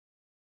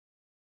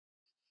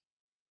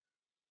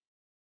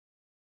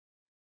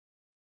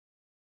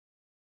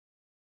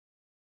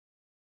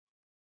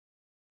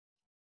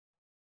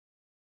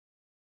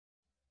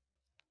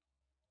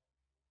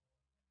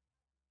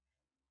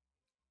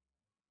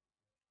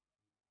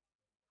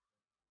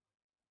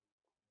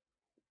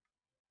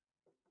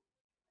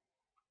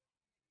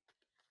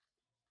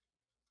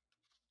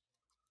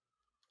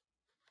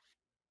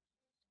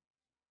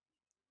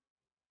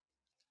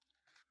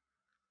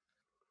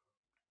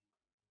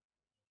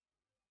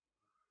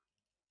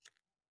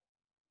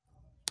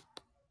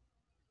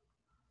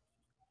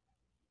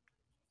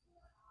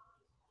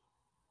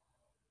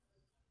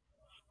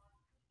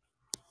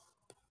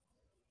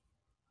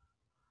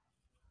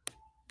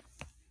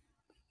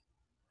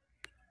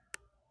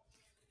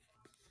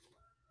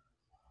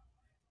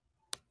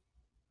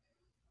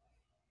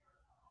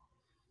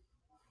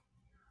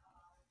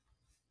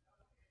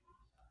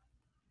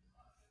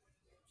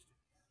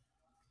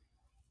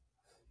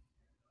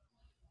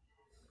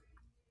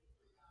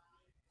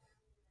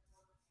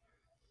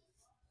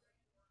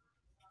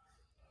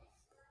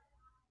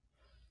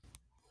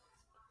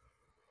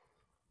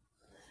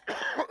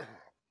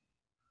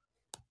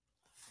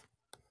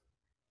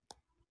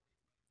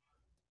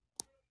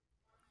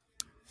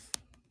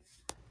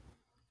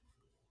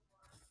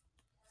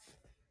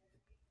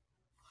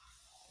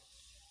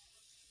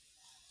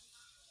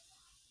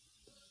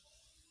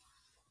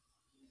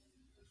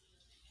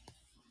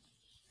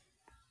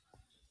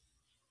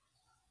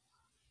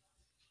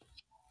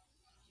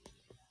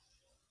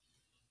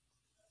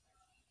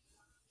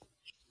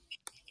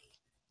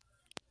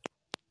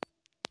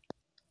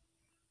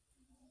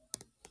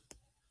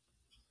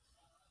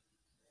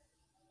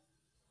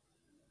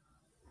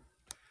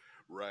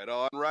Right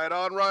on, right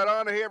on, right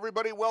on. Hey,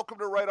 everybody, welcome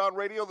to Right On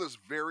Radio, this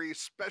very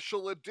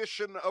special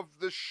edition of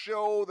the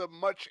show, the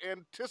much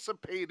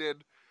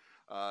anticipated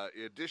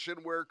edition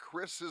where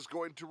Chris is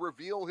going to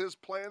reveal his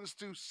plans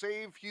to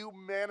save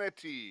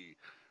humanity.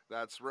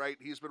 That's right,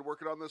 he's been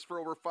working on this for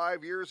over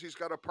 5 years. He's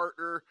got a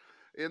partner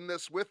in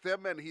this with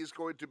him, and he's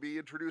going to be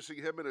introducing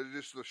him in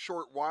just a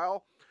short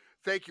while.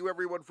 Thank you,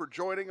 everyone, for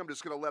joining. I'm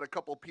just going to let a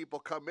couple people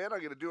come in. I'm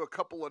going to do a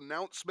couple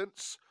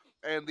announcements.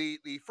 And the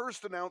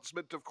first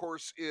announcement, of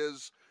course,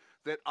 is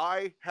that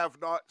I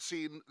have not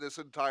seen this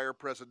entire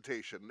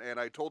presentation. And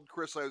I told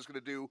Chris I was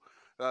going to do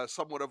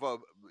somewhat of a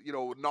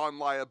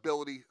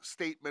non-liability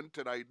statement,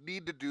 and I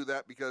need to do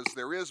that because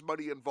there is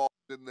money involved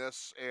in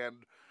this,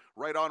 and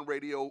Right On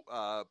Radio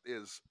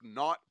is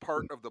not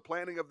part of the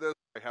planning of this.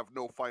 I have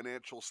no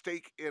financial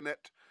stake in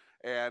it,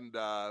 and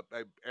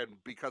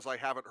because I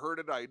haven't heard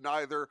it, I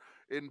neither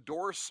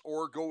endorse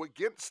or go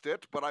against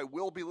it, but I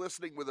will be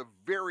listening with a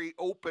very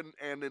open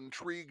and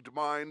intrigued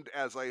mind,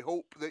 as I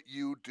hope that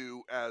you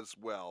do as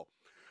well.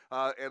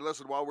 And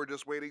listen, while we're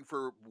just waiting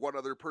for one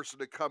other person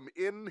to come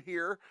in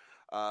here,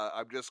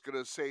 I'm just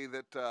going to say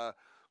that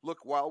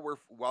look, while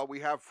we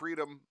have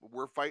freedom,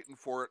 we're fighting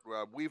for it.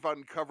 We've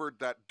uncovered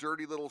that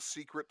dirty little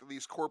secret that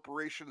these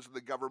corporations and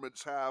the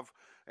governments have,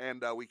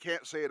 and we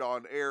can't say it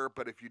on air.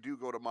 But if you do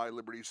go to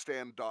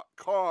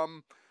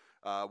mylibertystand.com,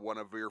 one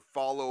of your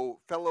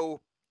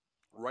fellow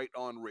Right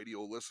On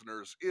Radio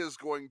listeners is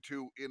going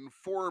to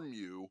inform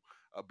you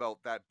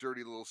about that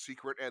dirty little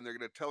secret, and they're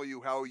going to tell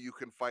you how you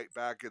can fight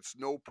back. It's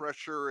no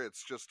pressure.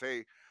 It's just,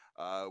 hey,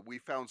 we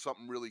found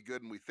something really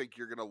good and we think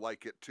you're going to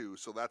like it too.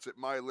 So that's at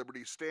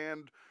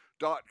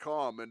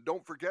mylibertystand.com. And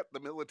don't forget, the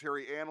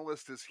military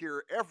analyst is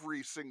here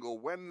every single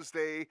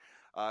Wednesday,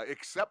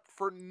 except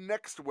for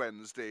next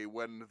Wednesday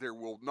when there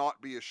will not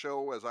be a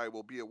show as I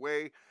will be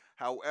away.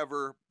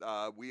 However,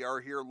 we are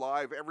here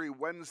live every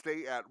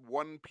Wednesday at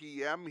 1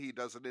 p.m. He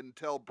does an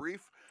intel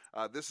brief.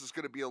 This is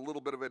going to be a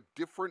little bit of a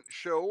different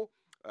show,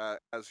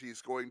 as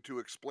he's going to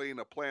explain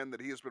a plan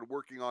that he has been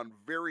working on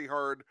very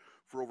hard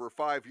for over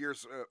 5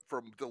 years.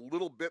 From the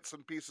little bits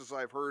and pieces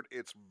I've heard,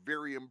 it's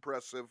very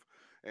impressive,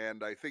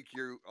 and I think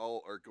you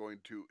all are going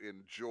to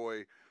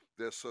enjoy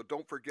this. So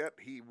don't forget,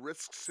 he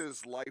risks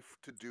his life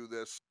to do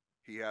this.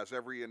 He has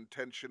every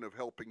intention of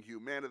helping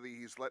humanity.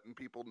 He's letting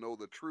people know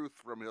the truth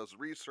from his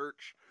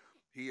research.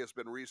 He has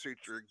been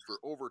researching for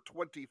over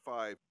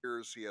 25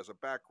 years. He has a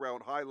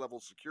background, high-level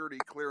security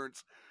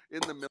clearance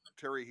in the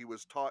military. He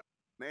was taught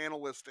an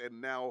analyst,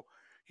 and now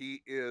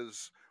he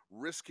is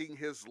risking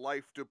his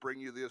life to bring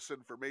you this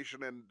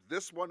information. And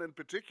this one in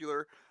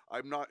particular,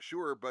 I'm not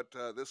sure, but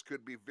this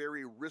could be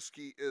very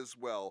risky as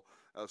well.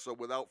 So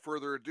without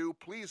further ado,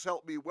 please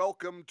help me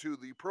welcome to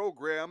the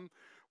program.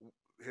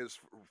 His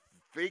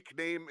fake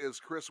name is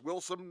Chris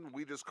Wilson.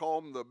 We just call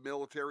him the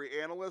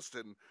military analyst.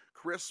 And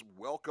Chris,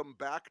 welcome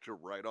back to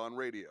Right On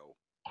Radio.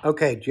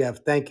 Okay, Jeff,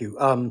 thank you.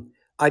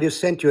 I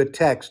just sent you a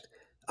text.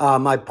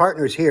 My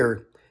partner's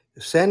here.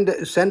 Send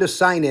a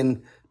sign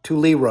in to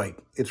Leroy.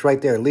 It's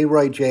right there,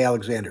 Leroy J.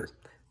 Alexander.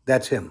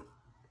 That's him.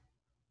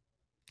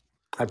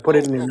 I put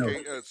it in your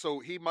notes. So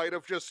he might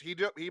have just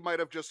hit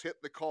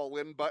the call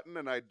in button,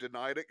 and I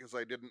denied it because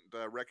I didn't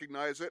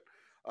recognize it.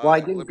 Well,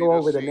 I didn't Let me go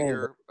just over the see name.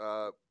 here.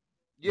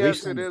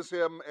 Yes, it Resend it. is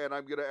him, and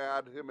I'm going to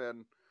add him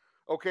in.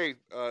 Okay,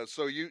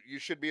 so you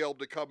should be able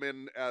to come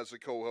in as a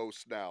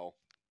co-host now.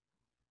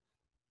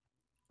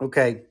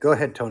 Okay, go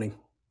ahead, Tony.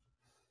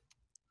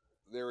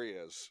 There he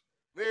is.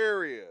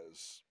 There he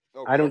is.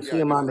 Okay, I don't see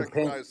him on the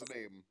panel. recognize the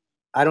name.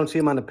 I don't see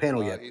him on the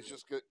panel yet. He's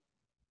just good.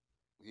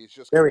 He's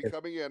just There going he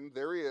to be is. coming in.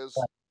 There he is.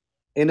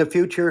 In the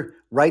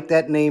future, write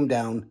that name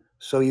down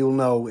so you'll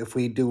know if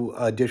we do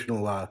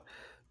additional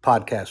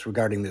podcasts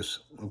regarding this.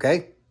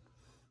 Okay.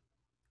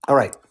 All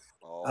right.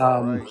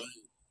 All right.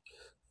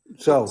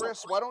 So,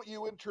 Chris, why don't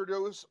you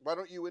introduce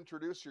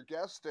your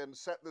guest and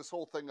set this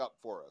whole thing up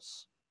for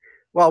us?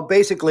 well,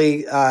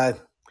 basically,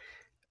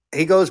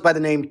 he goes by the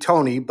name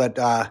Tony, but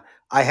I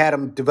had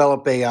him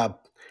develop a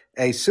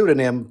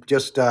pseudonym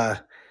just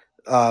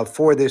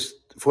for this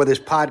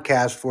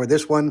podcast, for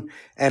this one,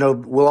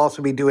 and we'll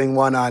also be doing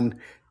one on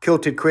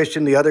Kilted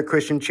Christian, the other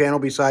Christian channel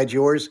besides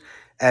yours,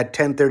 at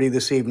 10:30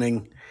 this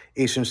evening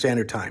Eastern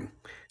Standard Time.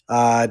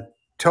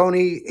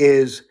 Tony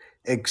is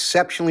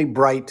exceptionally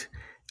bright.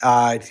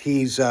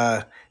 He's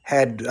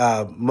had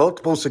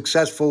multiple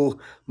successful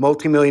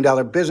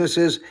multi-million-dollar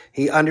businesses.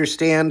 He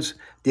understands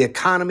the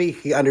economy.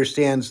 He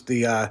understands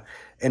the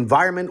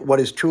environment, what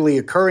is truly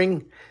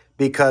occurring,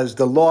 because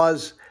the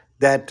laws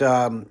that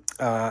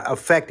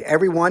affect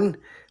everyone,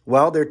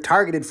 well, they're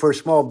targeted for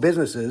small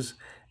businesses,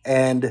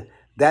 and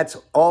that's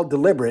all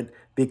deliberate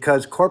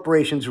because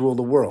corporations rule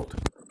the world.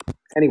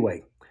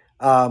 Anyway,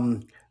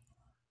 I'm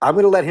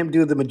going to let him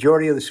do the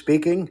majority of the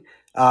speaking.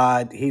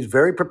 He's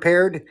very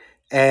prepared,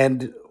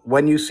 and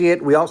when you see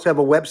it, we also have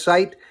a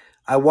website.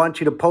 I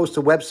want you to post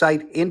the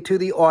website into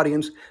the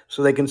audience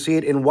so they can see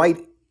it in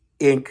white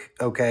ink,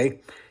 okay?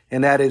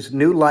 And that is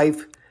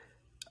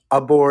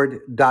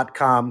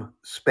newlifeaboard.com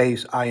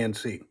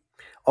 /INC,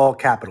 all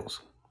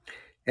capitals.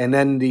 and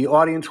then the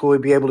audience will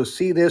be able to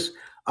see this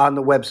on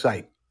the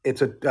website.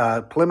 It's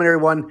a preliminary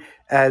one,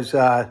 as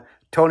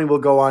Tony will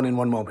go on in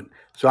one moment.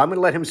 So I'm going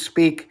to let him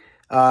speak.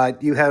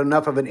 You had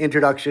enough of an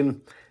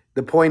introduction.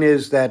 The point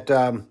is that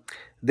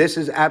this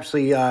is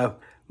absolutely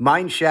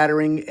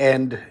mind-shattering,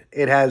 and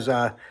it has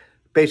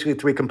basically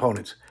three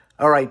components.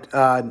 All right,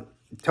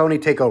 Tony,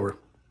 take over.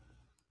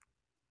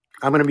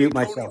 I'm going to mute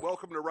Tony, myself.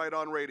 welcome to Right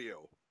On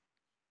Radio.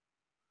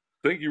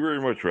 Thank you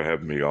very much for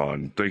having me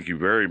on. Thank you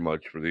very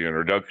much for the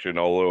introduction,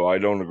 although I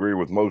don't agree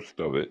with most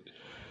of it.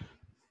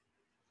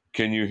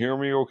 Can you hear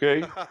me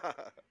okay?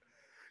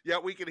 Yeah,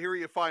 we can hear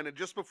you fine. And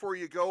just before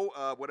you go,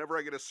 whenever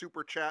I get a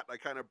super chat, I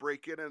kind of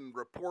break in and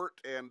report.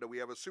 And we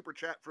have a super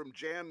chat from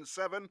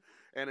Jan7,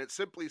 and it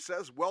simply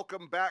says,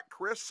 "Welcome back,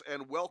 Chris,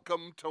 and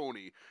welcome,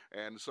 Tony."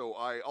 And so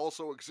I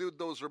also exude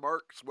those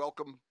remarks.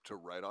 Welcome to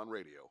Right On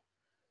Radio.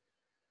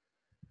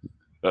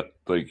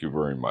 Thank you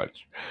very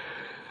much.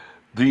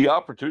 The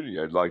opportunity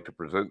I'd like to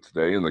present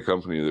today in the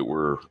company that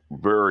we're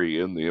very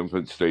in the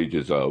infant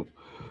stages of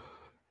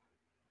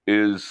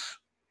is,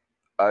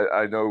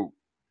 I know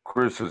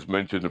Chris has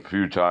mentioned a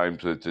few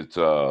times that it's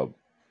of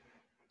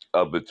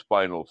its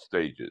final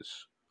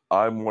stages.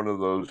 I'm one of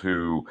those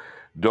who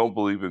don't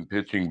believe in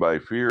pitching by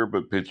fear,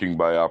 but pitching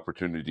by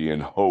opportunity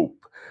and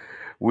hope.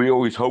 We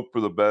always hope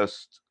for the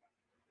best,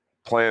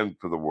 plan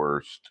for the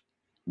worst.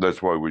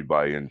 That's why we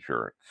buy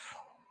insurance.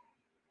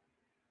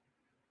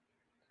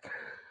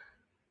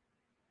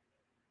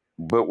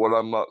 But what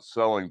I'm not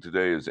selling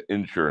today is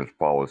insurance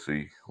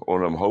policy.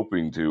 What I'm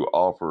hoping to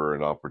offer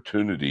an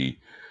opportunity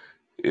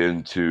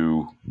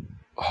into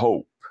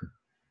hope.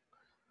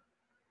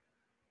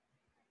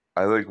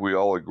 I think we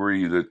all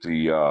agree that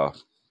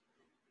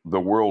the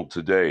world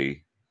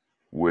today,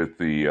 with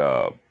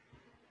the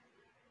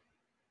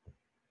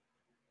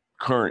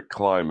current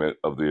climate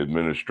of the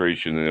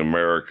administration in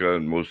America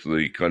and most of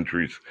the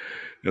countries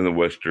in the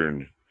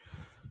Western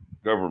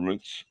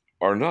governments,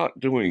 are not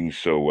doing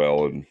so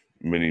well in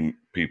many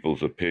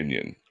people's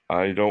opinion.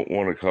 I don't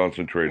want to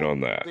concentrate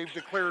on that. They've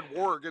declared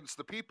war against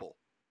the people.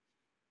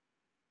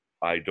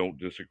 I don't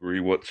disagree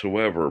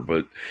whatsoever,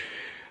 but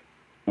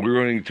we're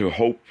going to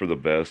hope for the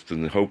best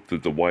and hope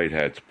that the White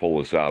Hats pull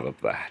us out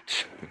of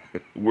that.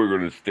 We're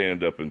going to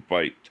stand up and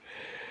fight.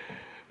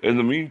 In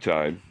the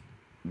meantime,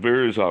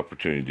 there is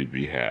opportunity to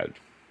be had.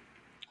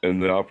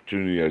 And the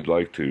opportunity I'd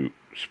like to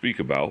speak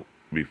about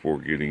before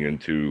getting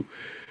into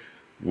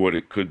what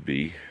it could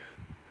be,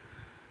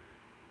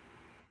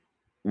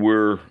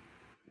 we're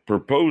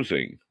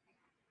proposing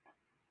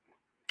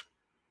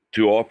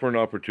to offer an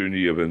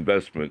opportunity of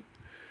investment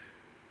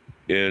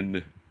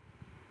in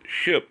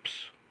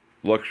ships,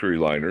 luxury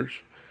liners,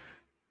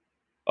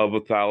 of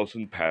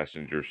 1,000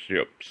 passenger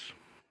ships.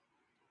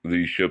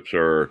 These ships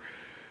are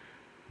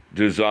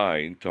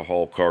designed to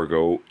haul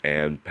cargo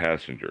and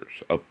passengers,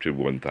 up to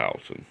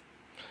 1,000.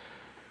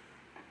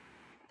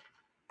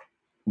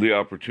 The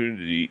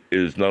opportunity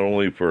is not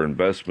only for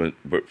investment,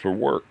 but for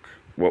work.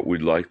 What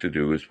we'd like to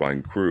do is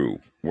find crew.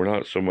 We're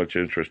not so much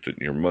interested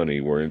in your money,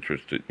 we're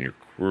interested in your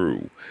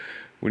crew.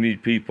 We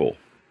need people,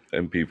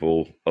 and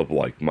people of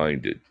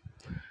like-minded.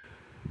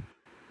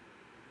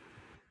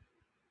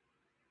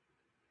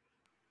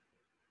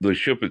 The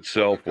ship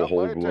itself will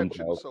hold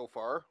 1,000. So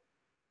far.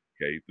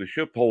 Okay, the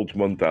ship holds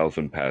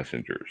 1,000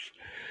 passengers.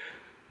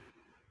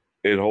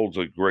 It holds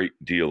a great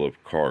deal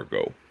of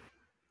cargo.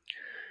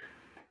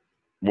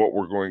 What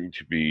we're going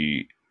to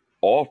be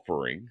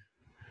offering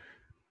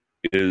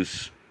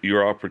is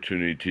your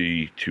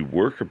opportunity to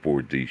work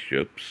aboard these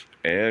ships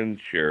and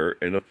share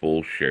in a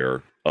full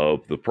share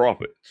of the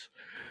profits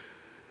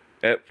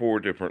at 4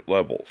 different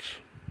levels.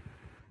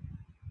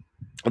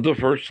 The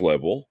first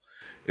level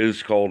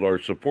is called our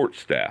support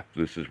staff.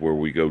 This is where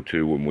we go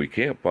to when we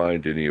can't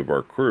find any of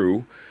our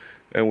crew,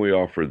 and we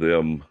offer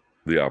them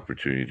the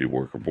opportunity to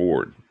work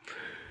aboard.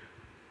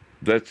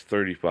 That's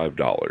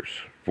 $35.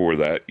 For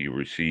that, you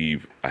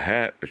receive a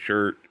hat, a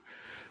shirt,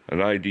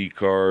 an ID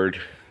card,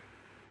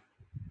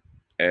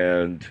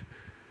 and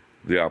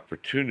the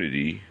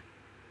opportunity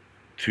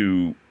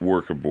to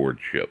work aboard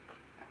ship,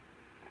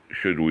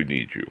 should we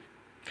need you.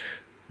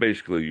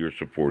 Basically, you're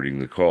supporting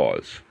the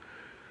cause.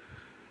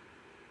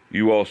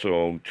 You also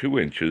own 2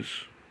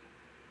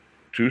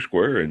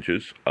 square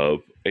inches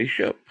of a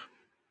ship.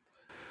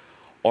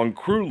 On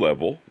crew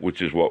level,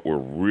 which is what we're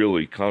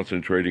really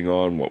concentrating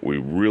on, what we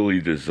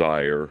really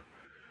desire,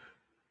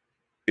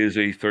 is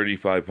a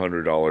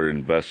 $3,500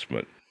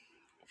 investment.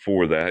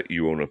 For that,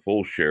 you own a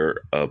full share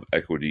of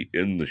equity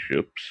in the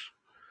ships.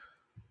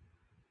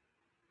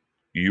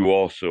 You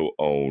also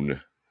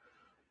own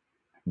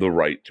the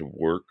right to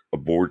work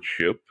aboard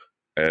ship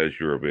as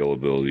your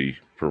availability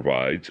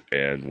provides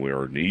and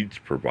where needs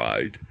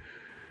provide,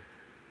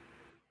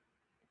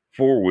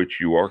 for which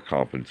you are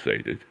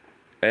compensated,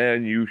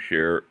 and you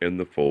share in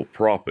the full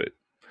profit.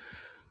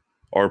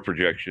 Our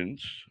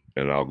projections,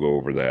 and I'll go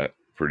over that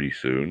pretty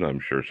soon. I'm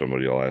sure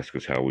somebody will ask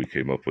us how we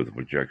came up with the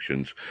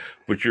projections,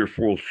 but your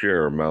full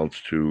share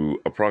amounts to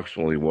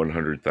approximately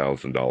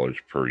 $100,000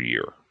 per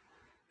year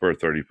for a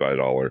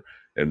 $35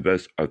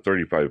 invest a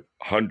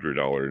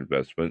 $3,500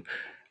 investment,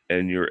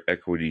 and your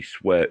equity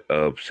sweat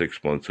of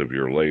 6 months of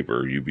your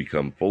labor, you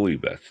become fully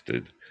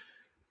vested,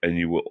 and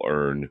you will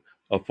earn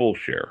a full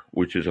share,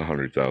 which is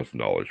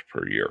 $100,000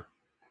 per year.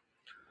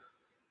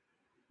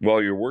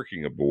 While you're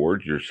working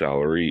aboard, your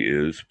salary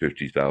is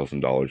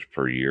 $50,000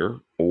 per year,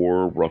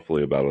 or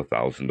roughly about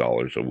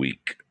 $1,000 a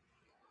week.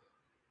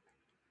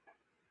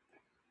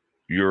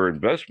 Your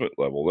investment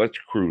level, that's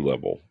crew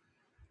level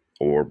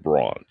or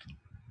bronze.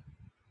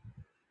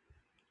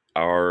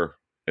 Our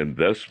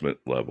investment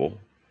level,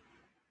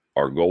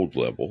 our gold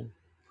level,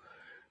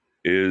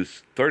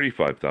 is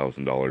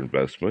 $35,000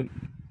 investment.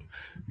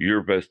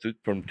 You're vested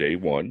from day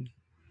one,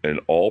 and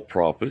all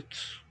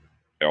profits,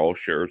 all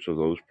shares of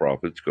those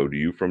profits go to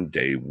you from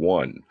day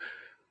one,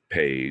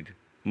 paid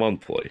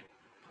monthly.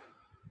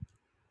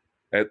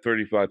 At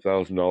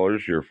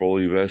 $35,000, you're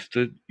fully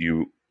vested.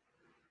 You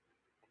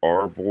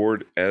are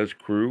aboard as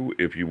crew.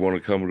 If you want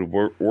to come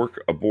to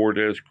work aboard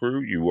as crew,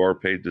 you are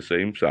paid the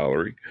same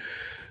salary,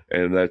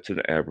 and that's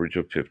an average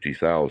of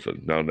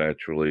 $50,000. Now,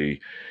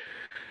 naturally,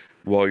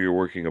 while you're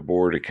working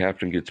aboard, a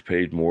captain gets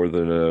paid more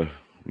than a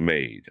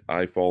maid.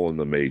 I fall in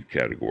the maid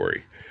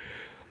category.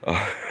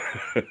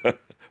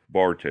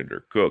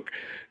 Bartender, cook,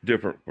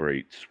 different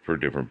rates for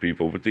different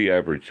people, but the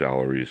average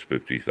salary is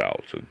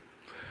 $50,000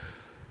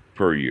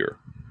 per year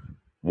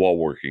while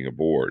working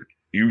aboard.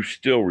 You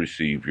still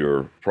receive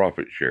your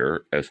profit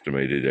share,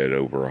 estimated at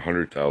over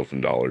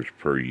 $100,000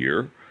 per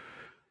year,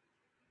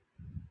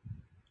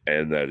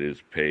 and that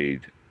is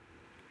paid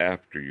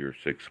after your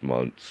 6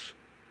 months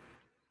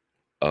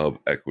of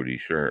equity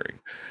sharing.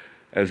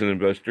 As an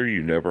investor,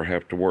 you never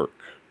have to work.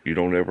 You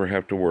don't ever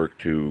have to work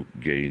to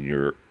gain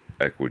your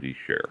equity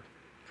share.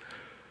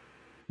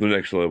 The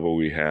next level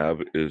we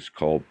have is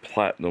called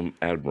Platinum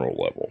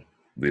Admiral level.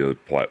 The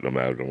Platinum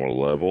Admiral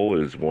level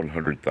is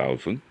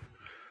 $100,000.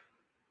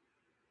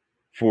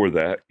 For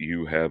that,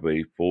 you have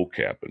a full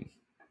cabin,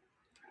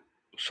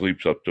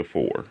 sleeps up to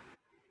 4.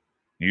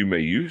 You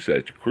may use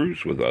that to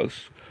cruise with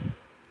us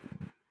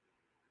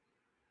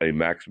a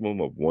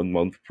maximum of 1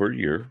 month per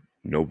year,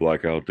 no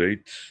blackout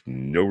dates,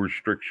 no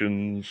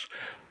restrictions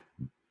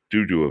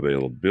due to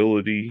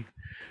availability.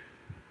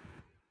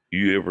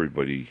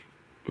 Everybody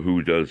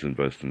who does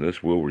invest in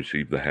this will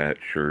receive the hat,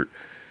 shirt,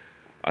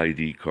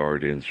 ID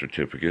card, and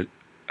certificate.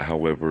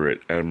 However, at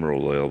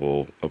Admiral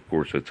level, of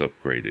course, it's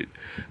upgraded.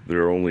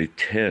 There are only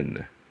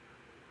 10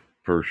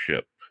 per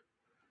ship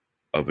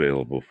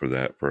available for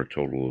that, for a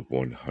total of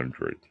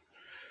 100.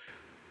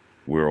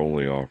 We're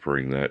only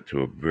offering that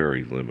to a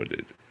very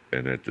limited.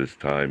 And at this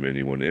time,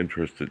 anyone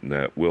interested in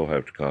that will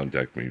have to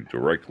contact me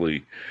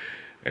directly,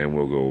 and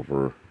we'll go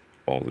over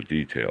all the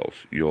details.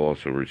 You'll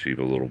also receive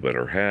a little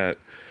better hat,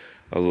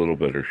 a little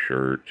better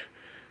shirt,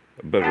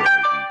 a better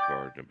ID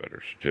card, and a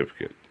better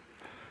certificate.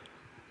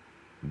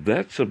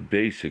 That's a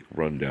basic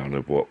rundown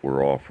of what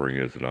we're offering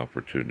as an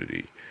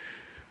opportunity.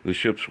 The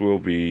ships will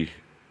be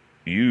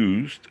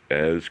used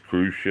as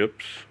cruise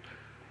ships.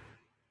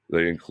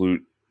 That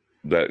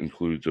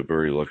includes a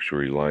very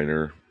luxury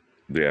liner.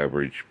 The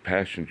average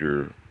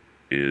passenger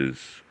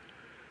is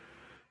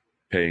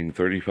paying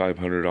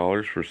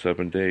 $3,500 for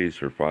 7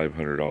 days, or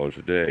 $500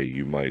 a day.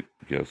 You might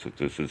guess that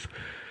this is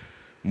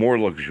more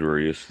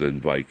luxurious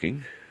than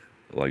Viking,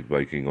 like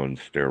Viking on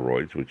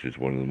steroids, which is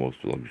one of the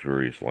most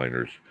luxurious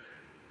liners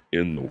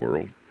in the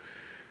world.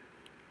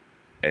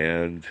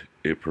 And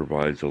it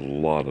provides a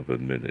lot of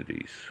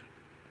amenities.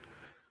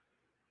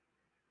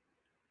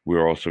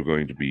 We're also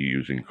going to be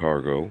using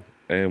cargo,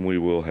 and we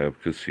will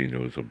have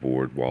casinos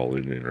aboard while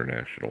in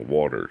international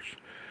waters.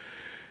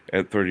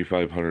 At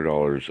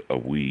 $3,500 a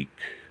week,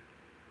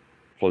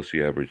 plus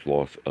the average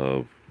loss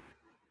of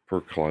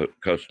per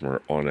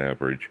customer on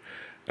average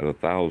at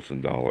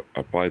 $5,000.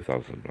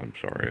 I'm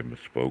sorry, I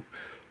misspoke.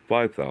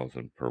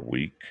 $5,000 per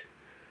week.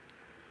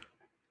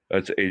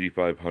 That's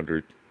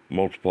 $8,500.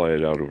 Multiply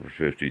it out over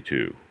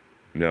 52.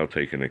 Now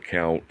take into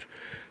account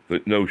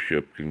that no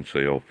ship can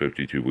sail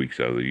 52 weeks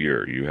out of the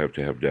year. You have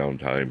to have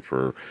downtime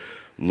for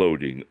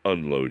loading,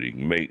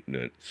 unloading,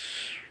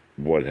 maintenance,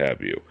 what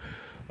have you,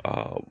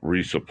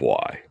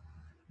 resupply.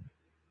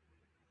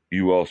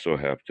 You also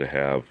have to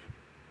have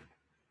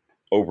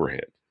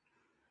overhead.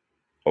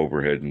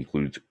 Overhead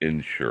includes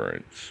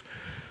insurance,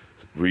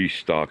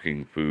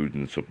 restocking food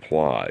and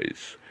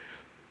supplies,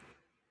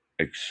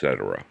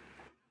 etc.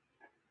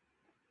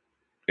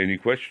 Any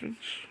questions?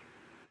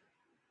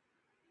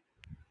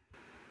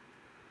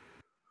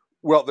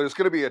 Well, there's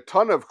going to be a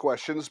ton of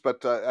questions,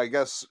 but I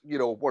guess,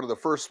 one of the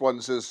first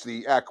ones is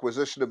the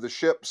acquisition of the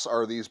ships.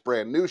 Are these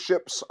brand new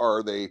ships?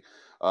 Are they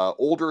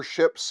older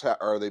ships?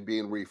 Are they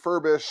being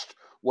refurbished?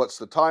 What's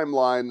the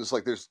timelines?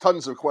 Like, there's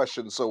tons of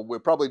questions, so we'll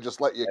probably just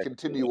let you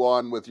continue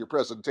on with your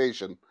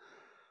presentation.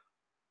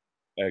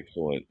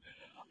 Excellent.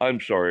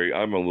 I'm sorry,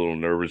 I'm a little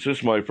nervous. This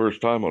is my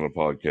first time on a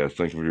podcast.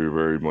 Thank you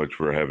very much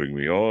for having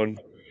me on.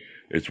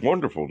 It's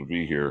wonderful to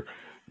be here.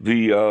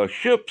 The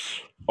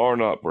ships are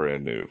not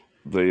brand new.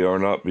 They are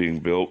not being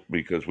built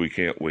because we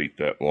can't wait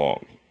that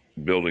long.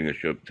 Building a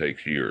ship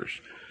takes years.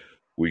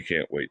 We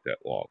can't wait that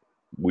long.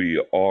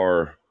 We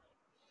are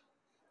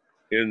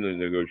in the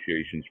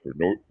negotiations for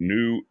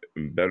new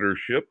and better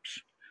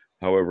ships.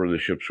 However, the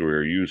ships we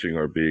are using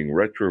are being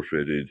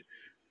retrofitted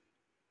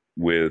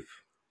with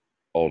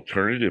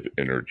alternative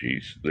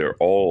energies. They're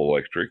all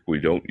electric. We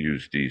don't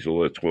use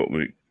diesel. That's what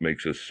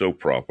makes us so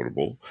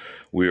profitable.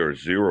 We are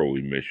zero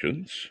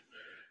emissions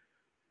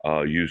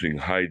using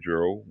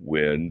hydro,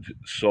 wind,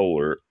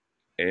 solar,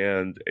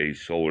 and a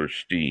solar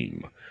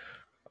steam.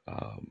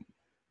 Um,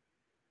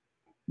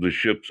 the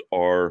ships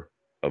are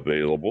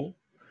available.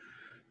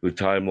 The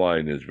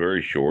timeline is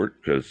very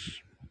short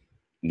because,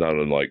 not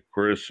unlike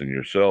Chris and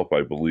yourself,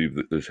 I believe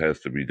that this has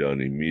to be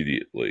done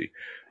immediately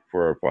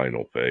for our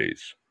final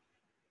phase.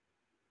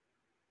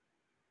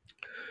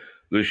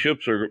 The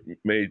ships are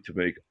made to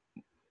make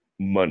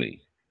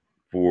money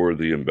for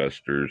the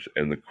investors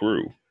and the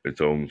crew.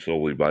 It's owned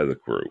solely by the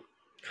crew.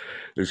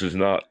 This is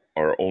not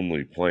our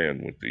only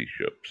plan with these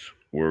ships.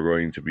 We're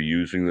going to be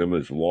using them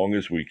as long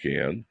as we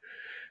can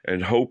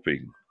and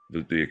hoping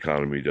that the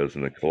economy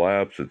doesn't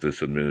collapse, that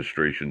this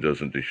administration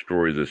doesn't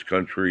destroy this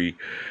country,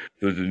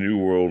 that the New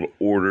World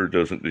Order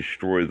doesn't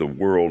destroy the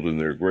world in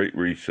their great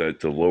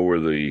reset to lower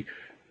the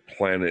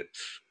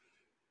planet's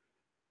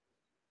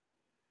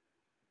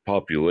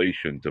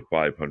population to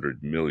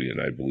 500 million.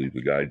 I believe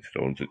the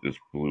guidestones that just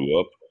blew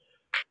up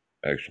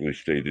actually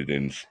stated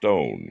in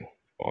stone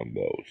on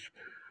those.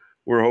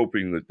 We're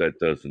hoping that that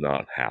does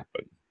not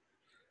happen,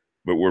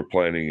 but we're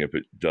planning if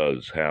it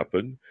does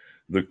happen.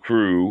 The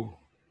crew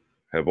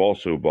have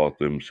also bought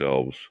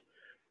themselves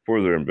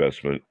for their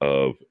investment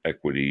of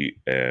equity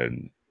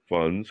and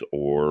funds,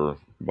 or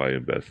by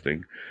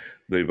investing,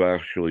 they've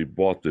actually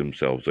bought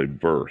themselves a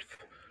berth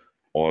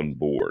on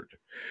board.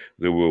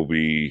 There will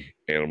be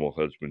animal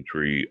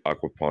husbandry,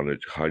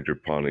 aquaponics,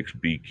 hydroponics,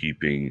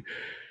 beekeeping,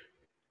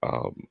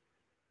 um,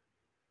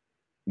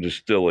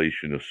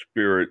 distillation of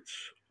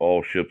spirits.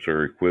 All ships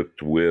are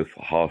equipped with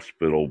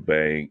hospital,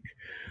 bank,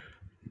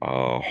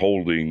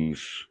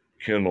 holdings,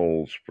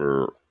 kennels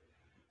for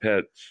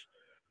pets,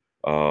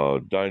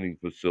 dining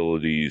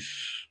facilities,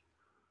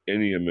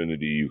 any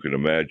amenity you can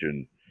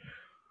imagine.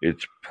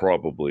 It's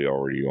probably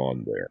already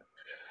on there.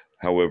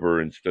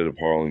 However, instead of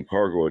hauling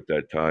cargo at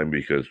that time,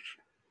 because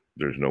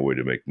there's no way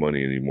to make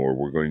money anymore,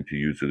 we're going to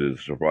use it as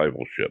a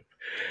survival ship.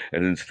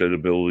 And instead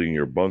of building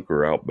your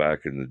bunker out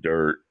back in the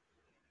dirt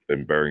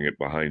and burying it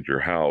behind your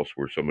house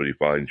where somebody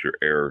finds your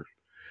air,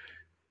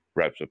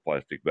 wraps a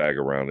plastic bag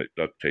around it,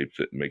 duct tapes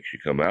it, and makes you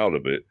come out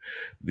of it,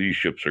 these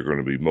ships are going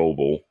to be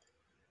mobile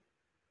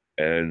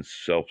and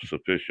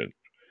self-sufficient.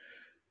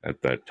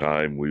 At that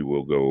time, we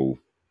will go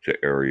to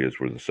areas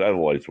where the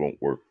satellites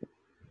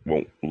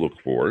won't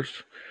look for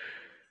us,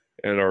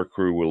 and our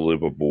crew will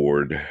live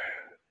aboard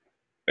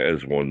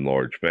as one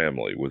large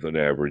family with an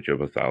average of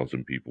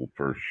 1,000 people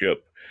per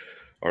ship.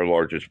 Our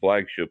largest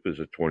flagship is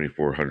a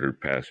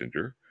 2,400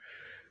 passenger,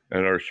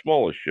 and our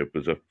smallest ship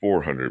is a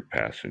 400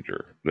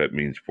 passenger. That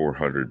means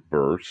 400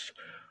 berths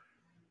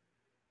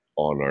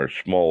on our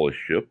smallest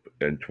ship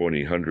and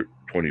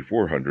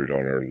 2,400 on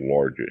our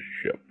largest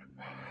ship.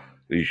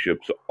 These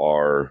ships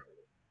are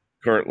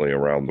currently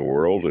around the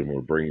world, and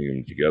we're bringing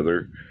them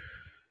together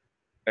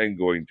and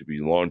going to be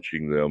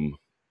launching them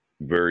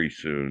very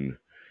soon.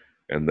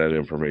 And that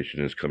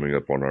information is coming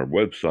up on our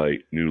website,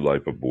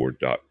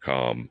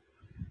 newlifeaboard.com.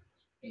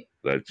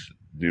 That's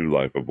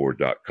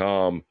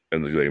newlifeaboard.com,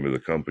 and the name of the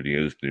company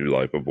is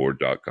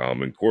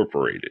newlifeaboard.com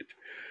Incorporated.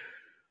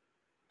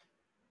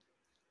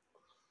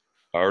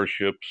 Our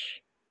ships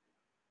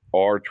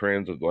are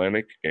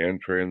transatlantic and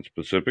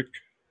trans-Pacific.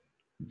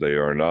 They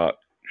are not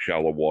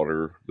shallow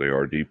water, they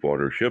are deep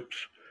water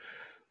ships.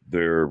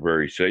 They're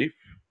very safe.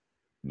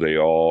 They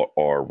all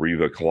are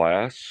Riva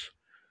class.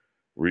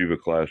 Riva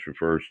class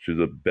refers to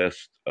the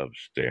best of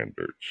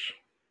standards.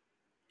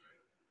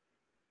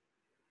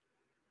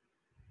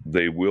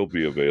 They will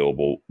be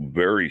available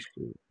very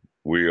soon.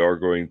 We are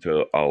going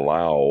to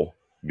allow,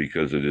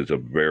 because it is a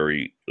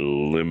very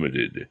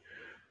limited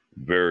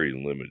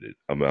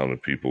amount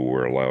of people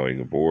we're allowing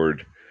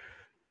aboard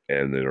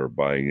and that are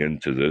buying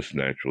into this.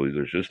 Naturally,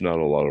 there's just not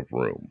a lot of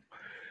room.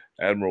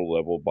 Admiral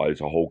level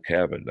buys a whole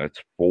cabin. That's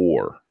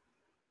 4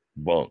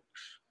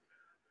 bunks.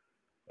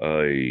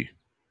 A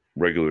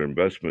regular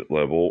investment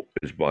level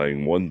is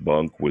buying 1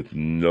 bunk with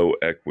no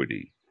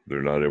equity.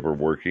 They're not ever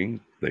working.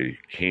 They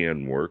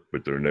can work,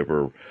 but they're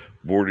never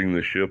boarding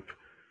the ship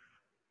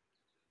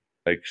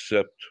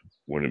except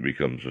when it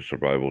becomes a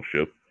survival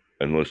ship,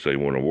 unless they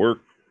want to work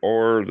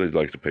or they'd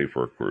like to pay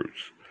for a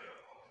cruise.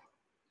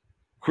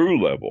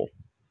 Crew level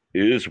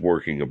is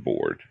working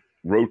aboard,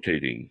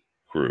 rotating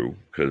crew,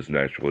 because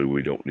naturally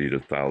we don't need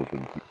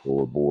 1,000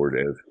 people aboard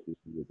as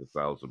with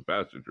 1,000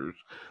 passengers,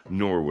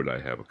 nor would I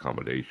have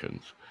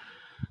accommodations.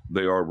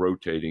 They are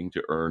rotating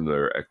to earn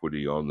their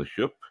equity on the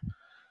ship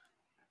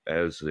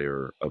as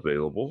they're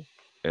available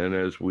and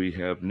as we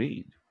have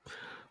need.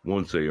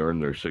 Once they earn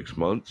their 6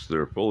 months,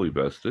 they're fully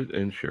vested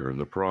and share in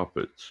the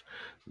profits.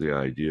 The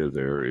idea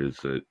there is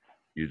that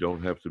you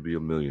don't have to be a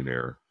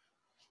millionaire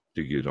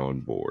to get on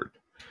board.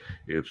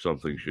 If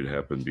something should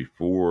happen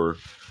before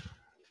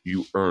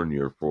you earn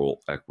your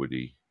full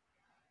equity.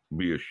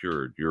 Be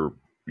assured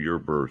your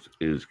berth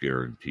is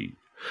guaranteed.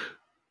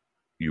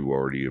 You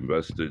already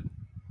invested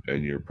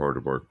and you're part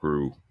of our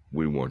crew.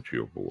 We want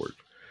you aboard.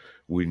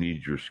 We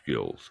need your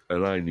skills,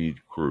 and I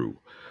need crew.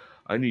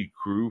 I need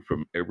crew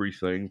from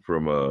everything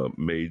from a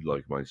maid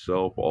like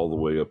myself all the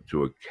way up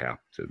to a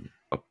captain,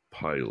 a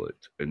pilot,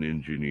 an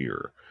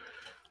engineer.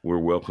 We're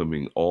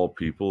welcoming all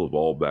people of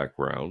all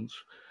backgrounds.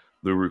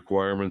 The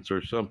requirements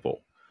are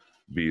simple: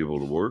 be able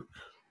to work,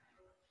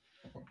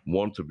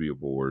 want to be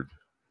aboard,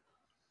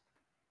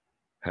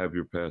 have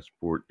your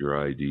passport, your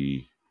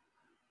ID,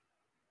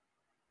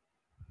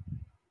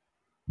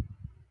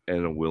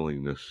 and a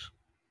willingness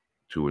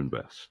to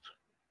invest.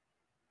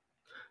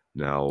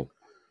 Now,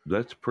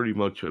 that's pretty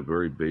much a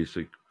very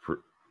basic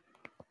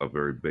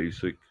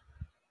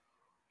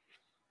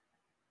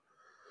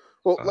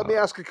Well, let me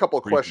ask a couple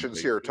of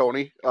questions here,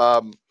 Tony.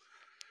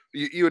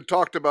 You had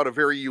talked about a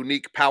very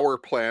unique power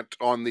plant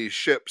on these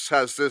ships.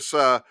 Has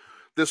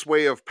this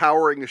way of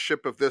powering a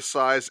ship of this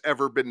size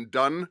ever been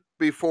done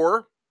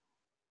before?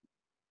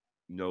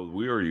 No,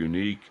 we are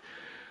unique.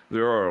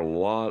 There are a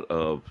lot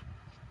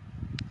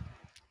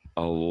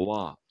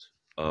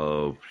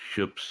of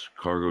ships,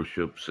 cargo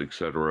ships,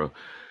 etc.,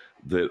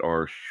 that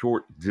are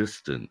short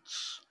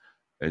distance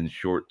and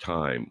short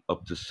time,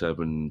 up to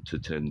 7 to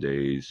 10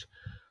 days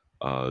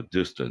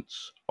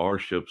distance. Our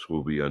ships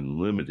will be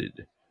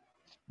unlimited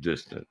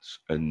distance,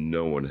 and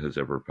no one has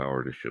ever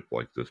powered a ship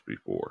like this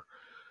before.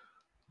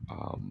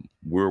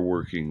 We're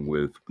working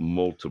with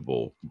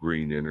multiple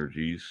green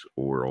energies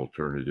or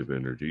alternative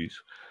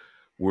energies.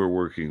 We're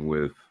working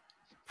with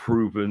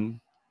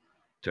proven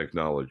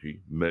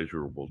technology,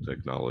 measurable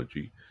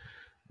technology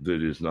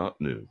that is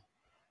not new.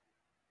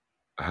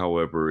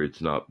 However,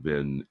 it's not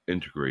been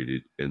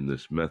integrated in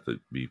this method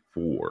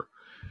before.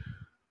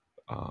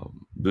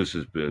 This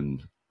has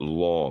been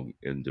long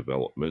in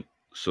development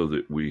so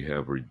that we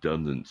have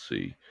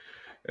redundancy.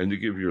 And to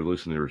give your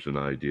listeners an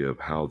idea of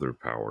how they're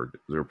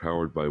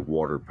powered by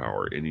water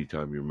power.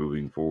 Anytime you're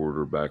moving forward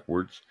or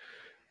backwards,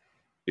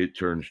 it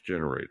turns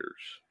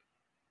generators,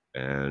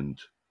 and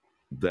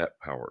that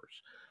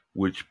powers,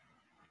 which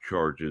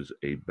charges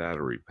a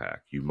battery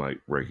pack. You might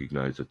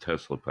recognize a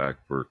Tesla pack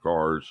for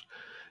cars.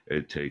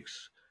 It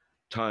takes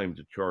time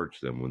to charge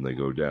them when they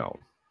go down.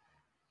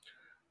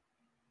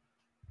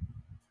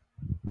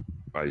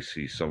 I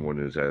see someone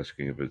is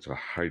asking if it's a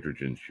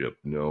hydrogen ship.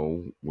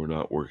 No, we're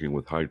not working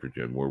with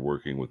hydrogen. We're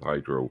working with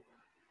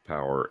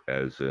hydropower,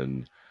 as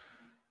in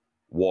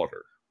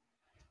water,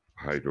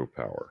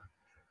 hydropower.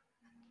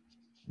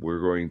 We're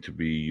going to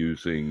be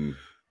using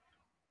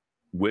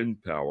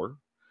wind power,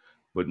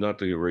 but not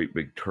the great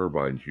big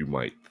turbines you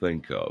might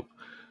think of.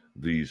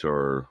 These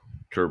are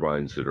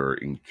turbines that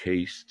are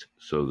encased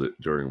so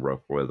that during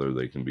rough weather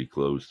they can be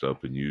closed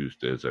up and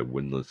used as a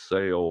windlass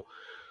sail,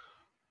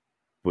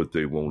 but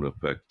they won't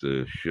affect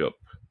the ship.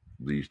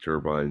 These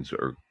turbines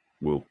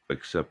will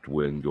accept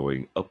wind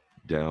going up,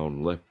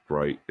 down, left,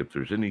 right. If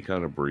there's any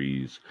kind of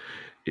breeze,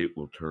 it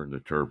will turn the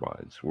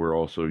turbines. We're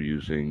also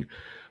using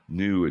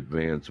new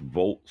advanced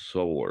Volt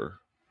Solar,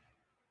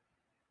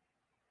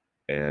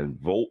 and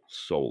Volt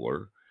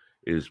Solar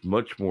is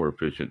much more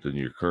efficient than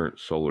your current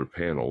solar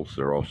panels.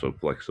 They're also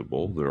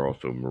flexible. They're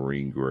also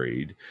marine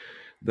grade.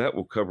 That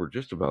will cover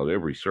just about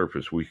every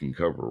surface we can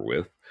cover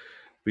with,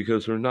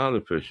 because they're not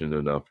efficient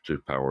enough to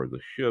power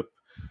the ship,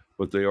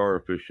 but they are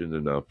efficient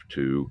enough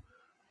to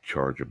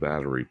charge a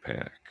battery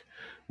pack.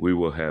 We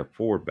will have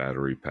 4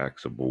 battery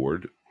packs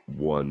aboard.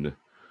 1,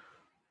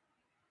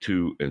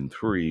 2, and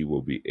 3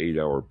 will be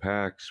 8-hour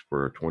packs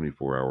for a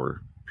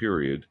 24-hour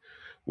period.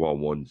 While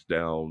one's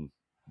down,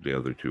 the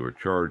other 2 are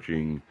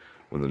charging.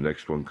 When the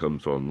next one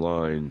comes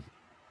online,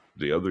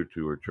 the other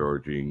 2 are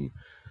charging.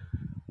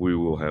 We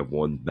will have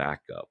one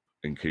backup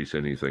in case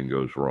anything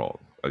goes wrong.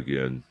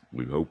 Again,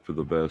 we hope for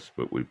the best,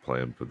 but we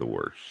plan for the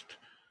worst.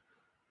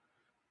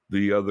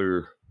 The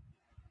other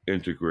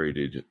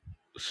integrated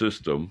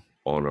system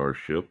on our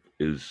ship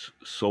is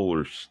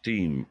solar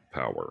steam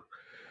power.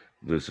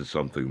 This is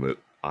something that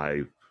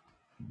I've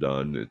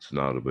done. It's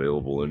not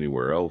available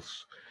anywhere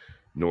else,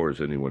 nor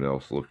has anyone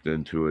else looked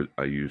into it.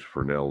 I use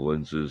Fresnel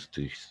lenses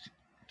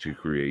to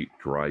create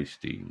dry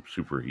steam,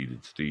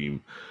 superheated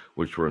steam,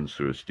 which runs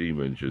through a steam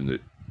engine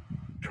that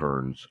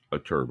turns a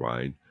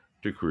turbine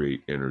to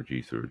create energy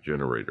through a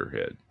generator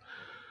head.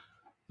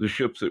 The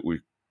ships that we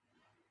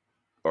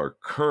are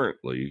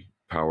currently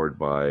powered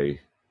by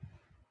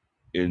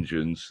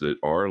engines that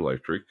are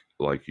electric,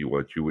 like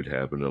what you would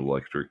have an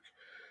electric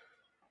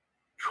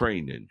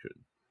train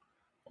engine,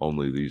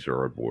 only these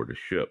are aboard a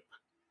ship.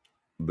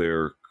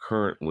 They're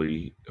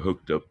currently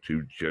hooked up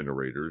to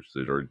generators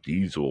that are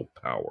diesel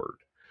powered.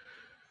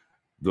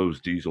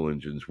 Those diesel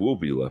engines will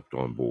be left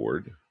on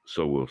board,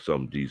 so will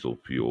some diesel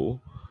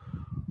fuel,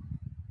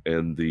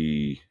 and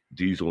the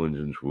diesel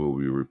engines will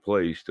be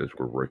replaced, as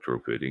we're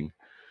retrofitting,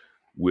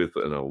 with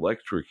an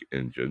electric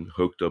engine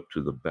hooked up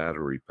to the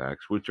battery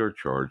packs, which are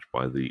charged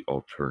by the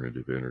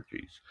alternative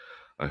energies.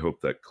 I hope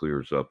that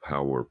clears up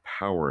how we're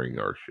powering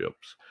our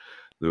ships.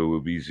 There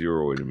will be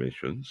zero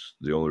emissions.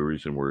 The only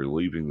reason we're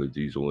leaving the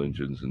diesel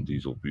engines and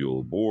diesel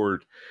fuel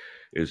aboard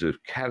is if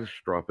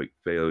catastrophic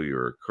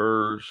failure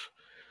occurs,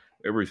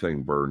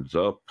 everything burns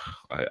up.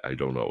 I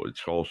don't know.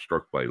 It's all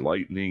struck by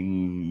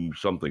lightning.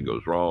 Something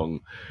goes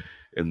wrong.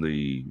 In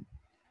the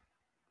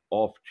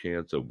off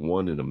chance of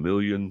 1 in a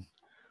million,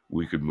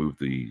 we could move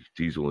the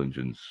diesel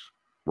engines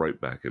right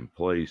back in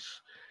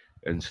place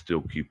and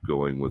still keep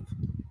going with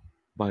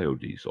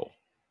biodiesel.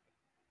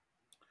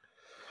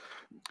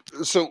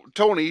 So,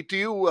 Tony, do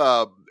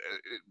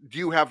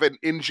you have an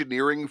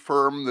engineering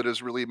firm that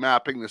is really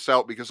mapping this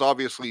out? Because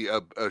obviously,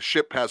 a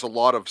ship has a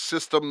lot of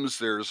systems.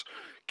 There's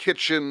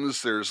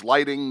kitchens, there's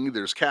lighting,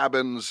 there's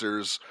cabins,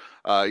 there's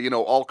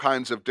all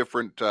kinds of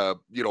different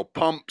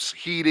pumps,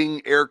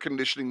 heating, air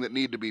conditioning that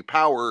need to be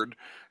powered.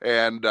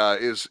 And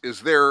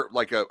is there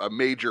like a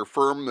major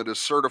firm that is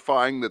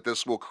certifying that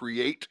this will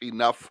create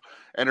enough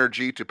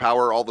energy to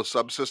power all the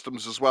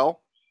subsystems as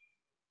well?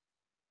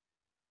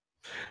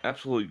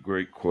 Absolutely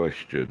great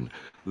question.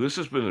 This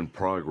has been in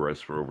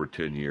progress for over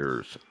 10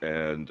 years.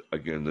 And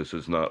again, this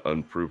is not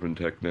unproven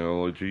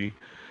technology.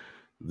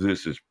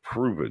 This is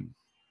proven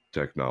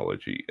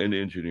technology, and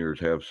engineers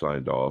have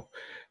signed off.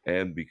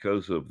 And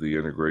because of the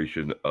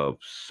integration of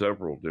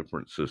several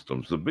different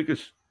systems, the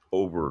biggest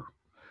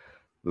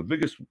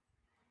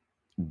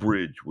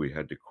bridge we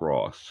had to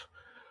cross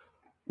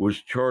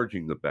was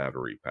charging the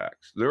battery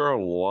packs. There are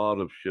a lot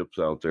of ships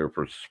out there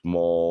for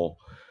small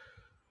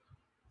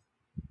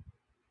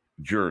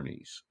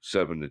journeys,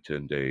 7 to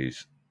 10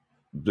 days,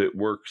 that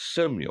work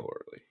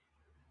similarly.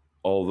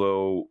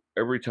 Although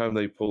every time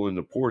they pull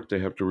into port, they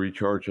have to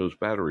recharge those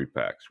battery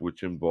packs,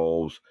 which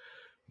involves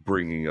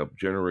bringing up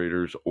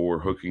generators or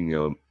hooking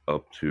them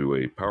up to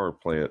a power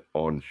plant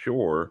on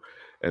shore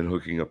and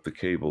hooking up the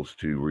cables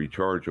to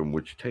recharge them,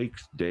 which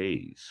takes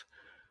days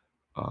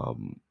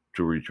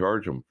to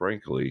recharge them,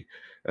 frankly.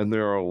 And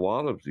there are a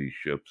lot of these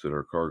ships that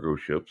are cargo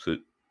ships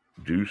that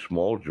do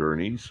small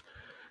journeys.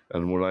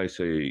 And when I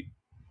say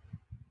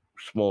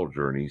small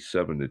journey,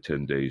 7 to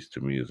 10 days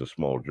to me is a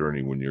small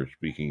journey when you're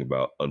speaking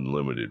about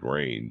unlimited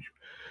range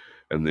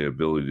and the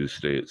ability to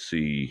stay at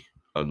sea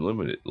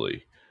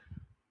unlimitedly,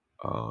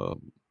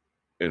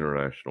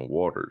 international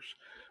waters.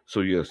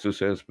 So yes, this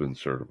has been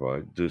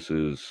certified. This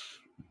has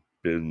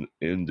been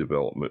in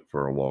development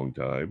for a long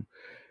time,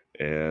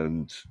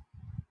 and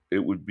it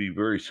would be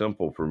very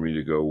simple for me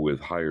to go with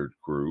hired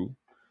crew.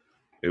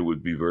 It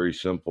would be very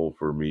simple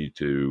for me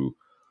to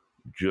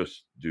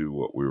just do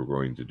what we were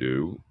going to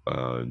do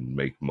and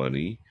make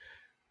money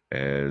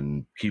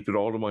and keep it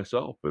all to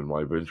myself and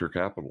my venture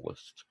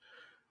capitalist.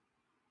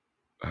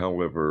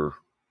 However,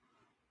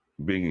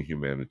 being a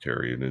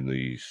humanitarian in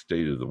the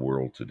state of the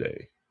world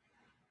today,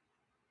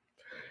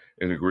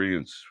 in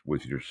agreement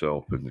with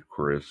yourself and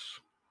Chris,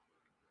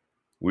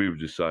 we've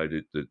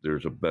decided that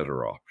there's a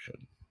better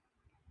option.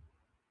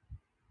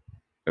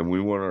 And we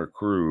want our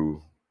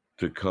crew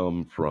to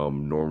come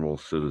from normal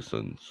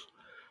citizens.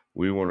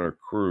 We want our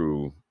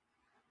crew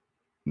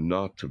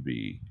not to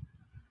be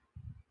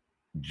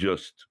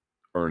just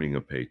earning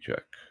a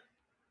paycheck.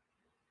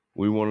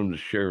 We want them to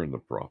share in the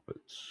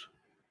profits.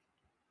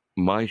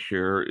 My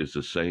share is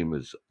the same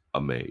as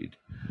a maid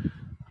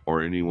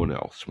or anyone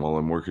else. While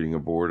I'm working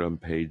aboard, I'm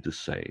paid the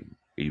same,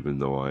 even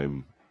though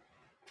I'm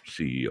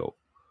CEO.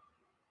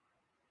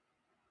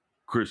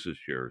 Chris's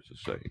share is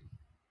the same.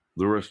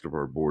 The rest of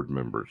our board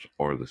members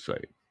are the same.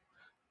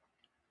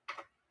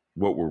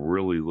 What we're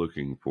really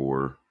looking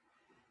for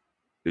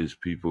is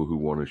people who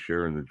want to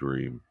share in the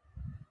dream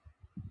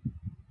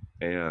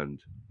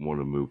and want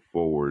to move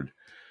forward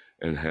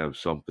and have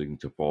something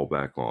to fall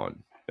back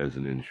on as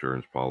an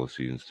insurance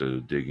policy instead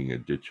of digging a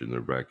ditch in their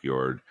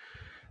backyard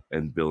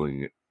and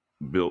building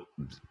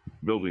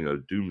a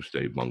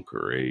doomsday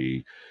bunker,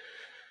 a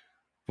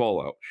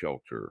fallout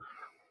shelter.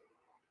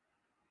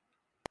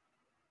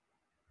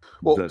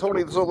 Well,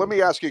 Tony, so let me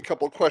ask you a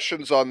couple of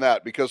questions on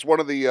that, because one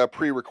of the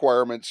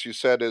pre-requirements you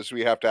said is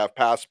we have to have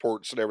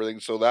passports and everything.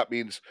 So that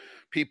means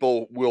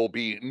people will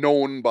be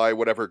known by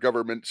whatever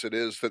governments it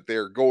is that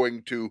they're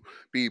going to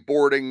be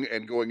boarding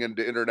and going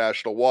into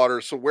international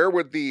waters. So where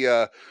would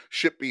the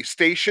ship be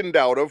stationed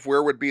out of?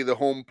 Where would be the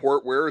home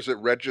port? Where is it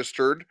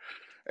registered?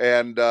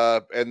 And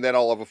then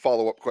I'll have a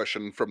follow-up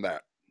question from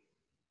that.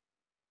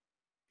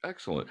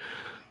 Excellent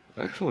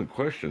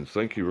questions.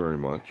 Thank you very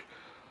much.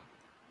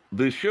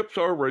 The ships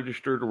are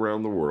registered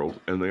around the world,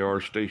 and they are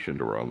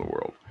stationed around the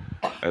world,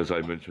 as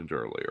I mentioned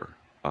earlier.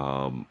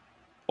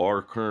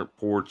 Our current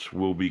ports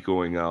will be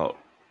going out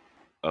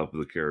of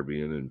the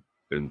Caribbean and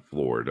in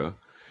Florida,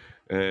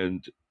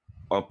 and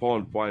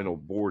upon final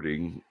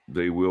boarding,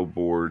 they will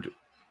board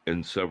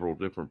in several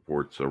different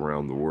ports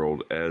around the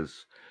world,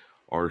 as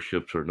our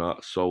ships are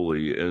not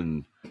solely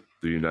in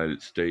the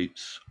United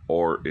States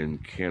or in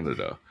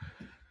Canada.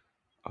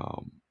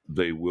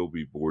 They will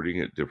be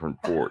boarding at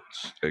different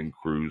ports, and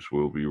crews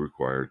will be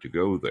required to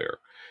go there.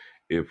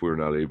 If we're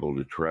not able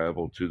to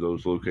travel to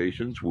those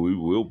locations, we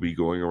will be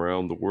going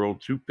around the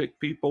world to pick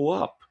people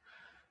up,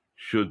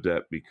 should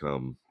that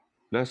become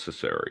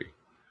necessary.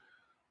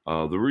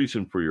 The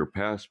reason for your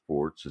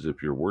passports is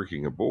if you're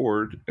working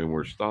aboard and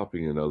we're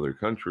stopping in other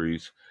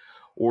countries,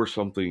 or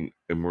something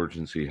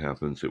emergency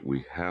happens that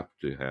we have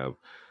to have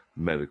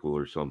medical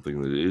or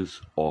something that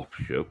is off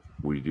ship.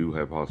 We do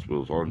have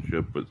hospitals on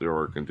ship, but there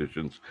are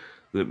conditions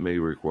that may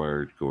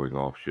require going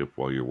off ship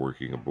while you're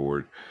working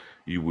aboard.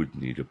 You would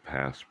need a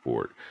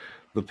passport.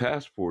 The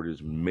passport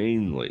is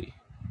mainly,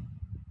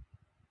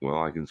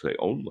 well, I can say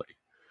only,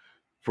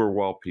 for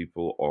while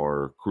people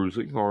are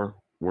cruising or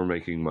we're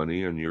making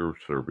money and you're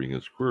serving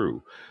as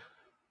crew.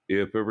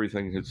 If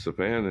everything hits the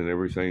fan and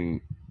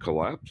everything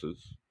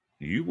collapses,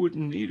 you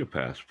wouldn't need a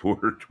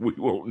passport. We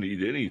won't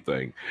need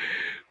anything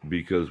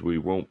because we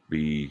won't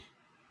be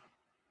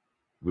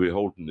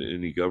beholden to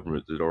any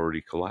government that already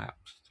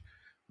collapsed,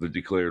 that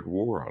declared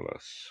war on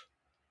us.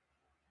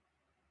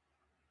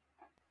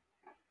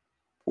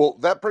 Well,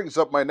 that brings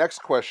up my next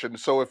question.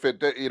 So if it,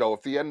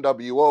 if the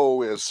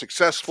NWO is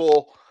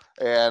successful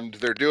and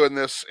they're doing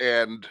this,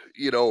 and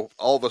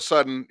all of a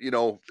sudden,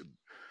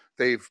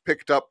 they've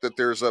picked up that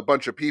there's a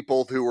bunch of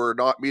people who are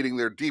not meeting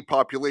their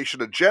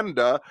depopulation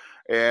agenda,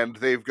 and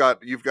you've got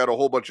a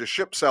whole bunch of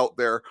ships out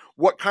there.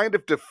 What kind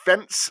of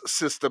defense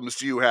systems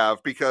do you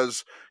have?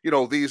 Because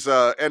these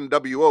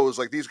NWOs,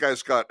 like these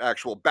guys, got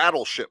actual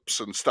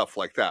battleships and stuff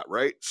like that,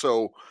 right?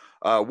 So,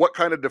 what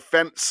kind of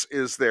defense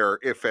is there,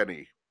 if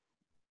any?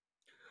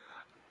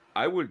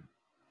 I would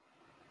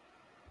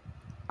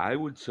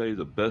say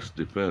the best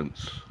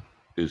defense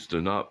is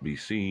to not be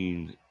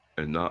seen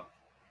and not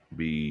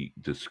be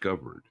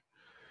discovered.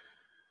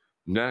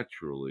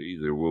 Naturally,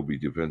 there will be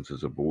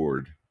defenses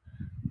aboard.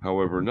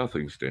 However,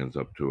 nothing stands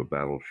up to a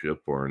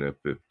battleship or an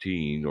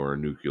F-15 or a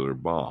nuclear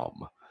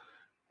bomb.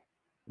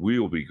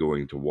 We'll be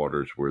going to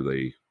waters where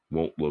they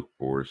won't look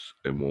for us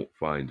and won't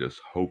find us,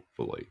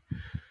 hopefully.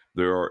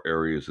 There are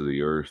areas of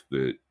the Earth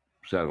that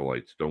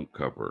satellites don't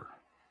cover,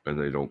 and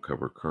they don't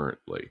cover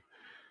currently.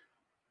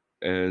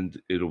 And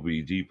it'll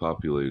be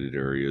depopulated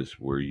areas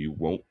where you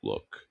won't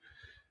look.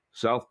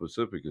 South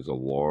Pacific is a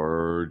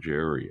large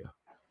area,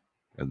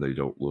 and they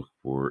don't look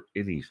for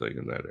anything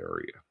in that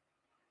area.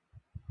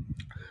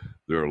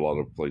 There are a lot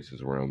of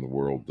places around the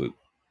world that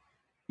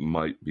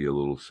might be a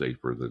little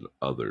safer than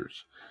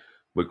others.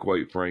 But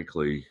quite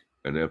frankly,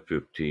 an F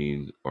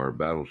 15 or a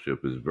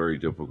battleship is very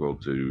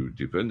difficult to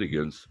defend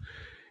against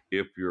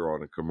if you're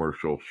on a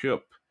commercial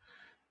ship.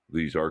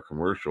 These are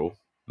commercial,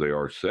 they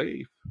are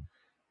safe,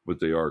 but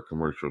they are a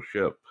commercial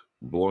ship.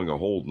 Blowing a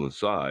hole in the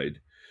side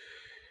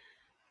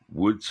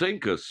would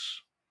sink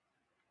us,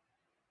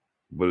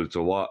 but it's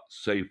a lot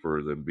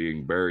safer than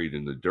being buried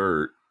in the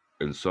dirt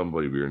and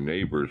somebody of your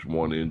neighbors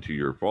want into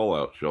your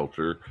fallout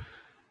shelter,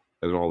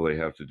 and all they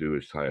have to do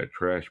is tie a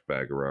trash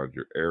bag around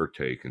your air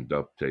tank and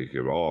duct tape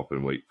it off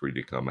and wait for you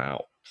to come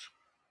out.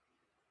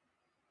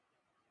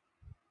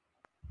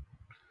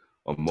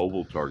 A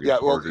mobile target. Yeah,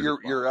 well,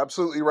 you're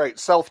absolutely right.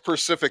 South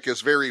Pacific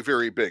is very,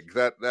 very big.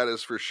 That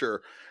is for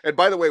sure. And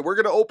by the way, we're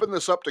going to open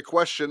this up to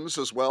questions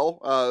as well,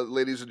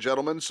 ladies and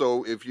gentlemen.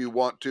 So if you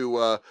want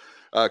to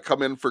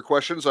come in for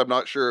questions, I'm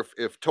not sure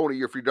if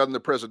Tony, if you've done the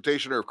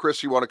presentation, or if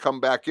Chris, you want to come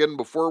back in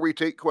before we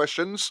take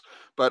questions.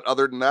 But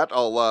other than that,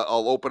 I'll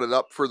open it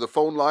up for the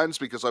phone lines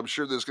because I'm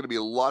sure there's going to be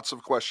lots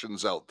of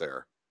questions out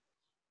there.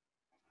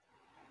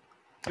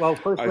 Well,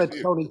 first let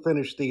Tony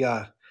finish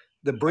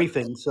the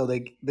briefing so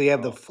they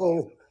have the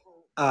full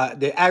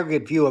the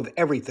aggregate view of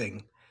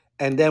everything,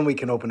 and then we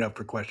can open up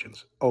for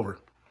questions. Over.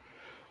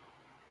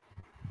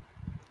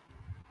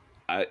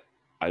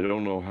 I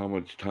don't know how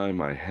much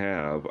time I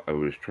have. I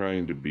was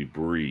trying to be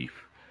brief.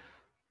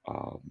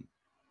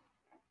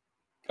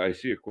 I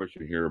see a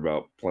question here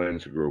about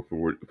plans to grow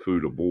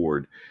food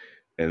aboard.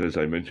 And as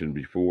I mentioned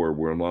before,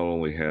 we'll not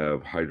only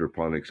have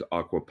hydroponics,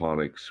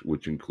 aquaponics,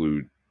 which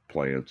include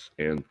plants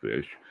and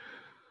fish,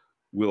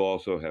 we'll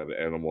also have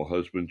animal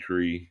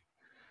husbandry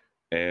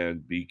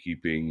and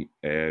beekeeping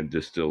and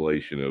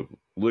distillation of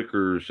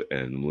liquors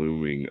and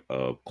looming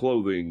of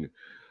clothing.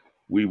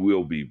 We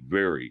will be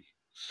very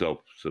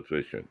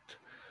self-sufficient.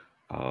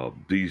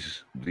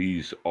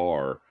 These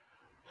are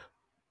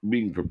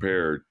being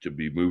prepared to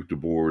be moved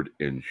aboard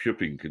in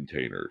shipping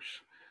containers,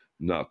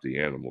 not the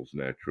animals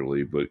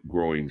naturally, but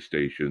growing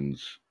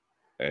stations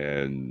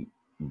and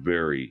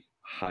very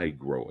high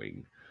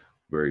growing,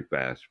 very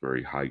fast,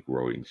 very high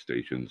growing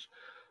stations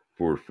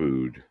for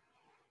food.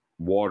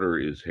 Water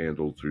is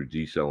handled through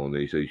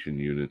desalination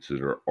units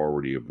that are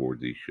already aboard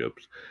these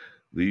ships.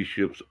 These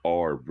ships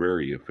are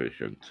very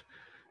efficient,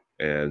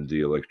 and the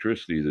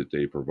electricity that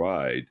they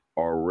provide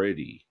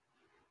already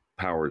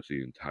powers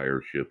the entire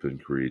ship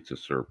and creates a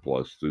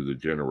surplus through the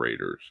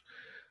generators.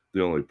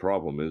 The only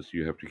problem is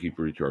you have to keep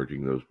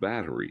recharging those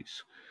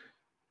batteries.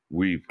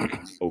 We've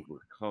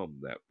overcome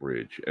that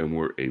bridge and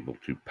we're able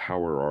to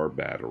power our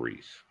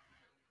batteries.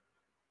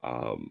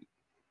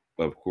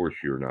 Of course,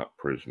 you're not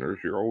prisoners.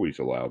 You're always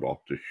allowed off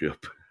the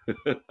ship.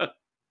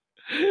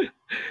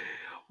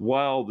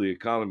 While the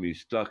economy's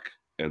stuck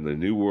and the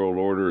New World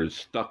Order is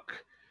stuck,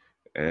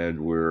 and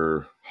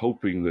we're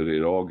hoping that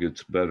it all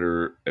gets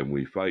better and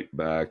we fight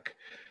back,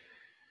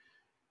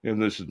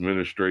 And this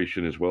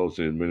administration, as well as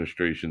the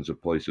administrations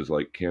of places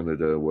like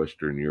Canada,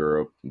 Western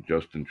Europe,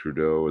 Justin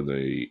Trudeau, and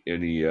the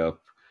NEF,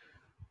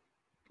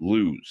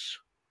 lose,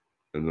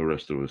 and the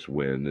rest of us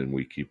win, and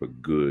we keep a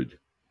good,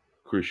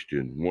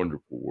 Christian,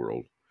 wonderful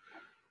world.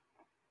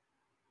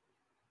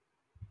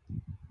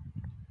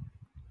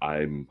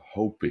 I'm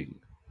hoping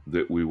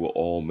that we will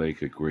all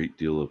make a great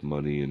deal of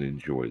money and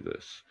enjoy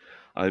this.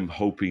 I'm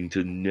hoping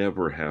to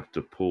never have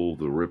to pull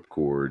the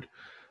ripcord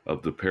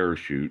of the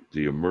parachute,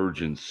 the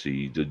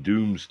emergency, the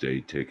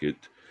doomsday ticket,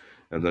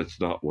 and that's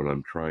not what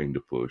I'm trying to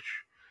push.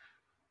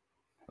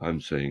 I'm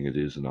saying it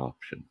is an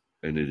option,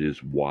 and it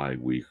is why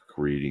we're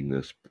creating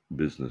this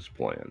business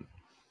plan.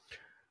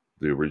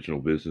 The original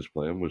business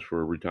plan was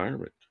for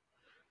retirement.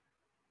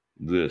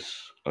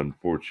 This,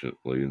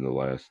 unfortunately, in the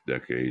last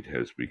decade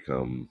has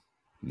become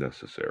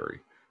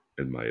necessary,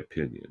 in my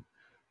opinion.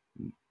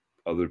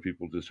 Other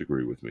people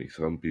disagree with me.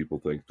 Some people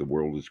think the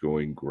world is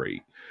going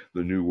great.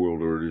 The New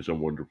World Order is a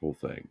wonderful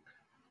thing.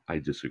 I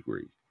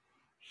disagree.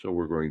 So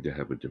we're going to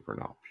have a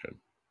different option.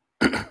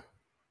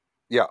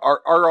 Yeah,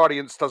 our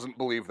audience doesn't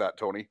believe that,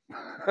 Tony.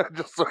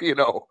 Just so you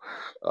know,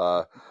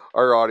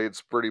 our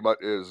audience pretty much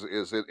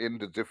is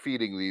into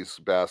defeating these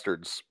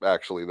bastards.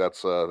 Actually,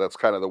 that's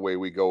kind of the way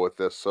we go with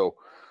this. So,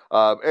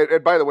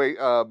 and by the way,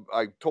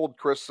 I told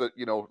Chris that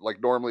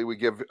like normally we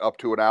give up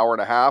to an hour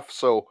and a half.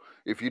 So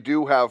if you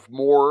do have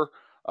more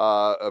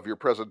of your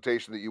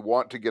presentation that you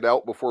want to get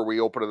out before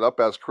we open it up,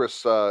 as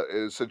Chris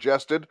is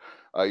suggested,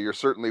 you're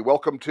certainly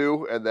welcome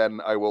to, and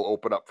then I will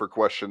open up for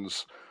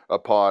questions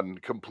upon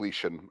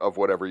completion of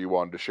whatever you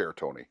wanted to share,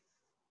 Tony.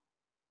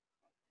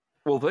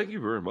 Well, thank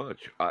you very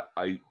much.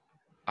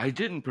 I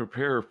didn't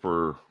prepare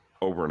for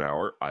over an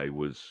hour. I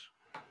was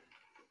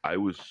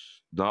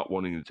not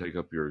wanting to take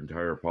up your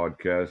entire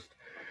podcast,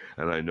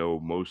 and I know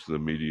most of the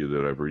media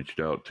that I've reached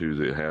out to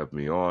that have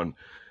me on,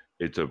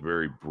 it's a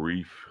very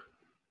brief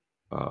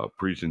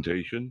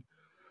presentation.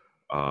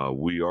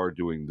 We are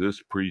doing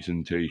this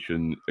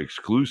presentation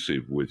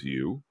exclusive with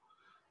you,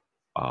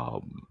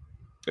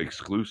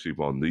 exclusive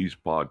on these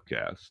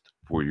podcasts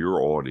for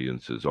your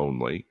audiences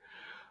only.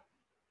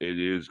 It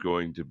is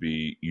going to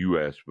be, you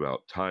asked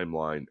about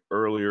timeline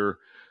earlier.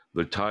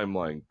 The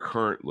timeline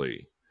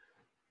currently,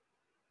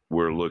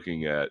 we're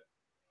looking at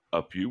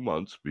a few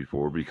months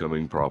before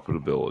becoming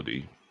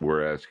profitability.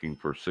 We're asking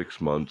for 6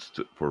 months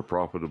for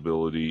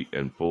profitability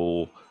and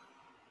full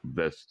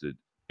vested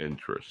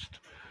interest.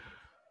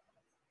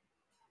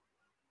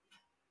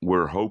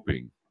 We're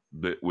hoping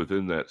that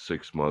within that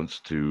 6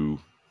 months to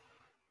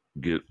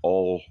get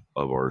all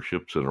of our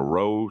ships in a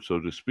row, so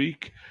to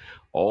speak,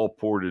 all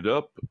ported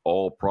up,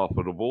 all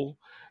profitable,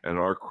 and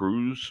our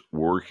crews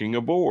working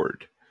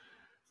aboard.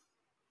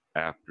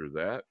 After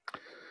that,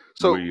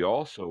 so we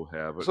also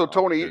have an so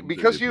Tony, option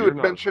because that you if had you're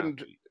not mentioned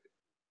happy,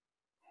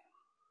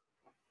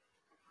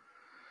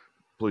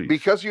 please.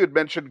 because you had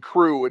mentioned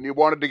crew and you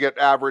wanted to get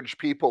average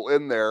people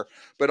in there,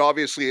 but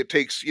obviously it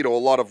takes a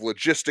lot of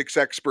logistics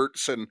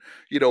experts and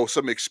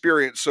some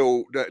experience.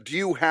 So do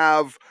you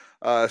have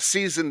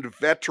seasoned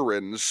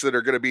veterans that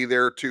are going to be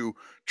there to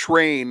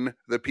train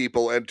the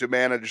people and to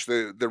manage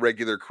the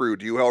regular crew?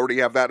 Do you already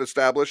have that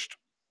established?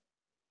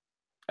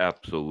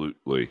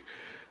 Absolutely.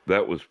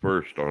 That was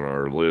first on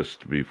our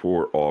list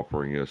before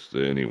offering us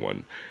to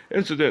anyone.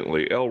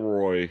 Incidentally,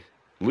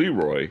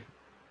 Leroy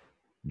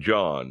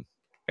John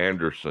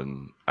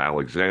Anderson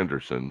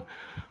Alexanderson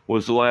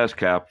was the last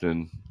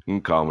captain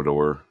and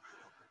commodore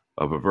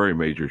of a very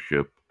major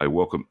ship. I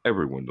welcome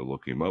everyone to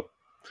look him up.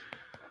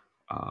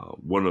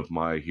 One of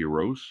my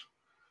heroes,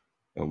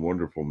 a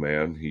wonderful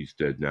man. He's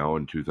dead now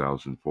in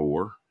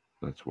 2004.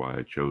 That's why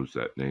I chose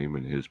that name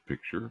and his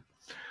picture.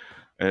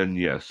 And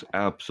yes,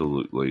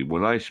 absolutely.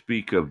 When I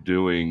speak of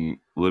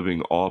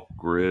living off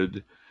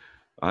grid,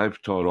 I've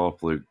taught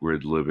off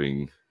grid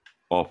living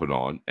off and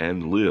on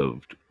and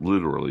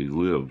literally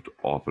lived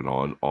off and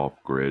on off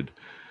grid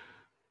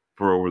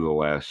for over the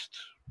last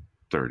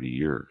 30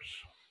 years.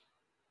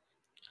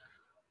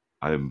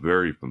 I am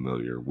very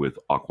familiar with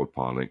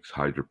aquaponics,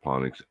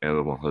 hydroponics,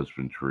 animal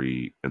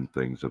husbandry, and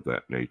things of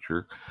that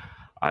nature.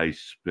 I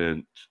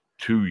spent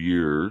 2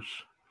 years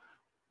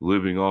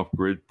living off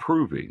grid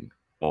proving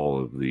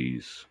all of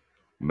these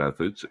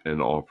methods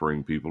and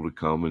offering people to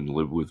come and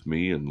live with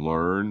me and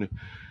learn,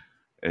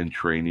 and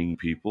training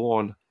people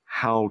on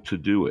how to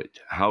do it,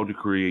 how to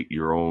create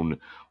your own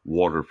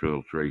water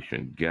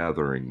filtration,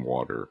 gathering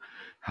water,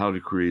 how to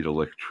create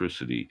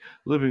electricity.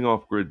 Living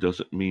off grid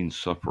doesn't mean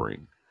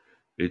suffering.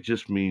 It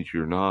just means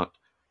you're not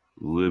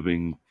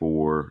living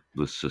for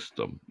the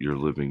system. You're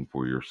living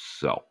for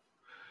yourself,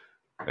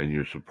 and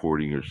you're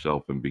supporting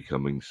yourself and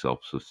becoming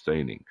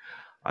self-sustaining.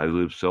 I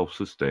lived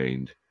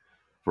self-sustained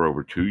for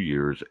over 2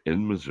 years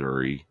in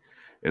Missouri,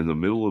 in the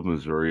middle of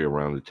Missouri,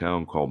 around a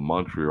town called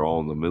Montreal,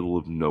 in the middle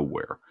of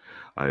nowhere.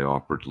 I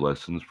offered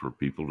lessons for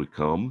people to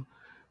come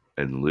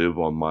and live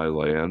on my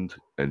land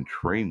and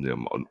train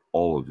them on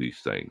all of these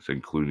things,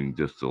 including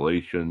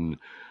distillation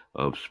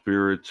of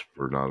spirits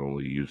for not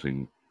only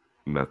using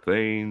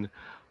methane,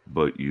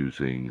 but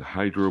using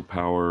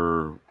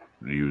hydropower,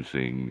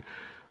 using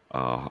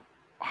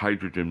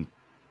hydrogen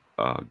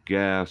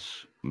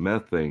gas,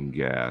 methane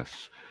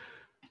gas,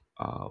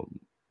 um,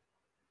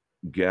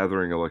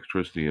 gathering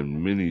electricity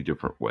in many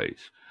different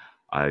ways.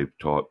 I've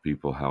taught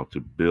people how to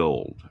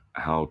build,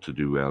 how to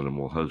do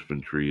animal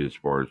husbandry as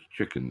far as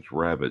chickens,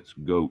 rabbits,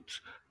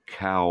 goats,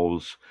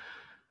 cows,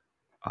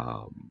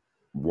 um,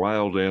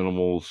 wild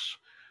animals.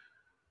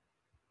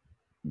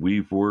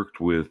 We've worked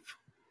with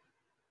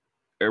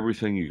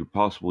everything you could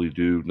possibly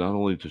do, not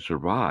only to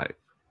survive,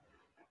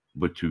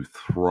 but to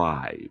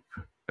thrive.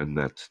 And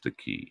that's the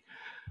key.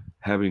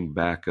 Having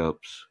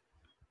backups,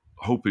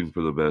 hoping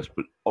for the best,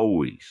 but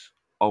always,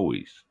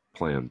 always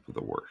plan for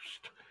the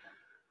worst.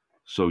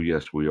 So,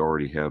 yes, we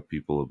already have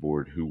people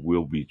aboard who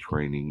will be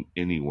training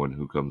anyone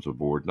who comes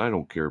aboard. And I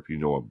don't care if you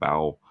know a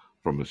bow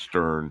from a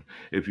stern,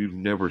 if you've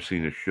never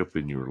seen a ship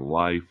in your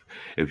life,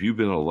 if you've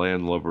been a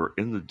landlubber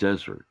in the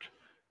desert,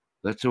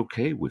 that's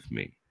okay with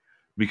me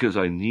because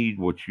I need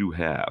what you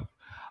have.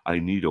 I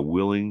need a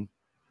willing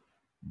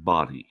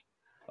body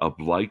of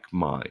like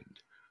mind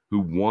who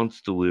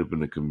wants to live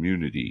in a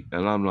community.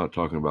 And I'm not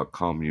talking about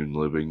commune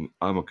living.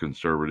 I'm a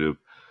conservative.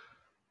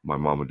 My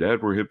mom and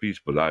dad were hippies,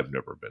 but I've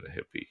never been a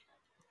hippie.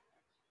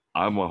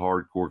 I'm a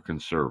hardcore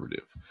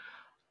conservative.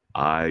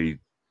 I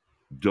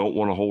don't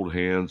want to hold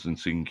hands and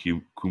sing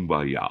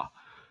kumbaya.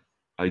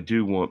 I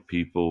do want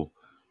people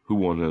who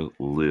want to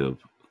live,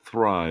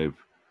 thrive,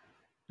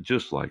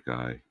 just like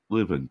I,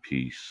 live in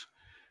peace,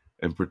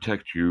 and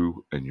protect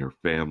you and your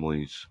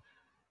families,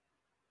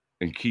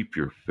 and keep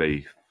your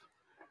faith,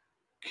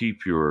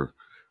 keep your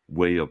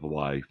way of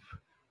life.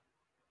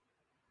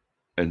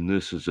 And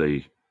this is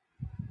a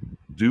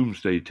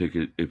doomsday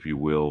ticket, if you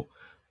will,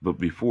 but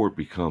before it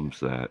becomes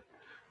that,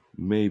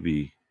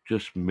 maybe,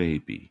 just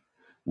maybe,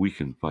 we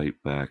can fight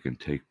back and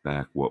take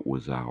back what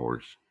was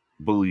ours,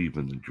 believe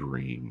in the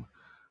dream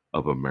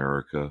of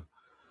America,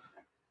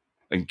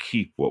 and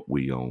keep what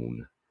we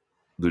own,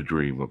 the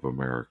dream of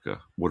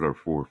America, what our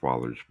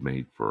forefathers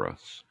made for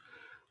us.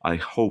 I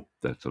hope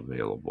that's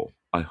available.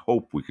 I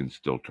hope we can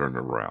still turn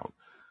around.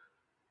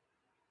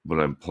 But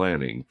I'm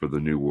planning for the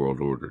New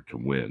World Order to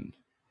win,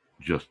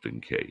 just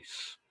in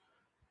case.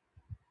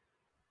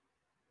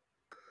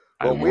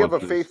 Well, we have a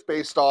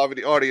faith-based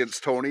audience,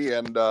 Tony,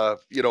 and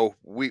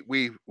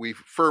we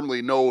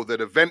firmly know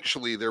that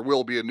eventually there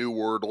will be a new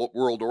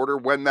world order.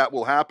 When that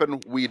will happen,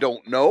 we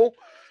don't know.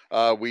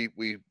 We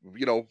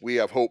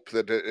have hope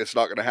that it's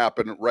not going to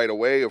happen right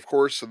away, of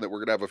course, and that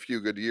we're going to have a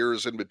few good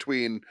years in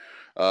between.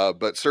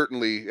 But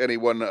certainly, any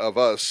one of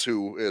us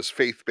who is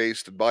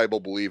faith-based and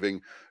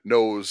Bible-believing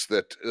knows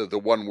that the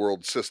one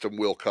world system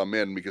will come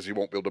in because you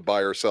won't be able to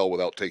buy or sell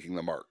without taking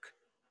the mark.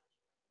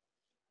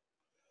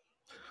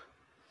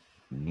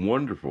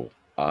 Wonderful.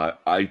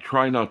 I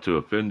try not to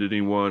offend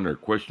anyone or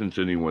question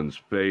anyone's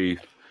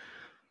faith.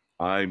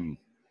 I'm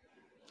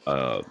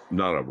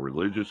not a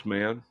religious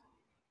man,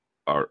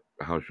 or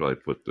how shall I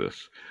put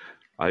this?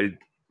 I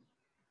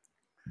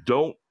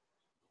don't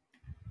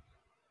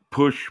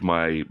push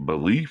my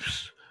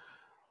beliefs.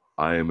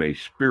 I am a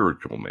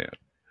spiritual man.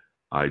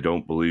 I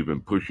don't believe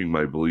in pushing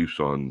my beliefs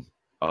on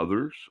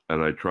others,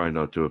 and I try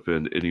not to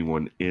offend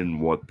anyone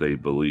in what they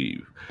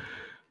believe.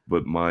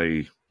 But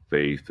my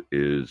faith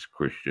is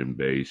Christian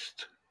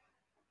based.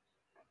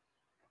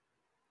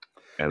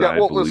 And yeah,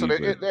 well, listen,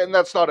 and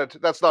that's not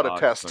a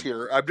test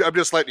here. I'm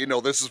just letting you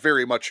know this is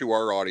very much who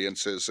our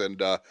audience is, and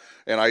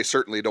I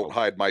certainly don't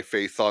hide my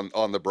faith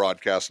on the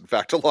broadcast. In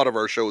fact, a lot of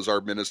our shows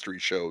are ministry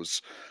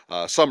shows.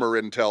 Some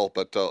are intel,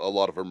 but a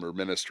lot of them are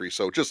ministry.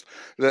 So just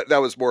that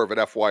was more of an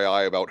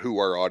FYI about who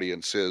our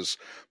audience is.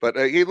 But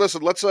hey,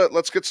 listen,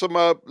 let's get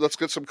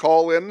some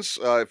call-ins.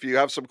 If you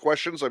have some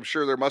questions, I'm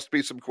sure there must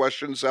be some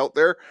questions out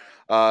there.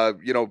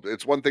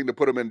 It's one thing to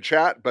put them in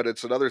chat, but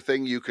it's another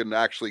thing you can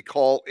actually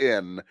call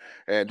in.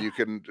 And you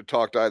can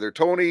talk to either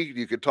Tony,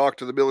 you could talk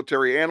to the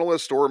military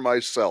analyst, or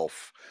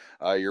myself.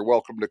 You're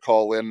welcome to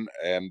call in,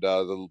 and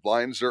the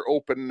lines are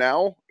open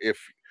now. If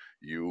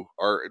you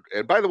are,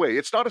 and by the way,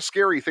 it's not a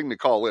scary thing to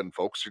call in,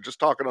 folks. You're just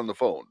talking on the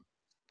phone.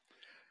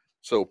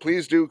 So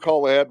please do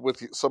call ahead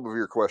with some of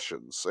your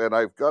questions. And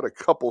I've got a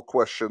couple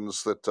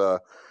questions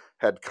that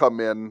had come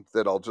in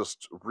that I'll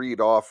just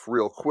read off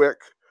real quick.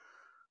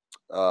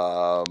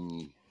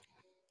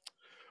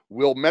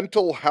 Will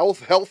mental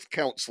health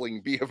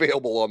counseling be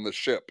available on the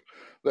ship?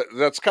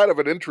 That's kind of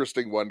an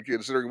interesting one,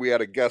 considering we had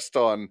a guest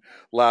on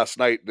last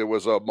night that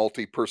was a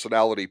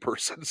multi-personality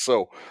person.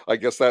 So I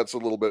guess that's a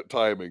little bit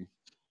timing.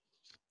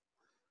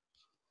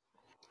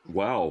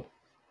 Wow.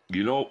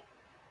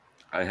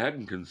 I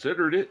hadn't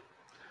considered it.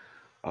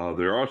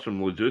 There are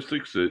some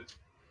logistics that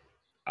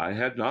I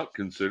had not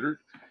considered.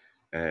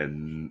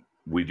 And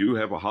we do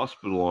have a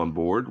hospital on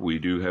board. We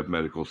do have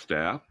medical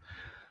staff.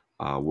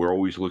 We're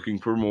always looking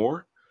for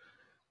more.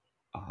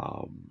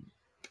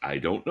 I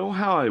don't know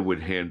how I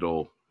would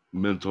handle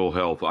mental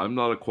health. I'm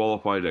not a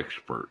qualified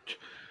expert.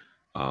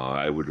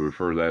 I would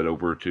refer that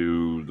over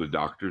to the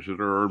doctors that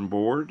are on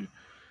board.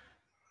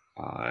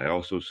 I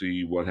also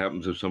see what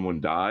happens if someone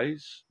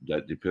dies.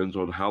 That depends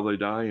on how they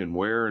die and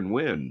where and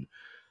when.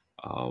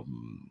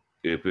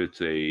 If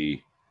it's a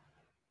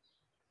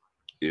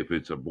If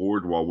it's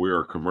aboard while we're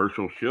a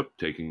commercial ship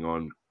taking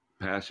on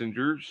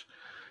passengers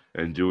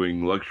and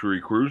doing luxury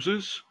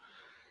cruises,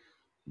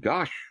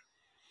 gosh,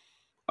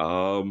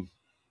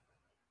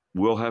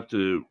 we'll have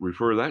to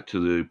refer that to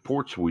the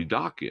ports we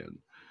dock in.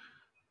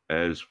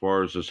 As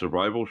far as a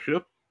survival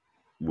ship,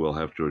 we'll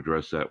have to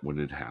address that when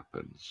it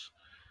happens.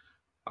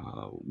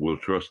 We'll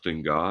trust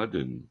in God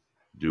and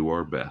do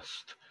our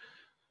best.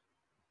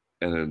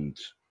 And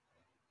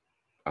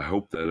I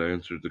hope that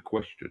answered the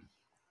question.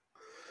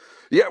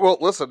 Yeah, well,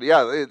 listen,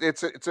 yeah,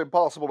 it's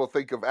impossible to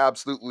think of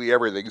absolutely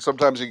everything.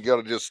 Sometimes you got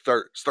to just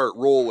start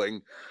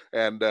rolling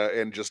and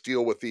just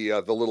deal with the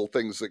little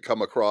things that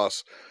come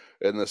across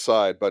in the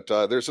side. But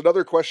there's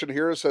another question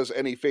here. It says,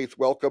 "Any faith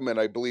welcome?" And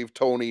I believe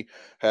Tony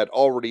had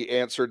already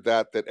answered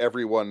that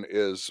everyone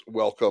is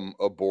welcome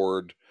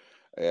aboard.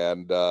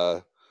 And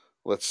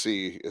let's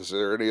see, is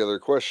there any other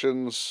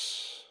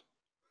questions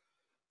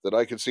that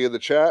I can see in the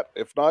chat?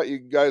 If not, you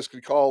guys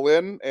can call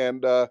in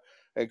and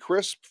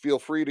Chris, feel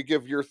free to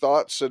give your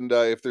thoughts and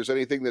if there's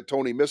anything that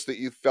Tony missed that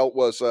you felt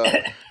was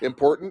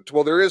important.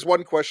 Well, there is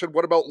one question.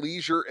 What about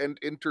leisure and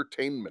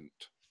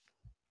entertainment?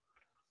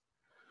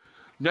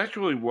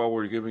 Naturally, while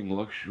we're giving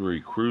luxury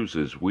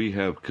cruises, we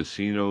have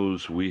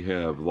casinos, we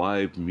have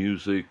live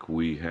music,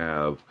 we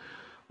have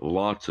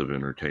lots of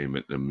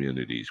entertainment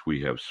amenities.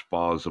 We have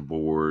spas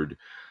aboard,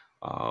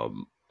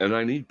 and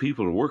I need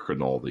people to work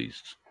on all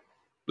these.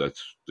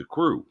 That's the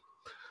crew.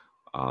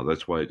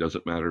 That's why it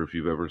doesn't matter if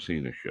you've ever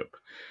seen a ship.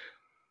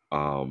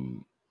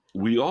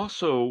 We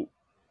also,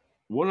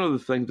 one other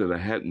thing that I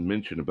hadn't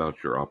mentioned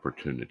about your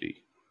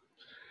opportunity.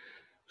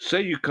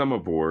 Say you come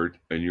aboard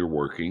and you're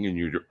working and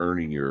you're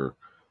earning your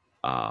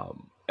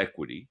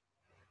equity.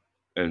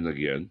 And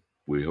again,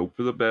 we hope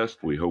for the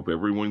best. We hope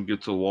everyone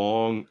gets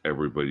along.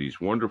 Everybody's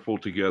wonderful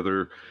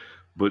together.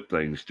 But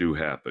things do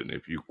happen.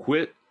 If you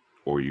quit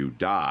or you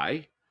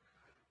die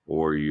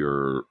or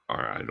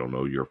I don't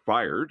know, you're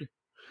fired.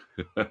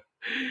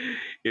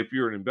 If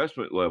you're an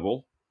investment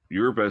level,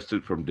 you're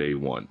vested from day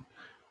one.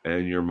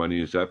 And your money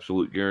is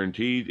absolute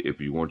guaranteed. If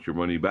you want your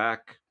money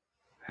back,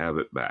 have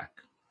it back.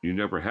 You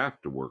never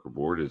have to work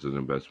aboard as an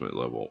investment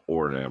level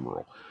or an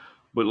admiral.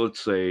 But let's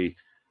say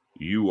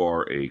you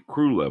are a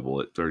crew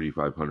level at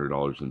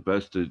 $3,500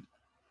 invested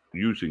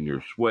using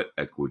your sweat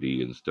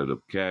equity instead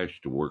of cash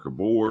to work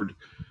aboard,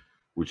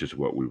 which is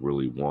what we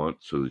really want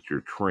so that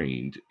you're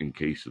trained in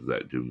case of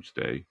that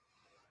doomsday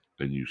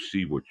and you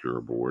see what you're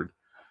aboard.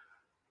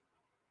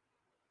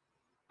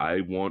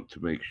 I want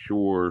to make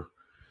sure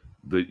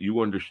that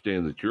you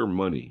understand that your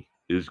money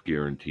is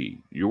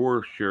guaranteed.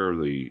 Your share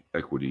of the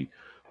equity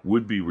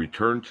would be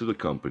returned to the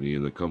company,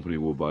 and the company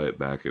will buy it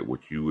back at what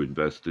you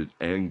invested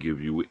and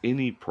give you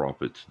any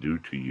profits due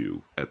to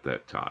you at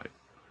that time.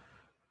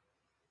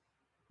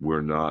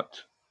 We're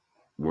not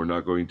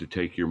going to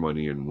take your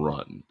money and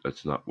run.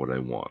 That's not what I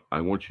want.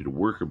 I want you to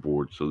work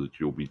aboard so that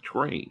you'll be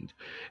trained,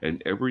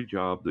 and every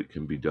job that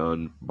can be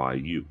done by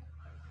you.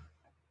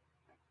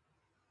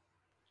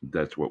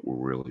 That's what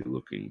we're really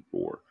looking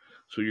for.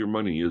 So your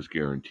money is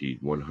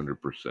guaranteed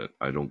 100%.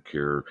 I don't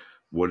care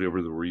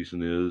whatever the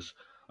reason is,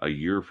 a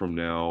year from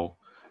now,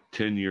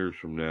 10 years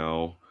from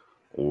now,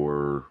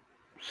 or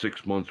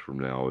 6 months from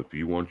now, if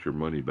you want your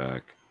money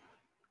back,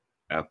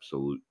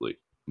 absolutely.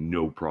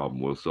 No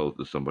problem. We'll sell it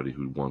to somebody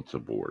who wants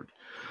aboard.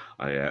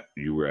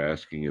 You were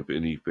asking if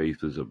any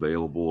faith is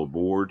available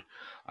aboard.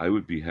 I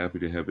would be happy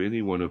to have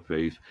anyone of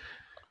faith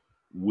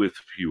with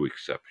few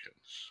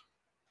exceptions.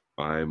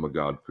 I'm a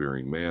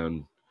God-fearing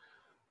man,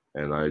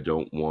 and I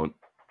don't want,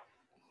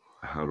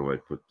 how do I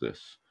put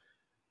this?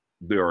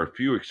 There are a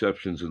few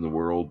exceptions in the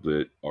world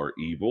that are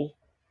evil,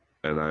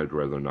 and I'd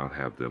rather not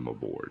have them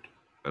aboard.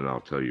 And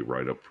I'll tell you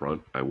right up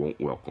front, I won't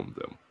welcome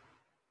them.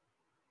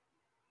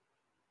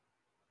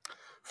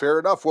 Fair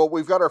enough. Well,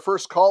 we've got our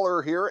first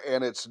caller here,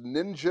 and it's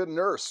Ninja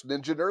Nurse.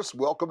 Ninja Nurse,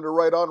 welcome to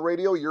Right On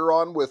Radio. You're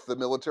on with the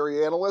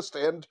military analyst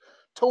and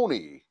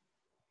Tony.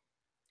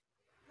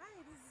 Hi,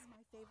 this is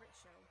my favorite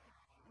show,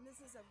 and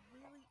this is a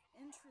really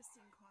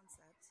interesting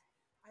concept.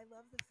 I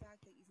love the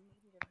fact that you've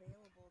made it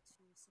available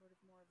to sort of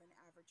more of an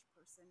average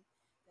person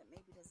that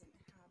maybe doesn't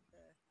have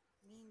the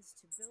means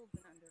to build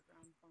an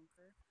underground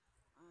bunker.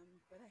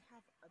 But I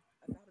have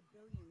about a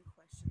billion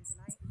questions,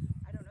 and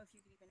I don't know if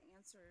you could even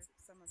answer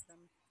some of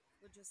them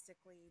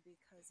logistically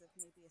because of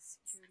maybe a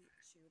security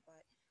issue,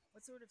 but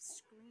what sort of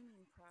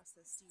screening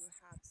process do you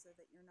have so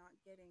that you're not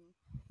getting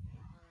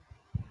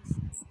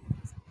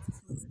indiscriminate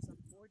passengers on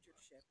board your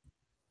ship?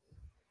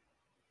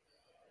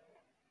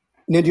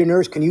 Ninja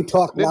Nurse, can you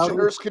talk Ninja louder?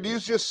 Nurse, could you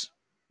just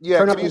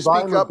Turn can up you the speak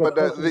volume up? and But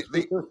get closer to the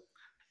speaker.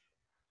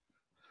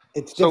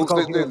 It's so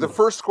difficult hearing the you.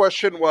 first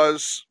question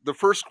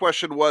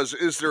was,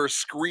 is there a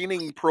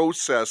screening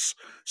process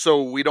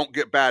so we don't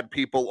get bad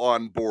people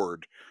on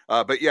board?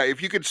 But yeah,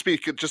 if you could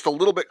speak just a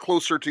little bit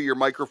closer to your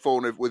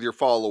microphone with your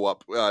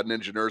follow-up,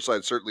 Ninja Nurse,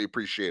 I'd certainly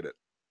appreciate it.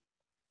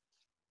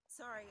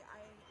 Sorry,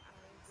 I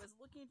was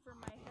looking for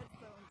my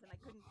headphones and I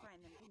couldn't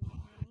find them. Can you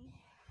hear me?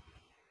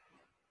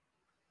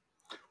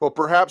 Well,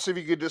 perhaps if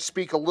you could just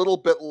speak a little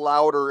bit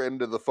louder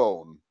into the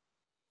phone.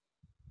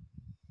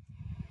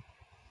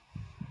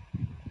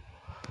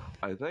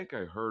 I think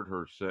I heard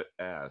her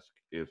ask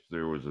if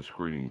there was a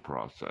screening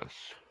process.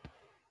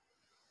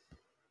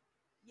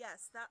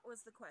 Yes, that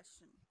was the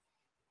question.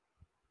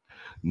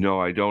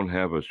 No, I don't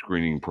have a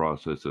screening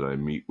process that I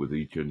meet with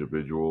each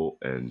individual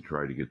and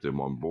try to get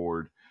them on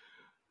board.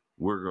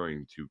 We're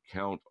going to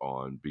count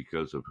on,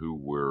 because of who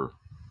we're,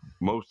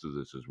 most of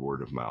this is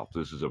word of mouth.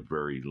 This is a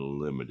very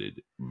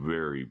limited,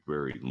 very,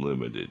 very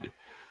limited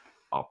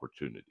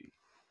opportunity.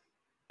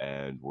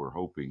 And we're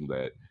hoping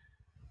that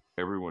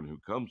everyone who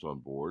comes on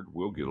board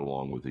will get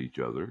along with each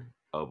other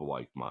of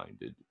like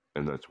minded.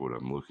 And that's what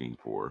I'm looking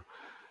for.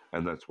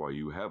 And that's why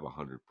you have a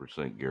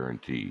 100%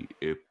 guarantee.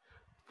 If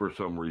for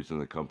some reason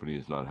the company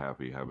is not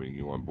happy having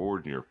you on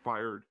board and you're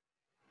fired,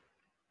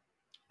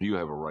 you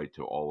have a right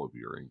to all of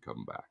your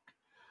income back,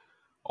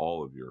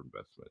 all of your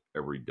investment,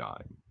 every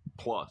dime,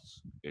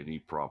 plus any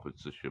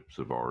profits the ships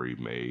have already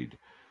made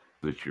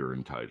that you're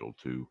entitled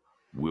to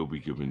will be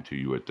given to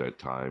you at that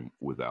time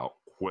without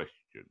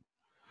question.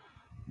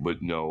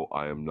 But no,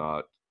 I am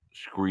not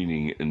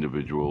screening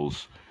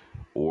individuals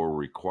or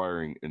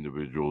requiring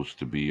individuals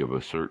to be of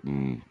a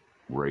certain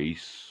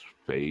race,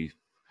 faith,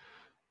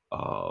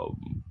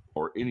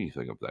 or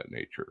anything of that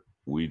nature.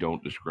 We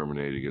don't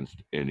discriminate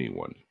against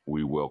anyone.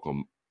 We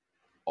welcome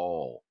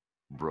all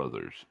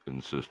brothers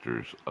and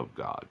sisters of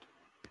God.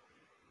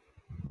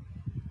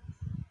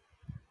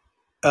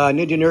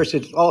 Ninja Nurse,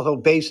 it's also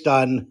based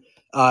on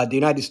the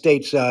United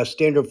States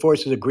Standard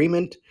Forces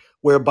Agreement,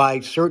 whereby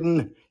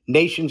certain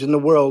nations in the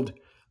world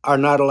are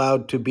not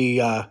allowed to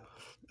be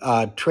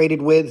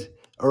traded with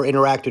or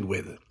interacted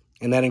with.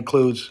 And that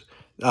includes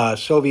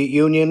Soviet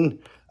Union,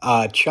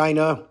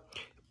 China,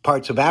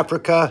 parts of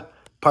Africa,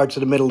 parts of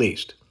the Middle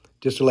East,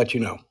 just to let you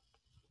know.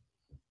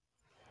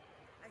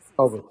 I see.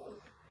 Over.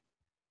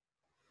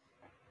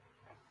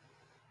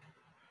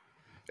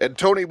 And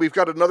Tony, we've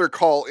got another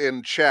call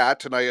in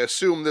chat, and I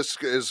assume this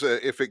is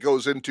if it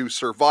goes into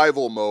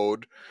survival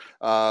mode.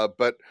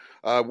 But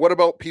what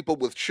about people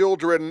with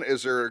children?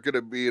 Is there going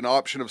to be an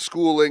option of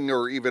schooling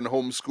or even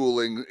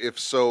homeschooling? If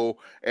so,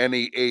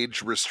 any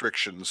age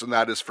restrictions? And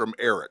that is from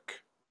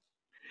Eric.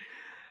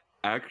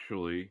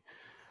 Actually,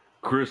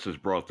 Chris has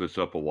brought this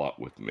up a lot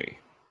with me.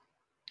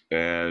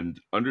 And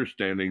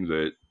understanding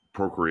that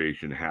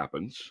procreation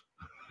happens,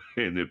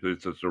 and if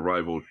it's a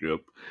survival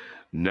ship,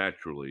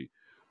 naturally,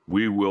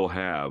 we will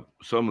have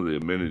some of the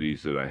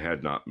amenities that I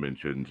had not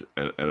mentioned,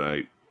 and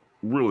I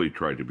really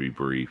tried to be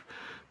brief,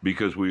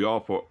 because we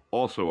also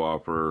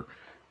offer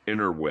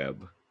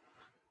interweb,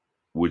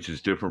 which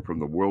is different from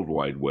the World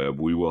Wide Web.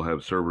 We will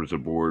have servers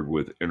aboard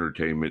with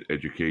entertainment,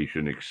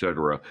 education,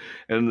 etc.,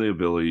 and the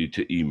ability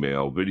to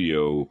email,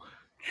 video,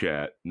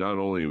 chat, not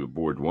only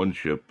aboard one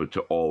ship, but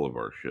to all of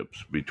our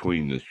ships,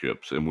 between the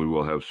ships, and we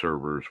will have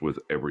servers with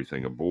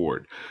everything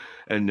aboard.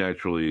 And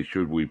naturally,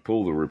 should we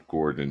pull the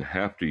ripcord and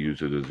have to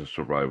use it as a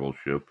survival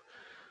ship,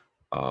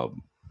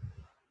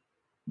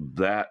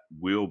 that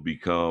will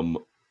become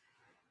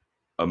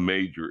a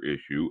major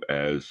issue,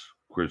 as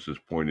Chris has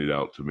pointed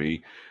out to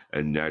me,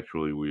 and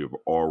naturally we have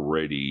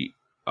already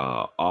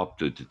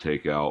opted to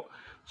take out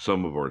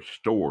some of our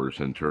stores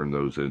and turn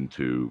those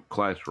into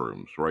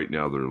classrooms. Right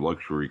now they're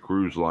luxury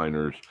cruise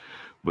liners,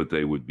 but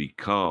they would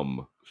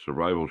become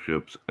survival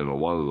ships, and a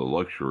lot of the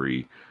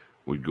luxury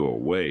would go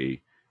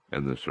away,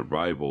 and the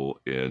survival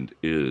end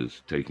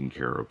is taking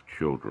care of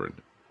children,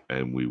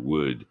 and we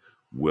would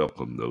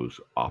welcome those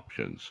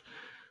options.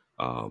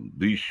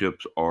 These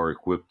ships are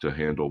equipped to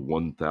handle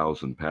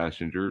 1,000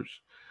 passengers.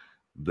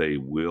 They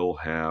will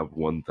have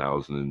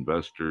 1,000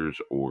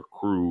 investors or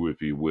crew,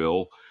 if you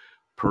will,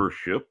 per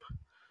ship.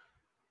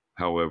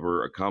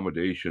 However,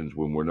 accommodations,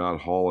 when we're not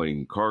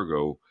hauling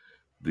cargo,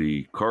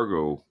 the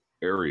cargo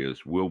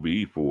areas will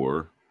be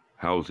for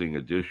housing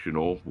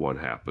additional, what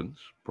happens,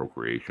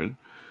 procreation,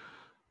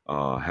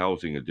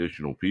 housing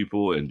additional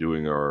people, and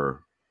doing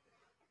our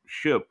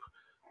ship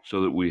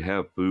so that we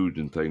have food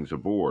and things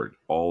aboard.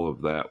 All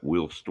of that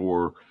will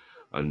store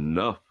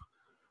enough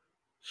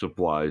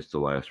supplies to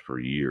last for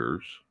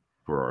years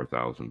for our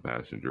 1,000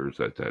 passengers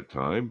at that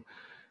time,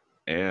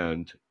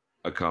 and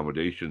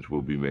accommodations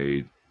will be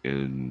made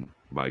in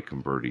by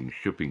converting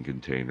shipping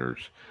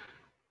containers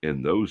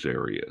in those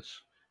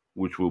areas,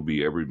 which will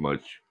be every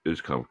much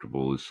as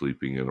comfortable as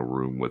sleeping in a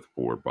room with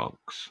 4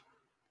 bunks.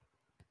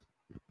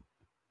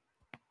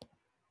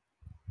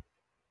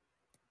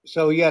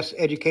 So yes,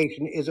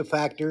 education is a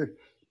factor.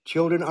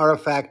 Children are a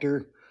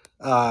factor.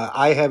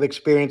 I have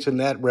experience in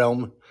that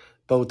realm,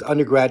 both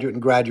undergraduate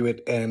and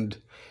graduate, and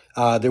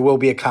there will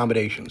be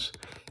accommodations.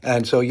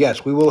 And so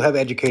yes, we will have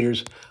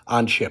educators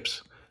on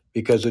ships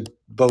because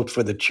both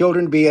for the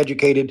children to be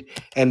educated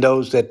and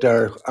those that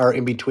are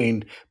in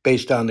between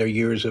based on their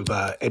years of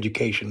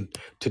education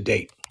to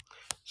date.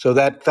 So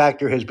that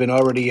factor has been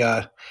already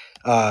that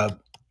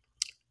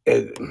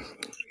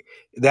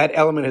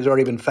element has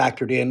already been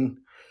factored in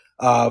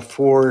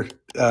for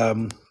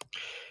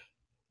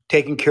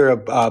taking care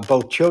of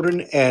both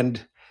children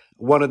and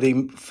one of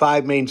the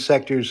 5 main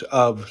sectors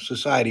of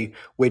society,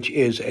 which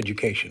is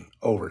education.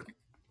 Over.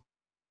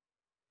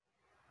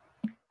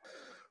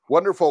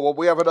 Wonderful. Well,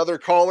 we have another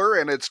caller,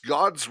 and it's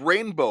God's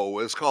Rainbow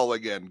is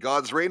calling in.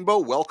 God's Rainbow,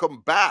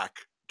 welcome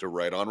back to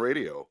Right On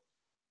Radio.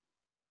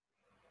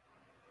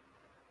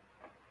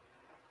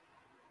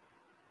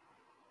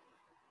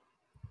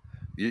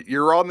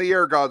 You're on the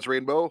air, God's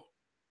Rainbow.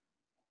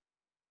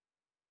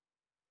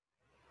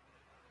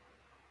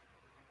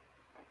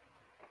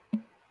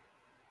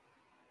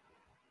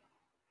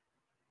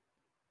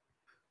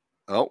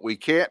 Oh, we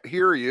can't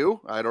hear you.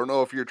 I don't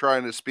know if you're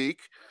trying to speak.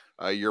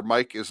 Your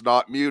mic is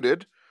not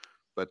muted,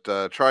 but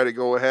try to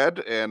go ahead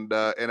and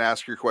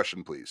ask your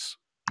question, please.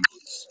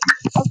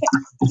 Okay.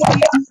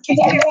 Can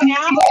you hear me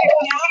now?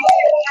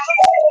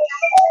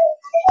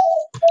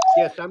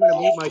 Yes, I'm going to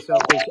mute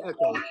myself. There's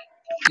echo.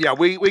 Yeah,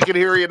 we can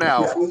hear you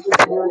now.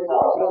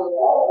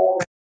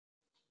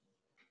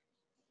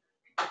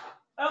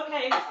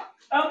 Okay.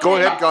 Go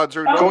ahead, God's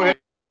Rainbow. Go ahead.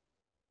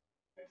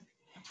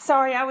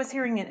 Sorry, I was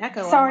hearing an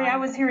echo. Sorry, I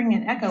was hearing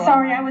an echo.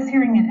 Sorry, I was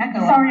hearing an echo.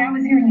 Sorry, I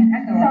was hearing an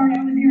echo. Sorry,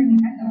 I was hearing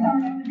an echo.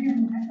 Sorry, I was hearing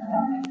an echo.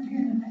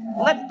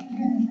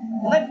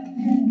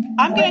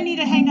 I'm gonna need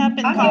to hang up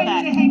and call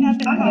back.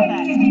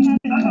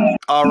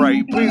 All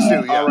right, please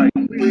do. Yeah,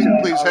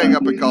 please hang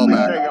up and call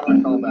back.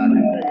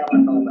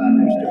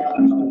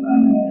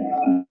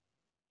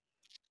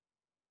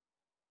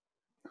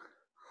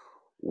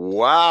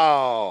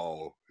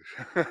 Wow.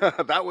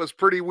 That was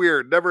pretty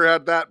weird. Never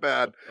had that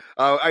bad.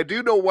 I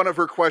do know one of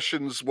her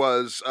questions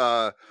was,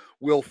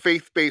 will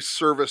faith-based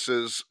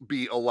services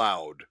be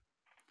allowed?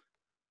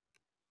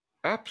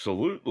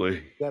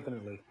 Absolutely.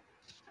 Definitely.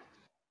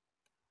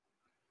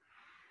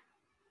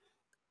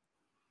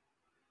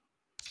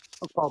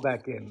 I'll call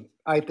back in.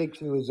 I think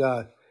she was,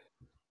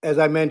 as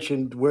I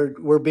mentioned,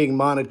 we're being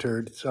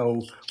monitored,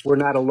 so we're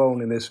not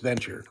alone in this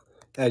venture.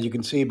 As you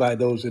can see by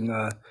those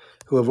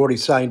who have already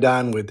signed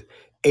on with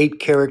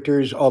 8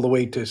 characters all the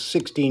way to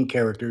 16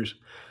 characters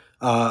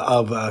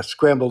of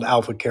scrambled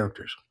alpha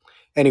characters.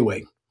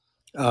 Anyway,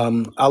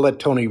 I'll let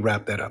Tony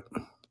wrap that up.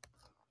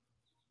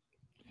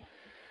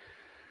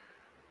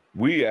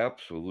 We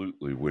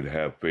absolutely would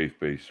have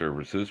faith-based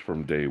services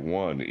from day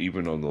one,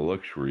 even on the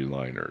luxury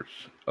liners,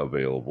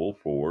 available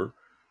for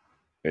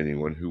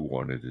anyone who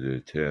wanted to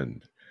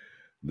attend.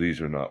 These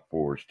are not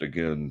forced.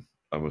 Again,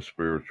 I'm a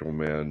spiritual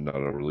man, not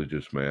a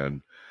religious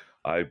man.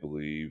 I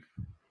believe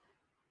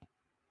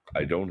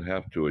I don't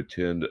have to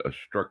attend a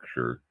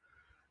structure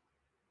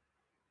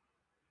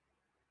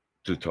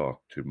to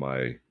talk to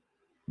my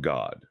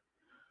God.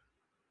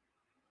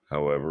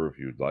 However, if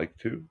you'd like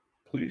to,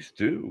 please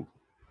do.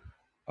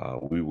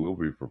 We will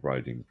be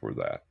providing for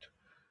that.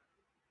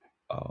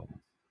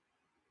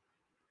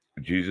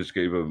 Jesus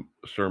gave a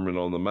sermon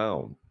on the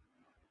Mount.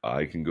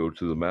 I can go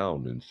to the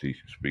mound and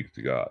speak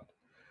to God,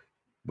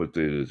 but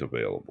it is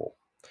available.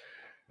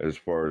 As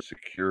far as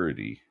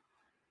security,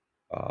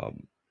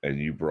 and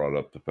you brought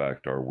up the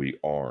fact, are we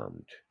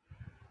armed?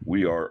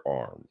 We are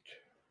armed.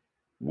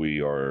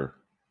 We are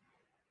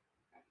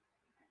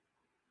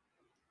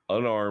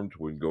unarmed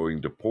when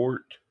going to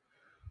port.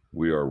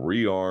 We are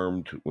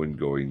rearmed when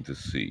going to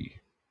sea.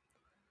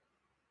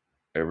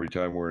 Every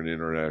time we're in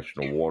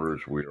international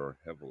waters, we are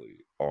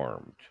heavily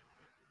armed.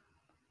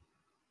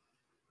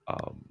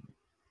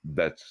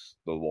 That's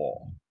the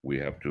law. We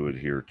have to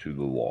adhere to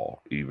the law.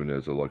 Even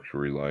as a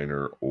luxury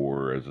liner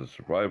or as a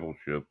survival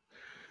ship,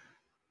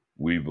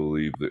 we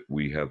believe that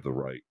we have the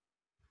right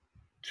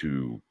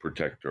to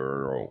protect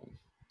our own.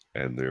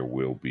 And there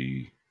will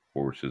be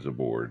forces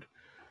aboard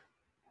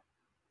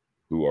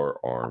who are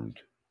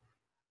armed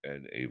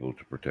and able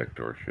to protect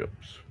our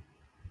ships.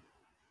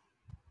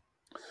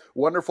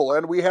 Wonderful.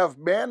 And we have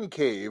Man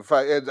Cave.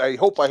 I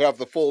hope I have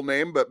the full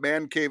name, but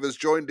Man Cave has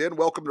joined in.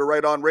 Welcome to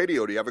Right On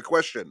Radio. Do you have a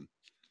question?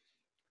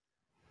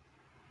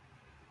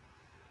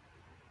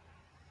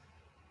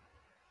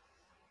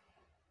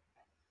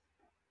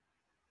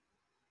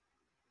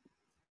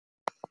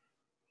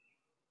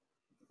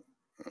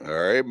 All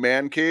right,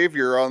 Man Cave,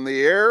 you're on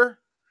the air.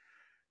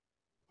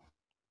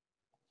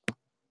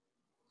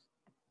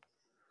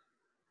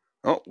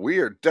 Oh, we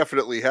are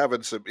definitely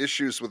having some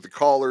issues with the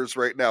callers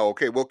right now.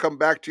 Okay, we'll come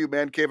back to you,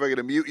 Man Cave. I'm going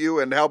to mute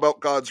you. And how about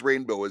God's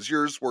Rainbow? Is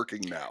yours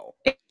working now?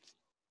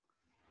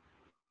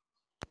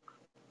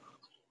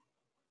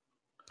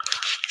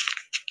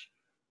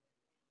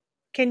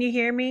 Can you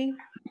hear me?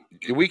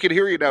 We can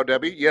hear you now,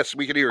 Debbie. Yes,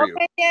 we can hear you.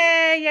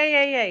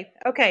 Yay.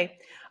 Okay.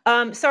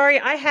 Sorry,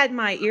 I had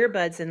my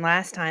earbuds in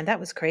last time. That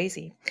was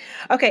crazy.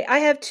 Okay, I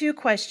have 2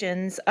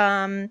 questions.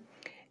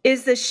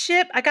 Is the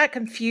ship, I got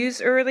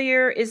confused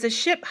earlier, is the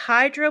ship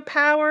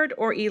hydro-powered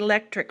or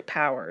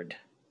electric-powered?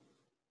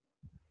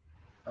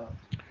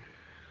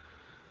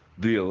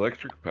 The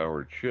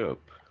electric-powered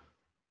ship,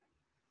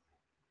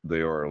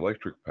 they are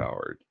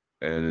electric-powered,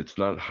 and it's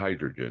not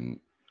hydrogen,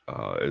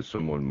 as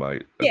someone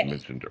might have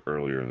mentioned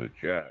earlier in the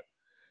chat.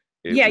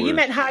 You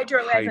meant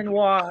hydro as in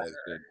water.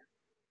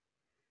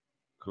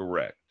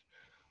 Correct.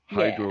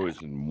 Hydro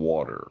is in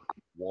water.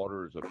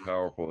 Water is a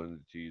powerful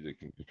entity that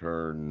can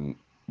turn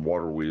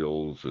water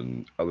wheels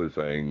and other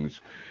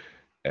things,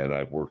 and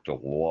I've worked a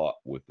lot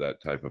with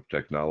that type of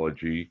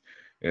technology.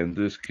 In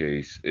this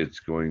case, it's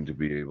going to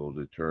be able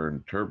to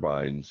turn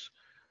turbines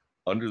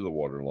under the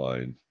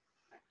waterline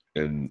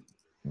and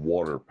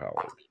water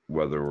powered,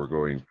 whether we're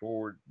going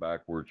forward,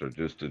 backwards, or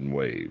just in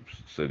waves,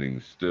 sitting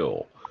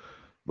still.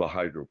 The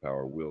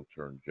hydropower will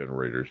turn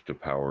generators to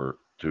power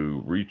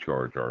to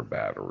recharge our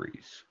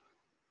batteries.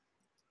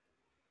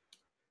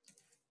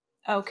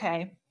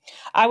 Okay.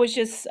 I was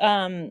just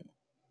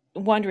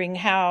wondering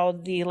how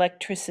the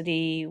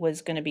electricity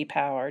was going to be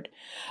powered.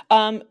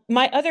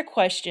 My other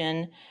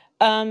question,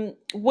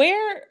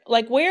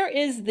 where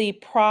is the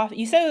profit?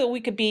 You said that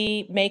we could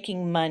be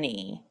making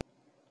money.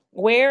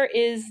 Where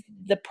is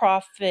the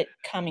profit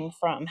coming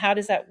from? How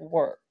does that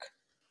work?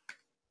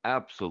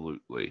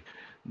 Absolutely.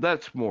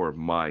 That's more of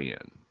my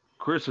end.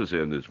 Chris's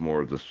end is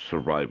more of the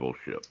survival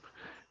ship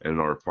and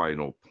our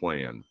final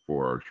plan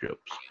for our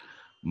ships.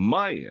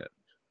 My end,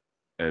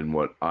 and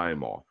what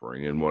I'm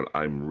offering and what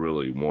I'm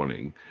really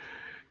wanting,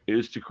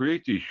 is to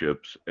create these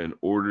ships in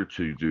order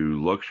to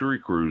do luxury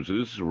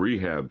cruises,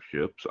 rehab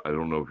ships. I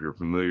don't know if you're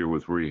familiar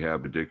with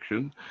rehab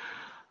addiction.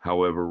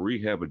 However,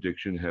 rehab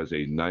addiction has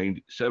a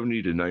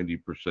 70 to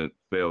 90%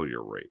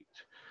 failure rate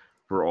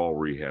for all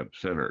rehab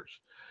centers.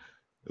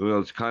 Well,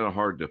 it's kind of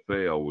hard to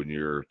fail when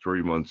you're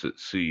 3 months at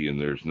sea and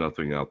there's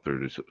nothing out there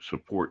to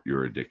support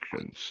your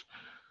addictions.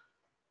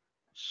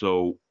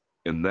 So,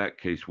 in that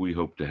case, we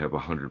hope to have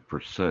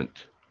 100%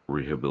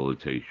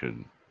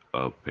 rehabilitation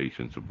of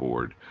patients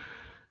aboard.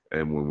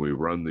 And when we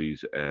run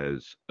these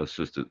as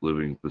assisted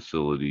living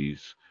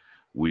facilities,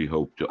 we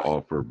hope to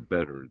offer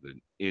better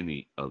than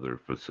any other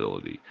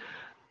facility.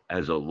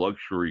 As a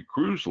luxury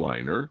cruise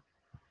liner,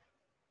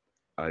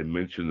 I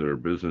mentioned their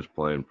business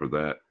plan for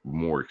that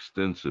more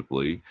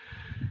extensively.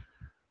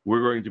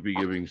 We're going to be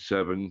giving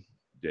 7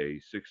 day,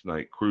 6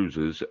 night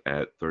cruises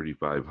at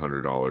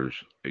 $3,500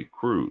 a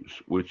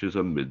cruise, which is a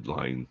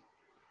midline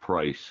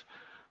price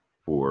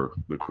for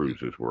the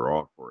cruises we're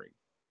offering.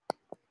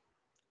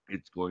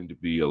 It's going to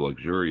be a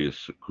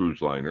luxurious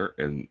cruise liner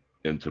and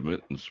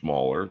intimate and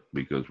smaller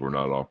because we're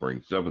not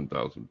offering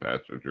 7,000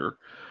 passenger.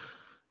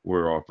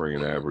 We're offering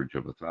an average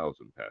of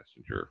 1,000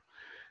 passenger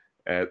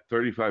at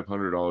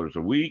 $3,500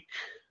 a week,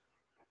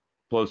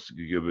 plus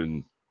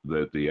given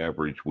that the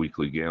average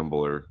weekly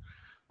gambler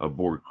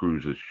aboard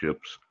cruises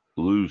ships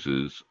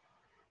loses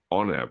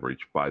on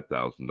average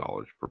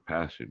 $5,000 per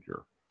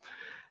passenger.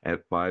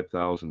 At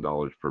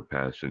 $5,000 per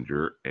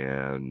passenger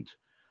and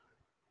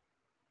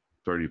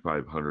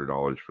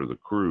 $3,500 for the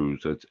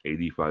cruise, that's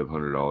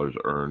 $8,500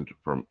 earned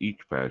from each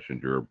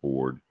passenger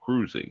aboard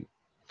cruising,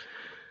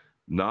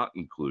 not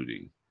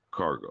including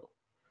cargo,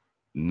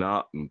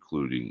 not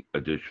including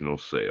additional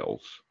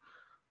sales,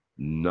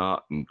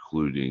 not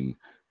including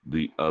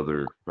the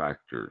other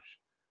factors.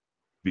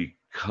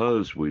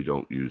 Because we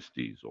don't use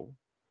diesel,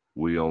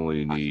 we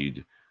only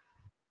need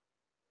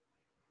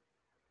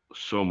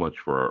so much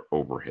for our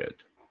overhead.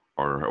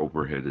 Our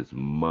overhead is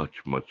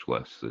much, much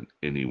less than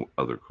any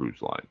other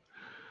cruise line.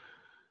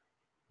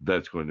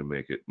 That's going to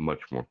make it much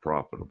more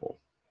profitable.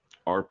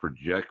 Our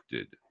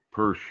projected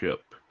per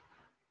ship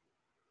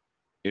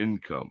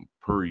income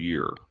per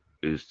year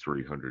is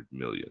 300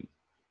 million.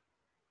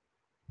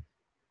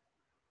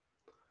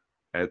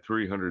 At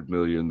 300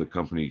 million, the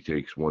company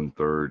takes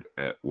 1/3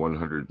 at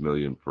 100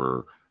 million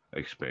for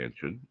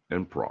expansion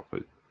and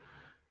profit.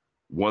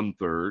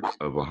 1/3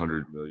 of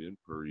 100 million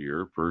per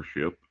year per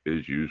ship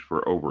is used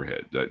for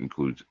overhead. That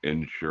includes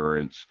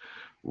insurance,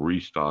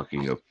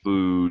 restocking of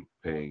food,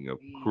 paying of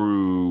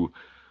crew,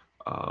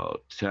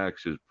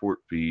 taxes, port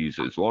fees.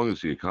 As long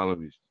as the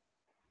economy's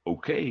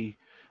okay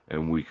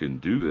and we can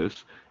do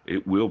this,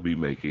 it will be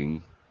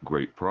making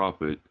great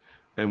profit.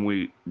 And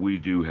we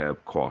do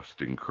have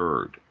cost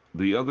incurred.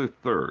 The other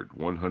third,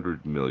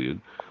 100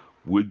 million,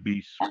 would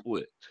be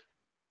split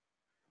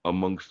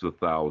amongst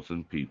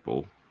 1,000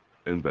 people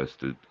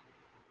invested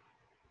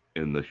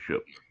in the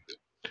ship.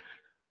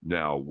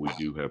 Now, we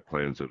do have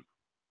plans of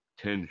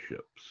 10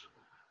 ships.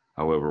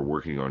 However,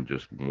 working on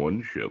just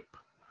one ship,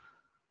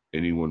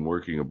 anyone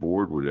working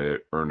aboard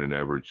would earn an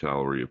average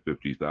salary of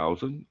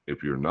 50,000.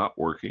 If you're not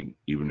working,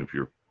 even if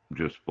you're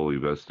just fully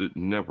vested,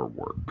 never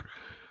work,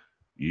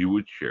 you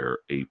would share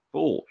a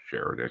full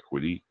shared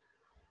equity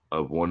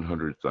of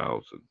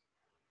 100,000.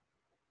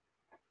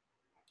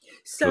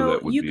 So So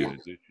that would you be an can,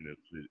 addition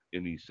to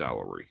any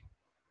salary.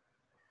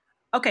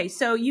 okay,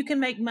 so you can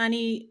make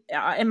money.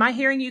 Am I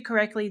hearing you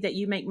correctly that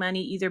you make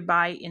money either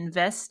by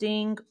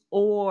investing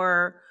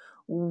or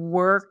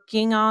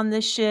working on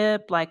the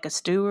ship like a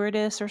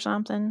stewardess or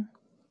something?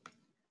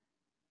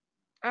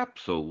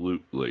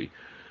 Absolutely.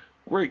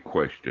 Great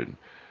question.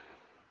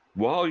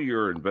 While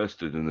you're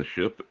invested in the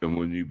ship and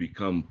when you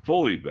become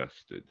fully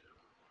vested,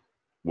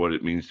 what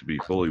it means to be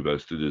fully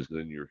vested is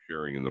then you're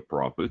sharing in the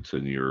profits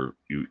and you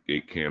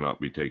it cannot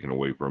be taken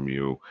away from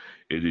you.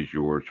 It is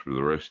yours for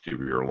the rest of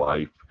your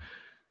life.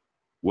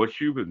 What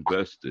you've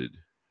invested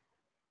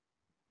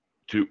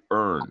to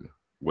earn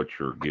what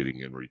you're getting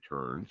in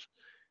returns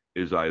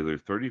is either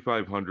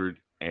 3,500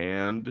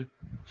 and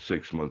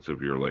 6 months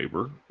of your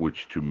labor,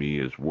 which to me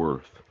is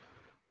worth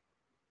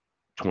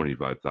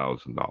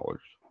 $25,000.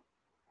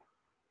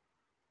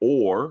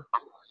 or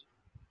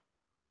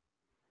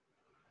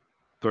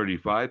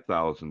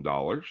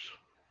 $35,000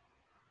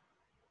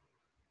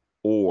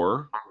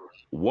 or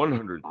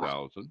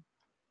 $100,000.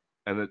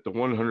 And at the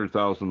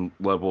 $100,000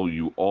 level,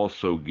 you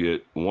also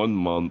get 1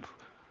 month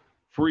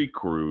free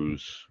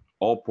cruise,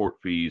 all port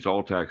fees,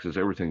 all taxes,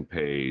 everything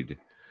paid,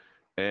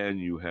 and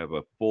you have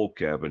a full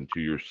cabin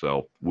to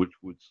yourself, which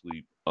would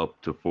sleep up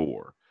to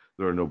 4.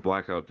 There are no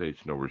blackout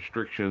dates, no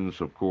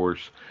restrictions, of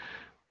course,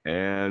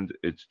 and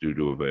it's due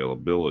to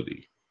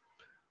availability.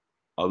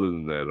 Other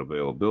than that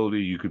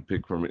availability, you could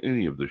pick from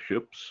any of the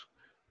ships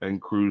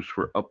and cruise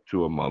for up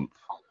to a month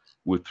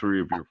with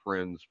 3 of your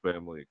friends,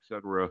 family,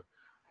 etc.,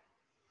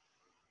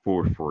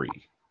 for free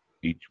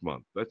each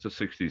month. That's a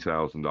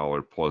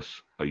 $60,000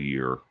 plus a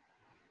year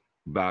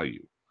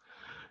value.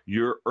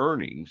 Your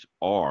earnings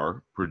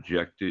are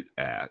projected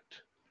at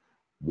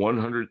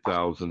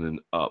 $100,000 and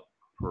up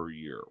per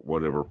year.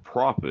 Whatever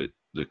profit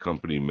the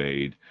company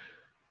made,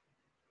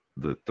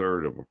 the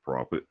third of a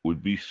profit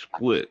would be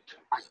split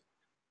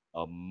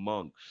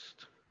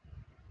amongst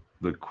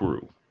the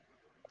crew.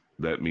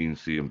 That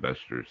means the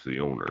investors, the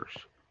owners,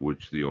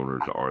 which the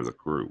owners are the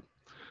crew.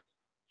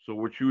 So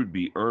what you would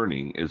be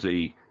earning is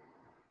a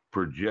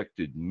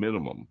projected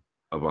minimum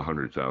of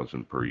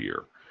 $100,000 per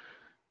year.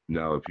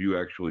 Now, if you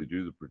actually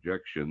do the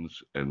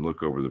projections and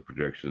look over the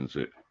projections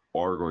that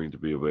are going to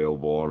be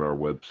available on our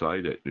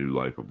website at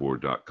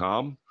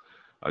newlifeaboard.com,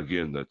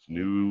 again, that's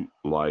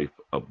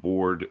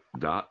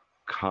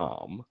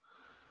newlifeaboard.com,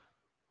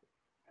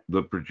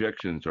 the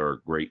projections are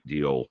a great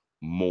deal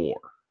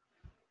more.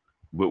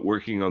 But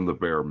working on the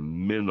bare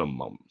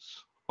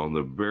minimums, on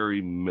the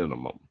very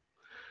minimum,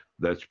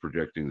 that's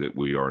projecting that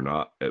we are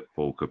not at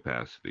full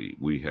capacity.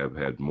 We have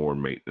had more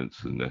maintenance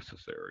than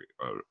necessary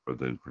or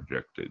than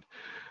projected,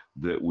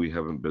 that we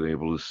haven't been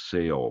able to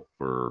sail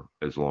for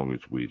as long as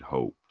we'd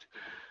hoped.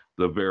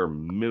 The bare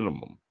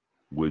minimum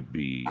would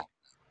be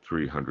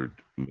 $300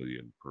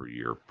 million per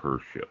year per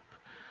ship.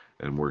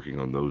 And working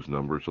on those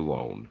numbers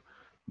alone,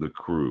 the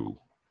crew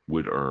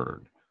would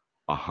earn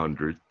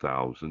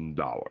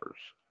 $100,000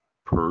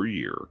 per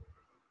year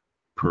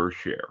per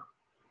share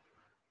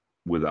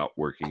without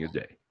working a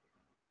day.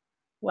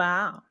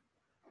 Wow.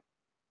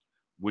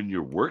 When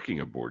you're working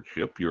aboard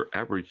ship, your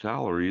average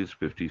salary is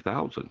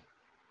 $50,000.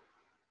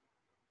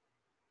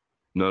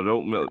 Now,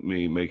 don't let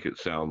me make it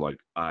sound like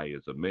I,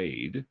 as a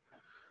maid,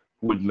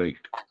 would make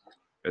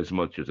as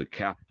much as a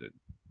captain.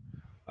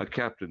 A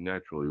captain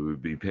naturally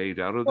would be paid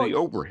out of the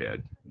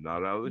overhead,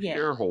 not out of the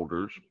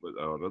shareholders, but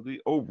out of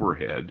the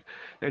overhead,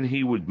 and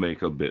he would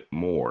make a bit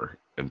more.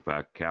 In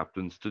fact,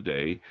 captains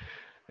today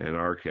and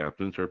our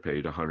captains are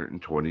paid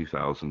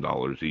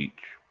 $120,000 each,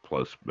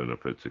 plus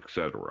benefits,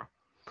 etc.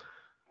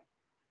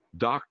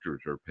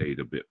 Doctors are paid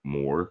a bit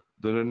more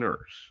than a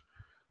nurse,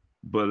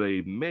 but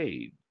a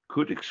maid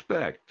could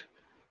expect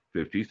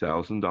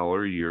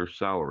 $50,000 a year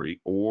salary,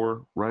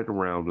 or right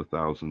around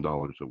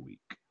 $1,000 a week.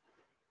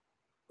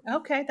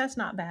 Okay, that's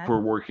not bad.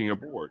 For working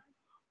aboard.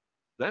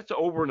 That's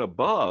over and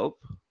above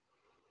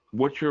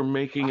what you're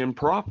making in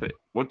profit,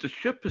 what the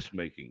ship is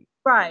making.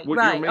 Right, what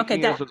right. you're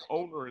making Okay, as an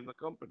owner in the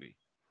company.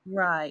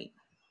 Right.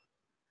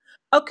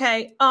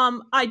 Okay.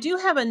 I do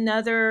have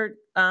another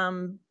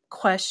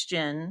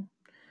question.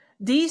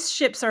 These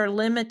ships are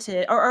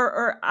limited,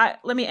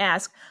 let me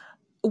ask,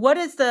 what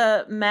is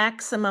the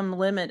maximum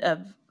limit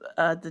of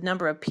the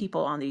number of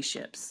people on these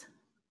ships?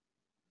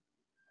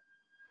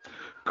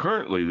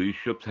 Currently, these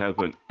ships have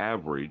an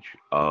average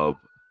of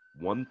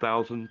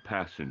 1,000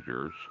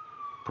 passengers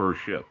per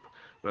ship.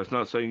 That's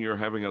not saying you're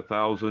having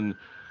 1,000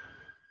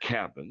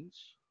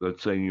 cabins.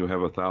 That's saying you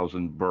have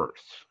 1,000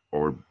 berths,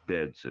 or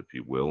beds, if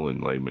you will,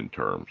 in layman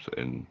terms,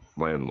 and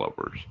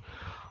landlubbers.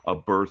 A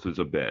berth is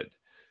a bed.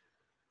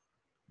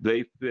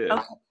 They fit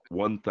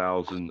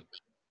 1,000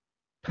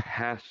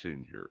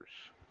 passengers,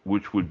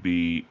 which would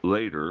be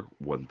later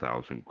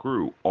 1,000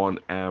 crew on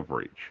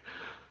average.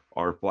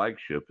 Our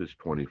flagship is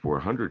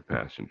 2,400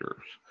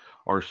 passengers.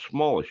 Our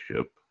smallest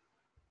ship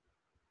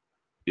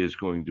is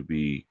going to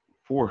be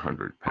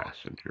 400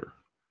 passenger.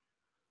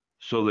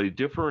 So they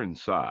differ in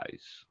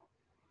size.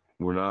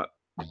 We're not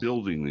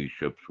building these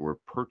ships, we're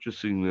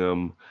purchasing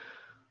them.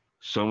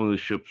 Some of the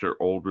ships are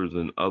older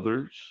than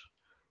others.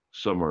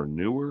 Some are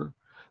newer.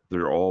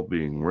 They're all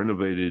being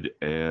renovated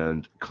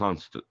and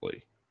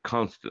constantly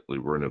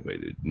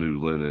renovated.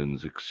 New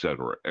linens,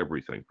 etc.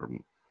 Everything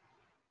from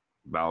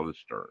bow to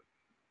stern.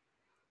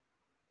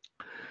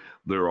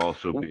 They're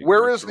also being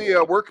Where is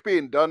the work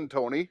being done,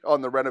 Tony,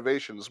 on the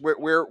renovations?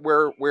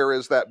 Where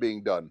is that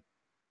being done?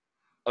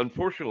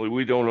 Unfortunately,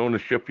 we don't own a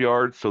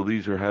shipyard, so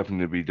these are having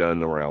to be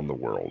done around the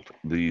world.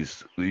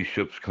 These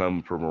ships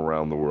come from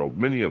around the world.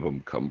 Many of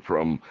them come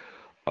from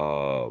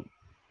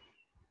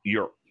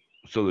Europe,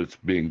 so it's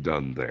being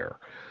done there.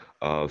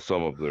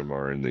 Some of them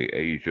are in the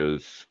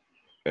Asias,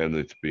 and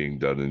it's being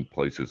done in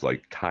places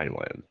like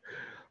Thailand.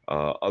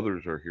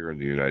 Others are here in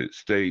the United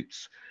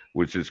States,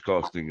 which is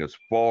costing us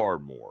far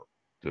more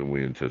than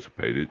we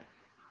anticipated.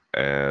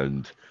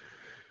 And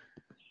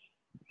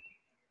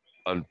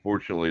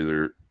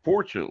unfortunately,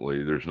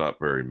 Fortunately, there's not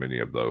very many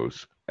of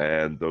those,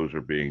 and those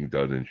are being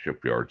done in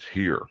shipyards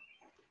here.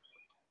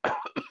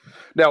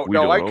 Now, We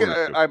now don't I own can, a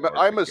shipyard I'm that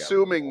gathers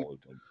assuming. all in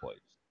one place.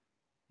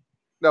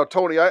 Now,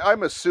 Tony,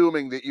 I'm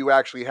assuming that you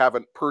actually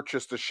haven't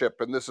purchased a ship,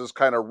 and this is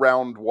kind of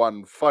round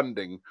one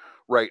funding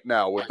right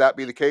now. Would that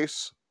be the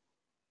case?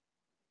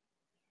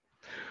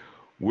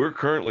 We're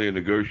currently in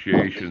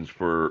negotiations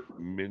for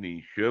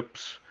many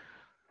ships.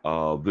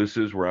 This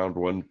is round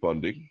one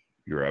funding.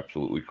 You're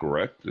absolutely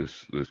correct.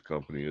 This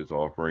company is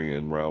offering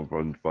in round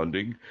one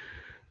funding,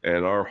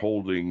 and our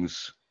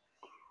holdings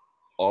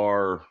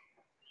are,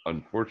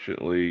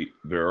 unfortunately,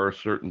 there are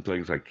certain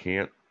things I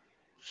can't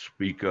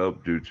speak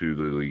of due to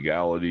the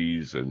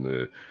legalities and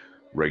the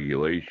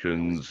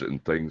regulations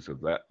and things of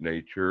that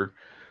nature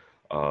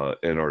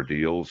in our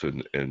deals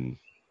and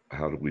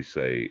how do we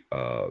say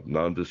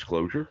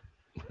non-disclosure.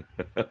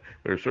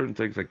 There are certain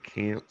things I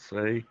can't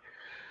say,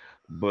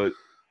 but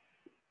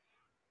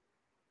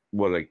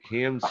what I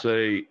can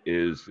say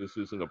is this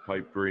isn't a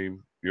pipe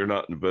dream. You're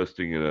not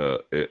investing in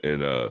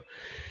a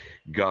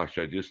gosh,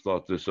 I just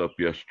thought this up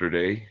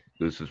yesterday.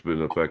 This has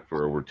been in effect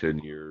for over 10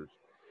 years,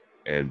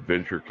 and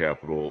venture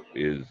capital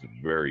is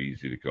very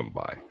easy to come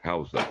by.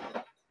 How's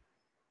that?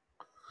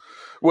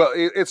 Well,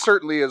 it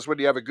certainly is when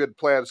you have a good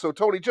plan. So,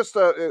 Tony, just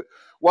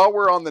while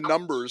we're on the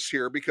numbers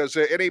here, because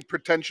any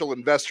potential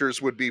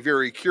investors would be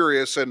very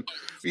curious, and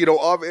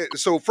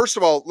so first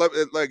of all,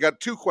 I got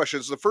two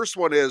questions. The first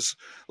one is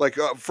like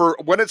for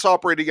when it's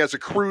operating as a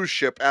cruise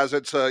ship, as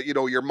it's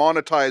you're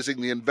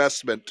monetizing the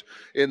investment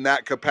in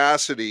that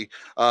capacity.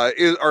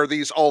 Are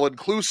these all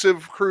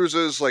inclusive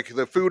cruises? Like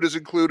the food is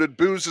included,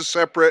 booze is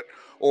separate,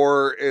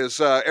 or is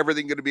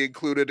everything going to be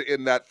included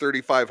in that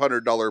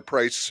 $3,500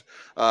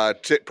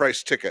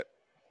 price ticket?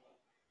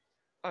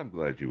 I'm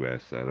glad you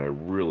asked that. I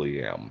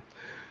really am.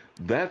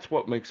 That's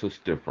what makes us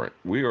different.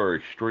 We are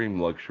extreme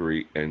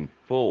luxury and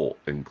full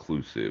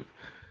inclusive.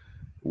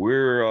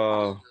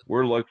 We're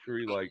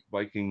luxury like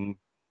Viking,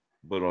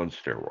 but on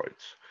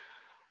steroids.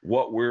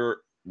 What we're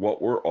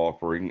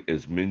offering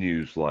is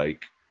menus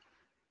like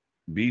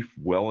beef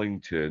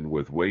Wellington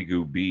with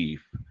Wagyu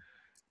beef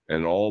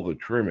and all the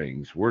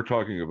trimmings. We're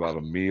talking about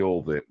a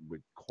meal that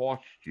would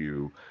cost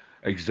you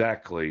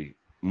exactly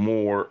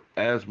more,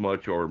 as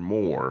much or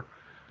more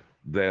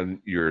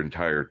than your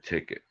entire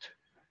ticket,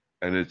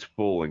 and it's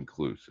full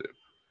inclusive.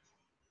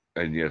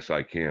 And yes,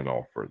 I can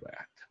offer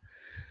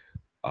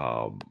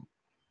that.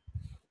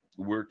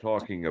 We're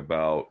talking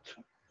about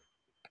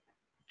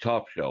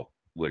top shelf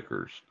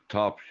liquors,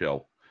 top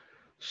shelf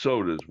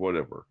sodas,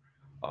 whatever.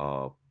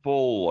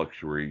 Full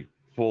luxury,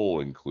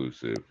 full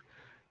inclusive,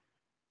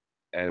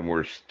 and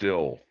we're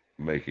still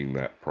making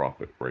that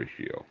profit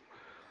ratio.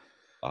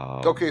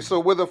 Okay, so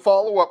with a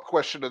follow up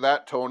question to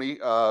that, Tony,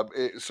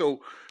 so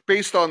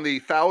based on the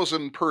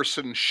 1,000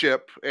 person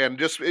ship, and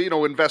just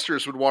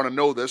investors would want to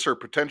know this, or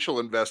potential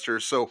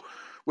investors. So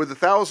with a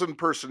 1,000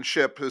 person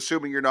ship,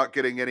 assuming you're not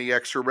getting any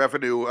extra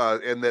revenue,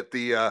 and that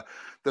the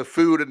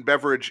food and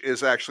beverage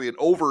is actually an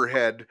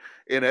overhead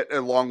in it,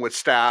 along with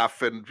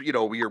staff and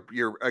your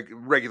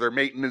regular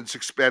maintenance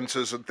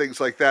expenses and things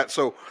like that.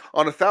 So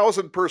on a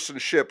 1,000 person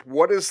ship,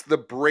 what is the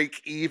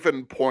break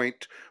even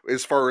point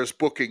as far as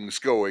bookings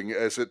going?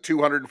 Is it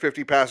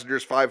 250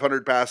 passengers,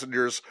 500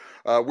 passengers?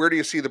 Where do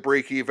you see the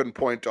break even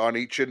point on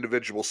each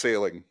individual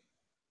sailing?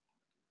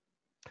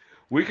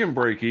 We can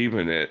break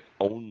even at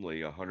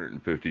only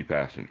 150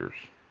 passengers.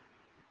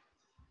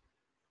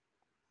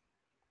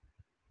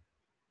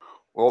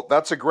 Well,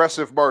 that's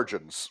aggressive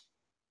margins.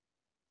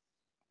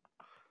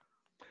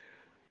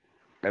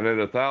 And at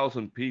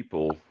 1,000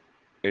 people,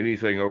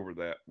 anything over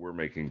that, we're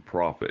making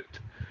profit.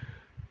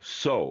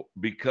 So,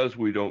 because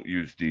we don't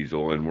use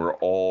diesel and we're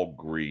all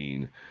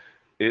green,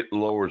 it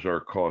lowers our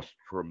cost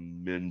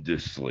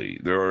tremendously.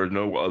 There are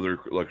no other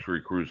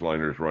luxury cruise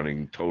liners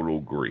running total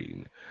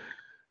green.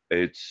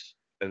 It's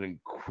an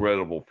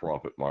incredible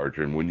profit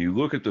margin. When you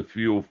look at the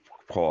fuel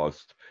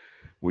cost,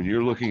 when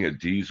you're looking at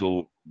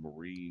diesel,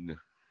 marine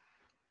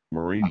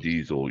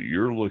diesel,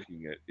 you're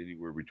looking at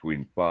anywhere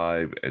between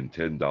 $5 and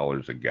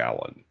 $10 a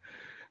gallon.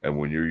 And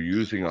when you're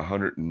using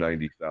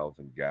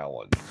 190,000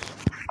 gallons,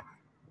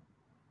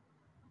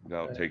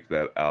 now take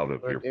that out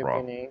of your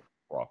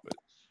profits.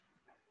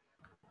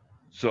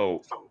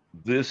 So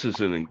this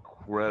is an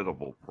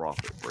incredible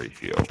profit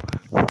ratio.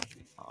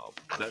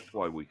 That's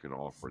why we can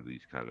offer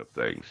these kind of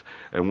things.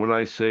 And when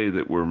I'm saying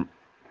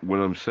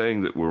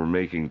that we're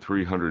making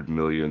 300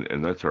 million,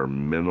 and that's our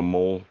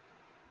minimal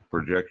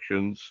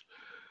projections,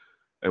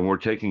 and we're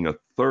taking a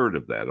third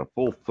of that, a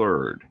full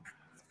third,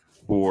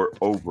 for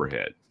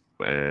overhead.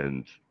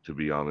 And to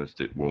be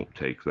honest, it won't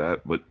take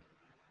that, but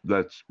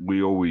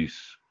we always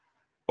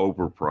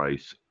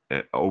overprice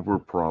and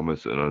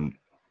overpromise and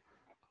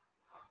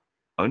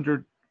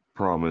under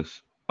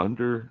promise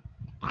under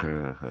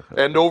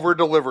And over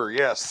deliver,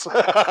 yes.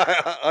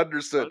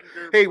 Understood.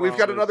 Hey, we've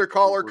got another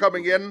caller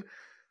coming in.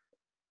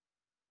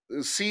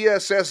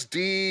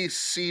 CSSD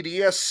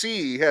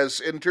CDSC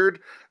has entered,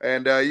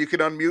 and you can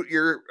unmute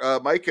your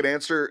mic and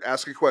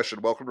ask a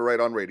question. Welcome to Right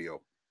On Radio.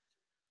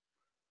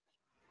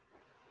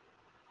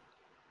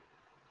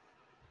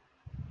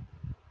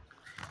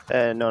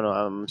 No,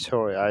 I'm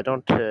sorry. I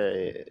don't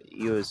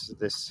use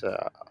this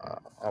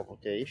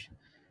application.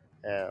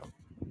 I'm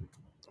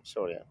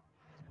sorry.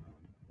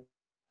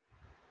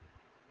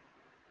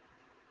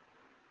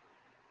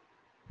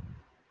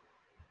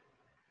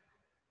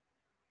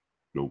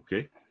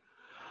 Okay.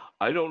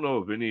 I don't know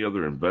of any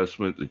other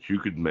investment that you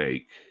could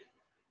make,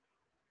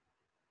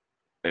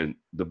 and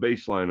the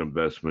baseline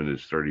investment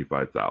is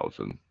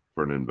 35,000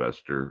 for an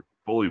investor,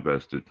 fully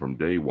vested from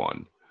day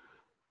one.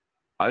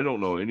 I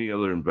don't know any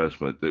other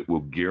investment that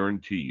will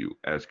guarantee you.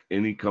 Ask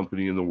any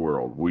company in the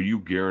world, will you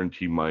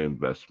guarantee my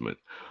investment?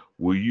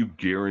 Will you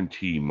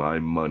guarantee my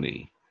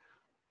money?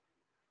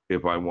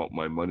 If I want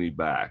my money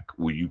back,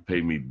 will you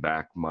pay me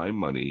back my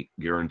money?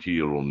 Guarantee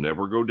it'll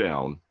never go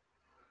down.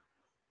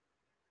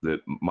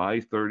 That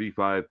my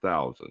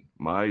 35,000,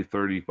 my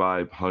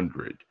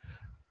 3,500,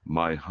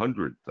 my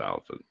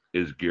 100,000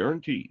 is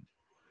guaranteed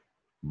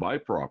by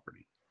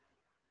property,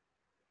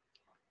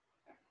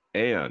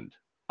 and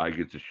I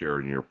get to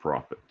share in your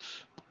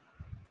profits.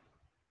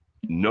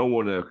 No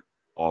one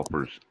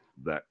offers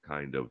that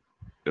kind of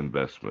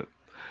investment.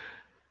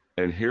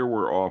 And here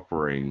we're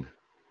offering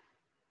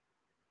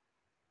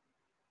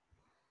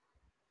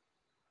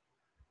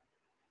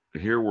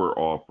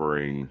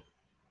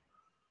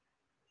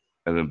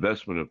an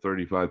investment of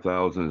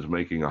 35,000 is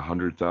making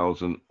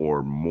 100,000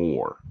 or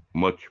more,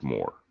 much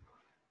more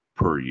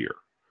per year.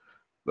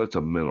 That's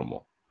a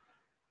minimal.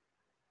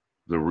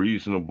 The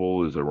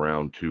reasonable is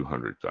around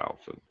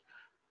 200,000.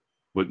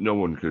 But no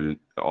one could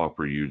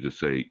offer you to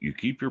say you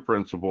keep your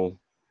principal,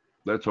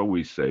 that's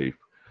always safe,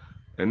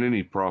 and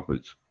any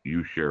profits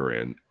you share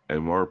in,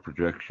 and our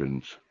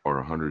projections are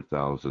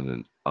 100,000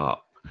 and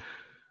up.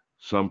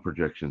 Some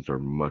projections are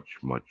much,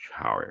 much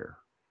higher.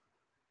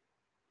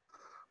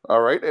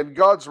 All right, and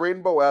God's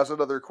Rainbow has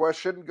another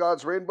question.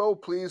 God's Rainbow,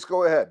 please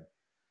go ahead.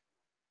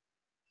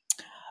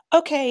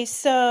 Okay,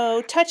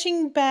 so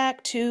touching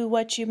back to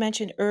what you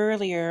mentioned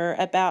earlier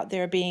about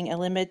there being a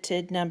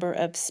limited number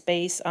of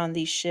space on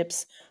these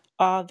ships,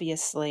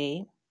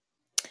 obviously,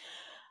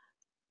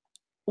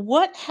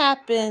 what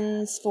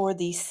happens for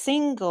the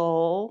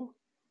single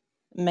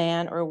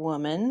man or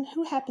woman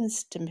who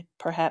happens to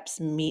perhaps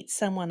meet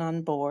someone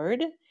on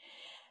board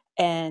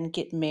and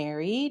get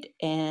married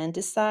and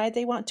decide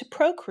they want to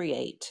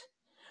procreate?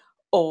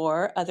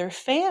 Or other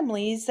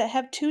families that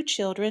have 2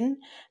 children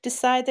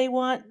decide they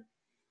want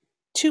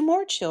 2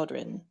 more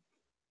children.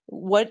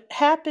 What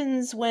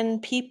happens when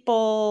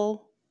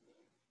people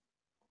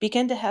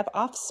begin to have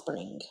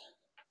offspring?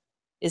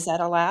 Is that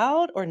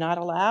allowed or not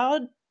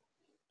allowed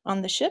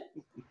on the ship?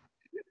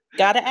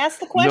 Gotta ask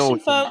the No, question,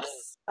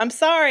 folks. I'm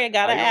sorry, I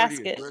gotta I already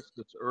ask it. addressed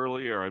this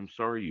earlier. I'm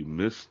sorry you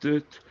missed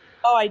it.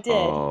 Oh, I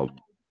did.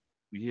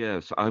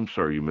 Yes, I'm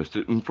sorry you missed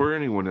it. And for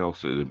anyone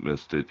else that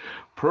missed it,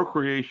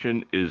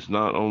 procreation is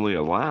not only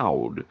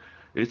allowed,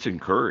 it's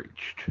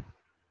encouraged.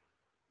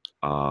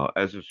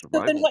 As a So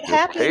then survival what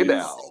ship, Hey happens?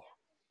 now.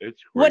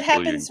 it's What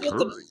greatly happens with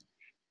the encouraged.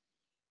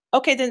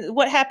 Okay, then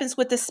what happens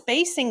with the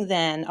spacing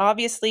then?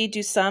 Obviously,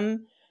 do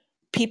some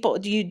people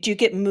do you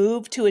get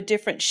moved to a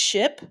different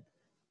ship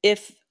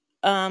if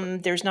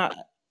there's not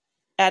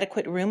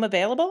adequate room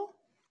available?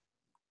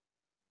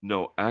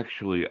 No,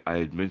 actually, I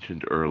had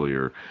mentioned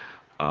earlier,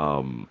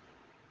 um,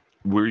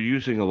 we're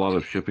using a lot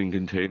of shipping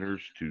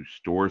containers to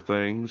store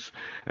things.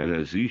 And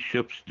as these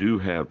ships do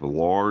have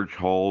large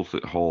hulls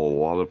that haul a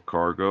lot of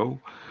cargo,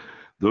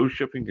 those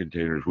shipping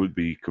containers would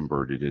be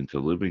converted into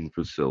living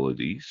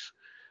facilities.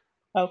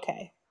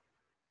 Okay.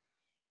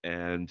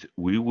 And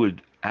we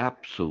would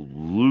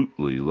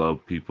absolutely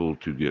love people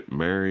to get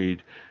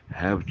married,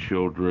 have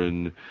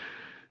children,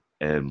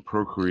 and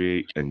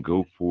procreate and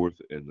go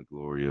forth in the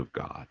glory of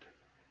God.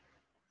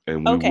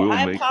 And we Okay,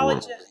 will make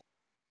room.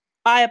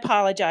 I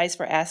apologize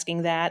for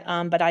asking that,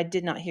 but I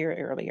did not hear it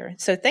earlier.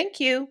 So thank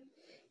you.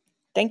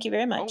 Thank you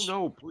very Oh, much.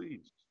 no,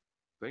 please.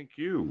 Thank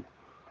you.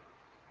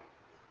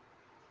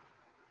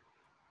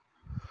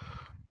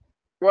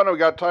 Well, we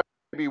got time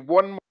maybe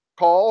one more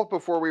call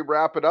before we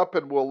wrap it up,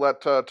 and we'll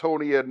let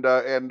Tony and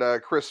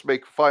Chris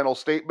make final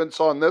statements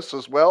on this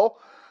as well.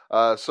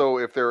 So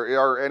if there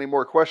are any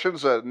more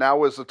questions,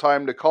 now is the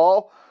time to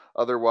call.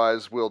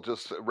 Otherwise, we'll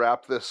just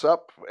wrap this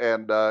up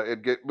and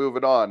get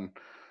moving on.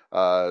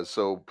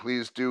 So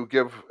please do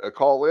give a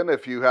call in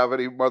if you have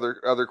any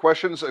other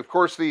questions. Of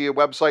course, the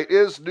website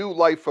is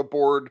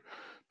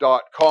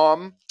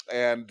newlifeaboard.com,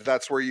 and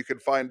that's where you can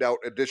find out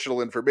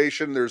additional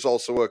information. There's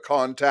also a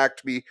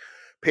contact me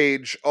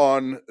page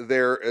on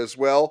there as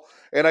well.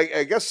 And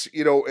I guess,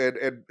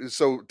 and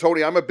so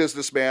Tony, I'm a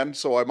businessman,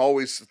 so I'm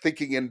always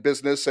thinking in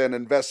business and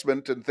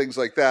investment and things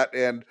like that.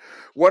 And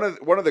one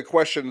of the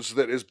questions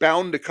that is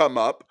bound to come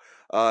up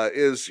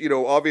is,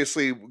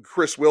 obviously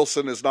Chris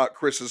Wilson is not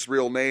Chris's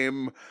real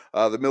name.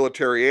 The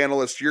military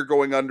analyst, you're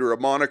going under a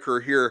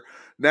moniker here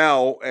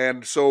now.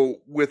 And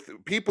so with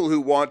people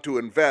who want to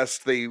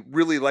invest, they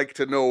really like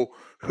to know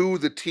who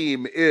the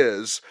team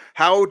is.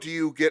 How do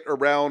you get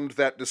around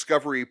that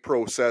discovery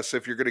process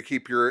if you're going to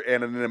keep your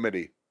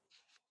anonymity?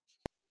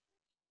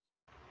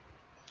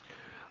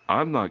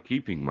 I'm not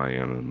keeping my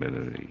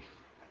anonymity.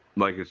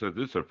 like I said,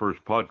 this is the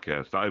first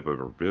podcast I've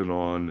ever been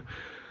on.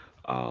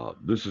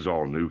 This is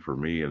all new for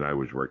me, and I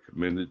was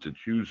recommended to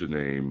choose a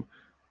name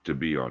to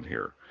be on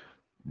here.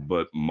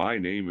 But my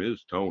name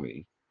is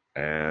Tony,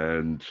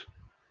 and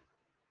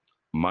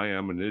my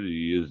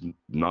anonymity is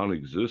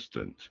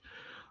non-existent.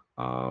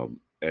 And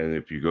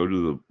if you go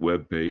to the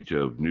webpage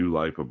of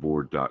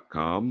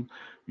newlifeaboard.com,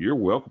 you're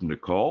welcome to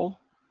call.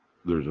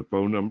 There's a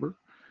phone number.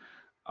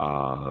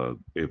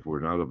 If we're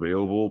not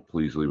available,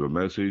 please leave a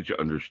message.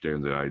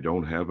 Understand that I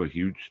don't have a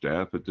huge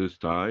staff at this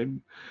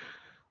time,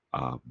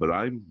 but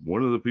I'm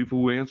one of the people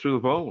who answer the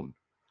phone.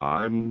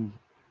 I'm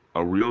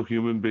a real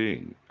human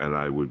being, and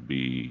I would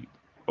be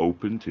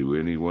open to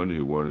anyone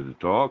who wanted to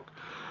talk.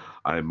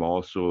 I'm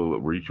also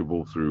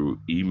reachable through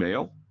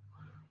email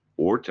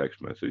or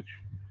text message.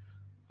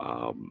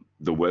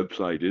 The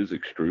website is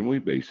extremely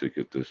basic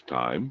at this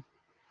time.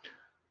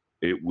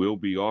 It will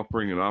be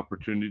offering an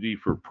opportunity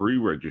for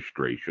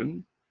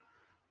pre-registration.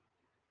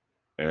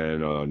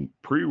 And on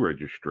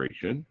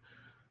pre-registration,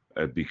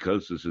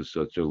 because this is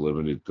such a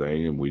limited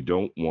thing and we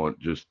don't want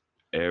just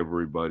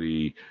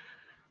everybody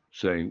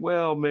saying,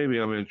 well, maybe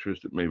I'm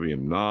interested, maybe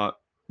I'm not,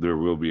 there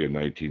will be a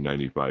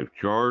 $19.95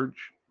 charge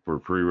for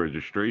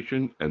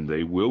pre-registration, and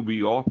they will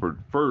be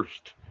offered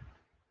first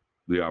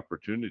the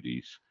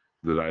opportunities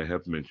that I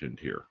have mentioned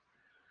here.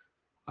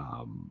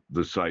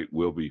 The site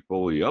will be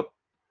fully up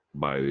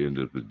by the end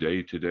of the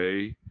day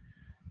today,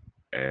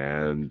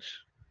 and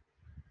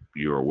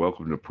you are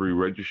welcome to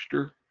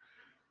pre-register.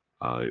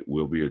 It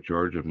will be a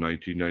charge of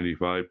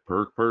 $19.95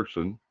 per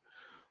person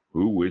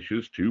who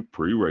wishes to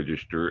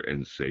pre-register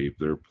and save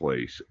their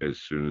place as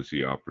soon as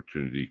the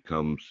opportunity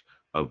comes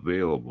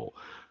available.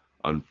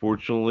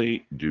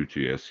 Unfortunately, due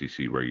to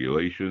SEC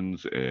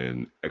regulations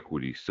and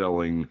equity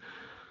selling,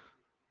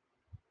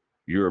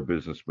 you're a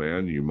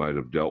businessman. You might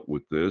have dealt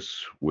with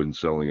this when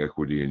selling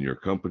equity in your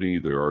company.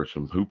 There are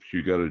some hoops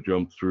you got to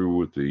jump through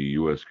with the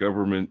U.S.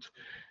 government,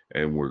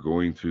 and we're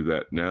going through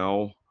that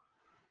now.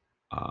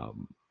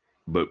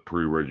 But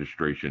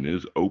pre-registration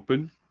is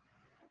open,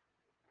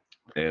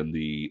 and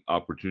the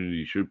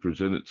opportunity should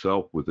present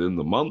itself within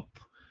the month.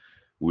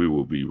 We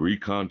will be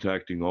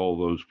recontacting all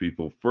those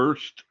people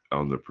first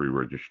on the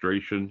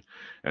pre-registration,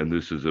 and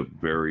this is a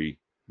very,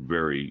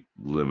 very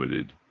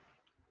limited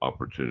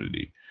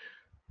opportunity.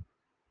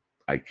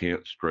 I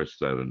can't stress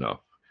that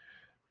enough.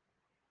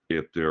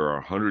 If there are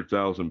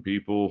 100,000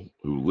 people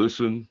who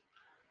listen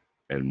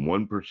and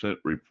 1%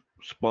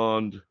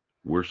 respond,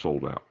 we're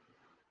sold out.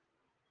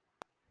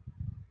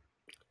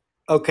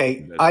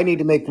 Okay, I need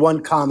to make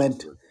one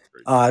comment.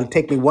 It'll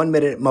take me 1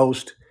 minute at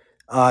most.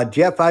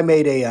 Jeff, I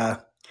made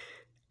a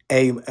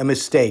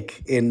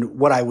mistake in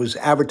what I was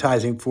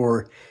advertising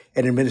for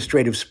an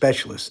administrative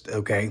specialist.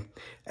 Okay,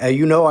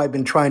 you know I've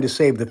been trying to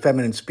save the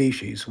feminine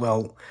species.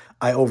 Well,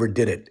 I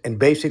overdid it, and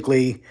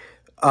basically,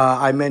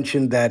 I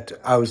mentioned that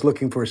I was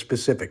looking for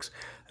specifics.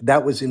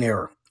 That was in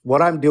error.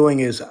 What I'm doing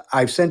is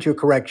I've sent you a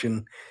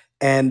correction,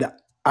 and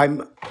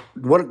I'm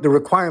what the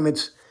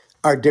requirements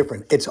are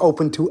different. It's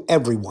open to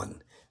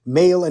everyone,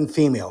 male and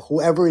female,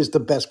 whoever is the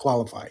best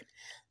qualified.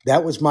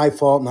 That was my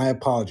fault, and I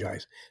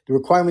apologize. The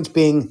requirements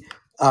being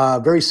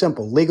very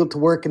simple: legal to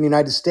work in the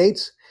United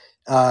States.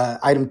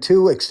 Item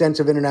 2,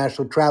 extensive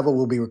international travel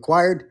will be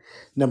required.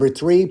 Number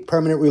 3,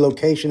 permanent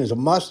relocation is a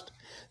must.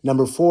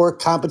 Number 4,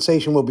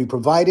 compensation will be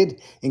provided,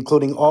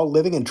 including all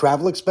living and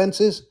travel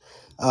expenses.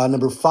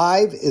 Number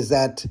 5 is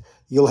that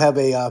you'll have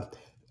a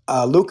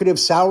lucrative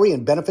salary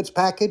and benefits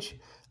package.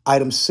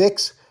 Item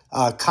 6,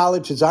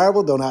 college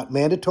desirable, though not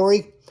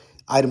mandatory.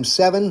 Item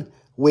 7,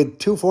 with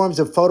 2 forms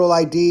of photo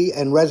ID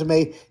and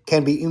resume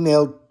can be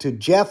emailed to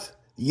Jeff,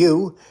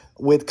 you,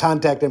 with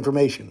contact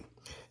information.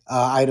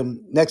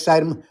 Next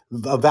item,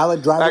 a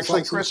valid driver's Actually,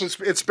 license.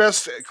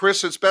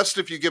 Chris, it's best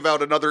if you give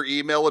out another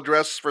email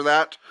address for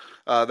that.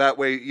 That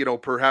way,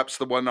 perhaps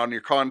the one on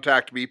your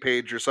contact me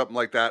page or something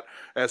like that,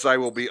 as I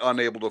will be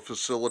unable to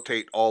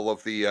facilitate all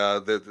of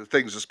the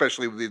things,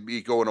 especially with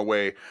me going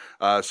away.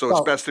 So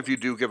it's best if you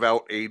do give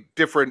out a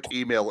different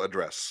email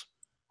address.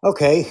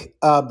 Okay,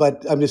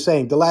 but I'm just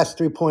saying the last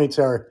 3 points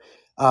are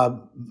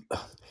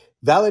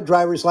valid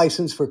driver's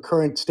license for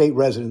current state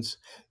residents,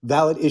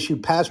 valid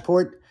issued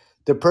passport.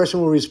 The person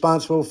will be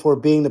responsible for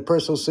being the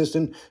personal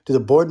assistant to the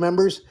board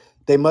members.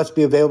 They must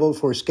be available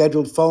for a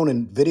scheduled phone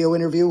and video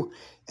interview.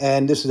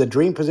 And this is a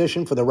dream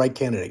position for the right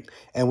candidate.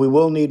 And we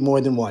will need more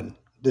than one.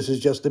 This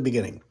is just the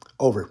beginning.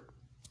 Over.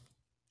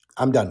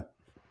 I'm done.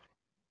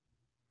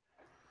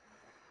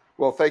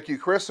 Well, thank you,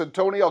 Chris. And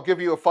Tony, I'll give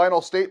you a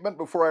final statement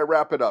before I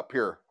wrap it up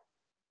here.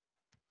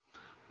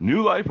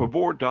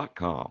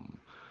 newlifeaboard.com.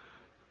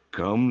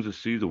 Come to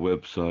see the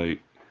website.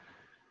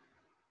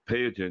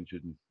 Pay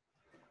attention.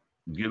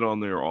 Get on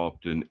there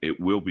often. It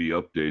will be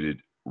updated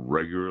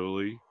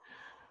regularly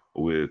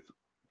with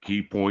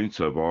key points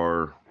of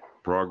our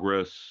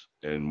progress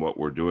and what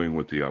we're doing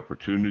with the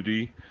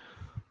opportunity.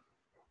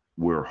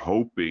 We're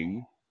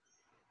hoping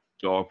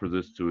to offer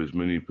this to as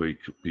many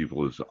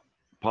people as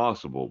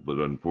possible, but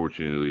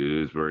unfortunately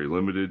it is very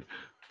limited.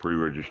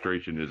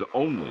 Pre-registration is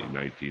only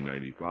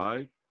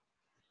 $19.95.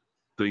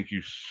 thank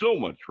you so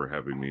much for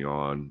having me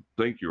on.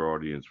 Thank your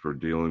audience for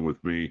dealing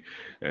with me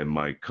and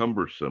my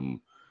cumbersome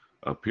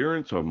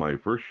appearance on my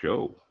first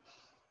show.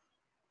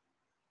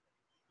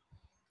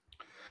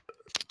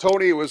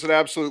 Tony, it was an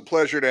absolute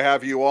pleasure to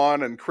have you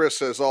on. And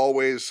Chris, as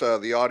always,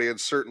 the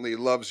audience certainly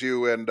loves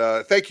you. And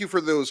thank you for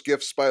those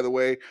gifts, by the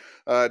way,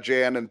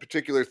 Jan. In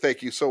particular,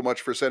 thank you so much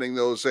for sending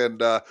those.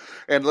 And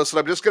listen,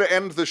 I'm just going to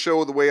end the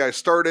show the way I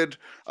started,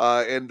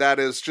 and that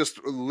is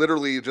just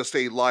literally just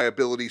a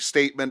liability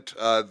statement.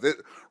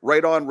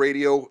 Right On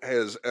Radio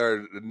has,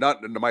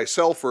 not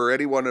myself or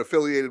anyone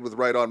affiliated with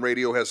Right On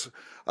Radio has,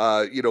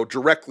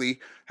 directly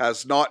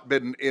has not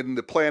been in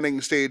the planning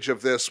stage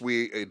of this.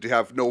 We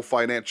have no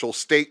financial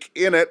stake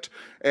in it,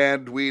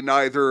 and we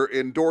neither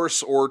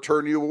endorse or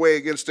turn you away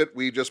against it.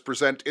 We just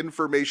present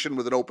information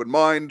with an open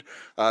mind.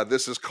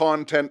 This is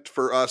content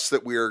for us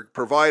that we are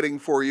providing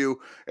for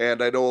you,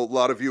 and I know a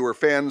lot of you are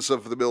fans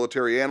of the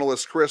military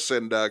analyst, Chris,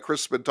 and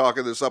Chris has been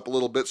talking this up a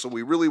little bit, so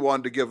we really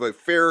wanted to give a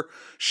fair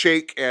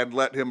shake and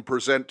let him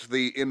present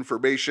the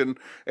information,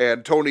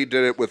 and Tony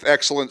did it with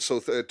excellence.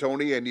 So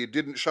Tony, and you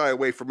didn't shy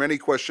away from any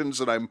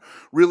questions, and I'm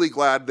really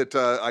glad that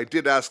I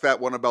did ask that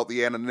one about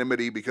the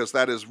anonymity, because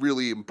that is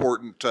really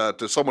important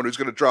to someone who's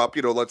going to drop,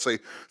 let's say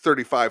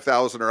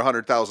 $35,000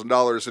 or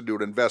 $100,000 into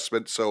an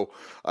investment. So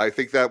I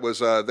think that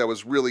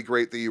was really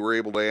great that you were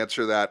able to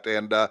answer that.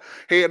 And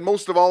hey, and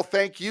most of all,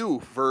 thank you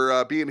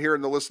for being here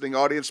in the listening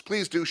audience.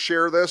 Please do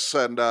share this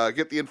and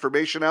get the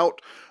information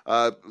out.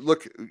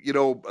 Look,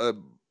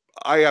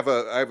 I have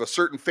a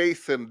certain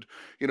faith, and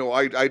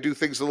I do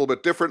things a little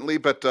bit differently,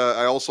 but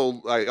I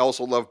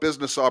also love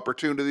business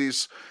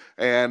opportunities,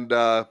 and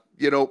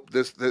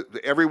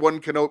everyone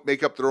can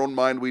make up their own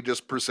mind. We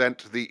just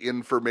present the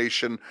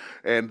information,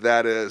 and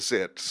that is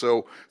it.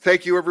 So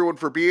thank you everyone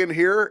for being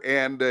here.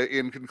 And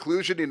in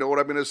conclusion, you know what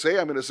I'm going to say?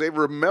 I'm going to say,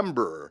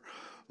 remember,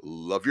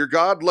 love your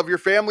God, love your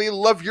family,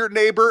 love your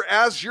neighbor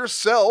as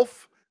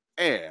yourself,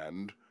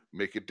 and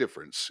make a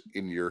difference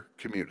in your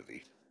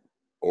community.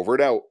 Over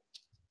and out.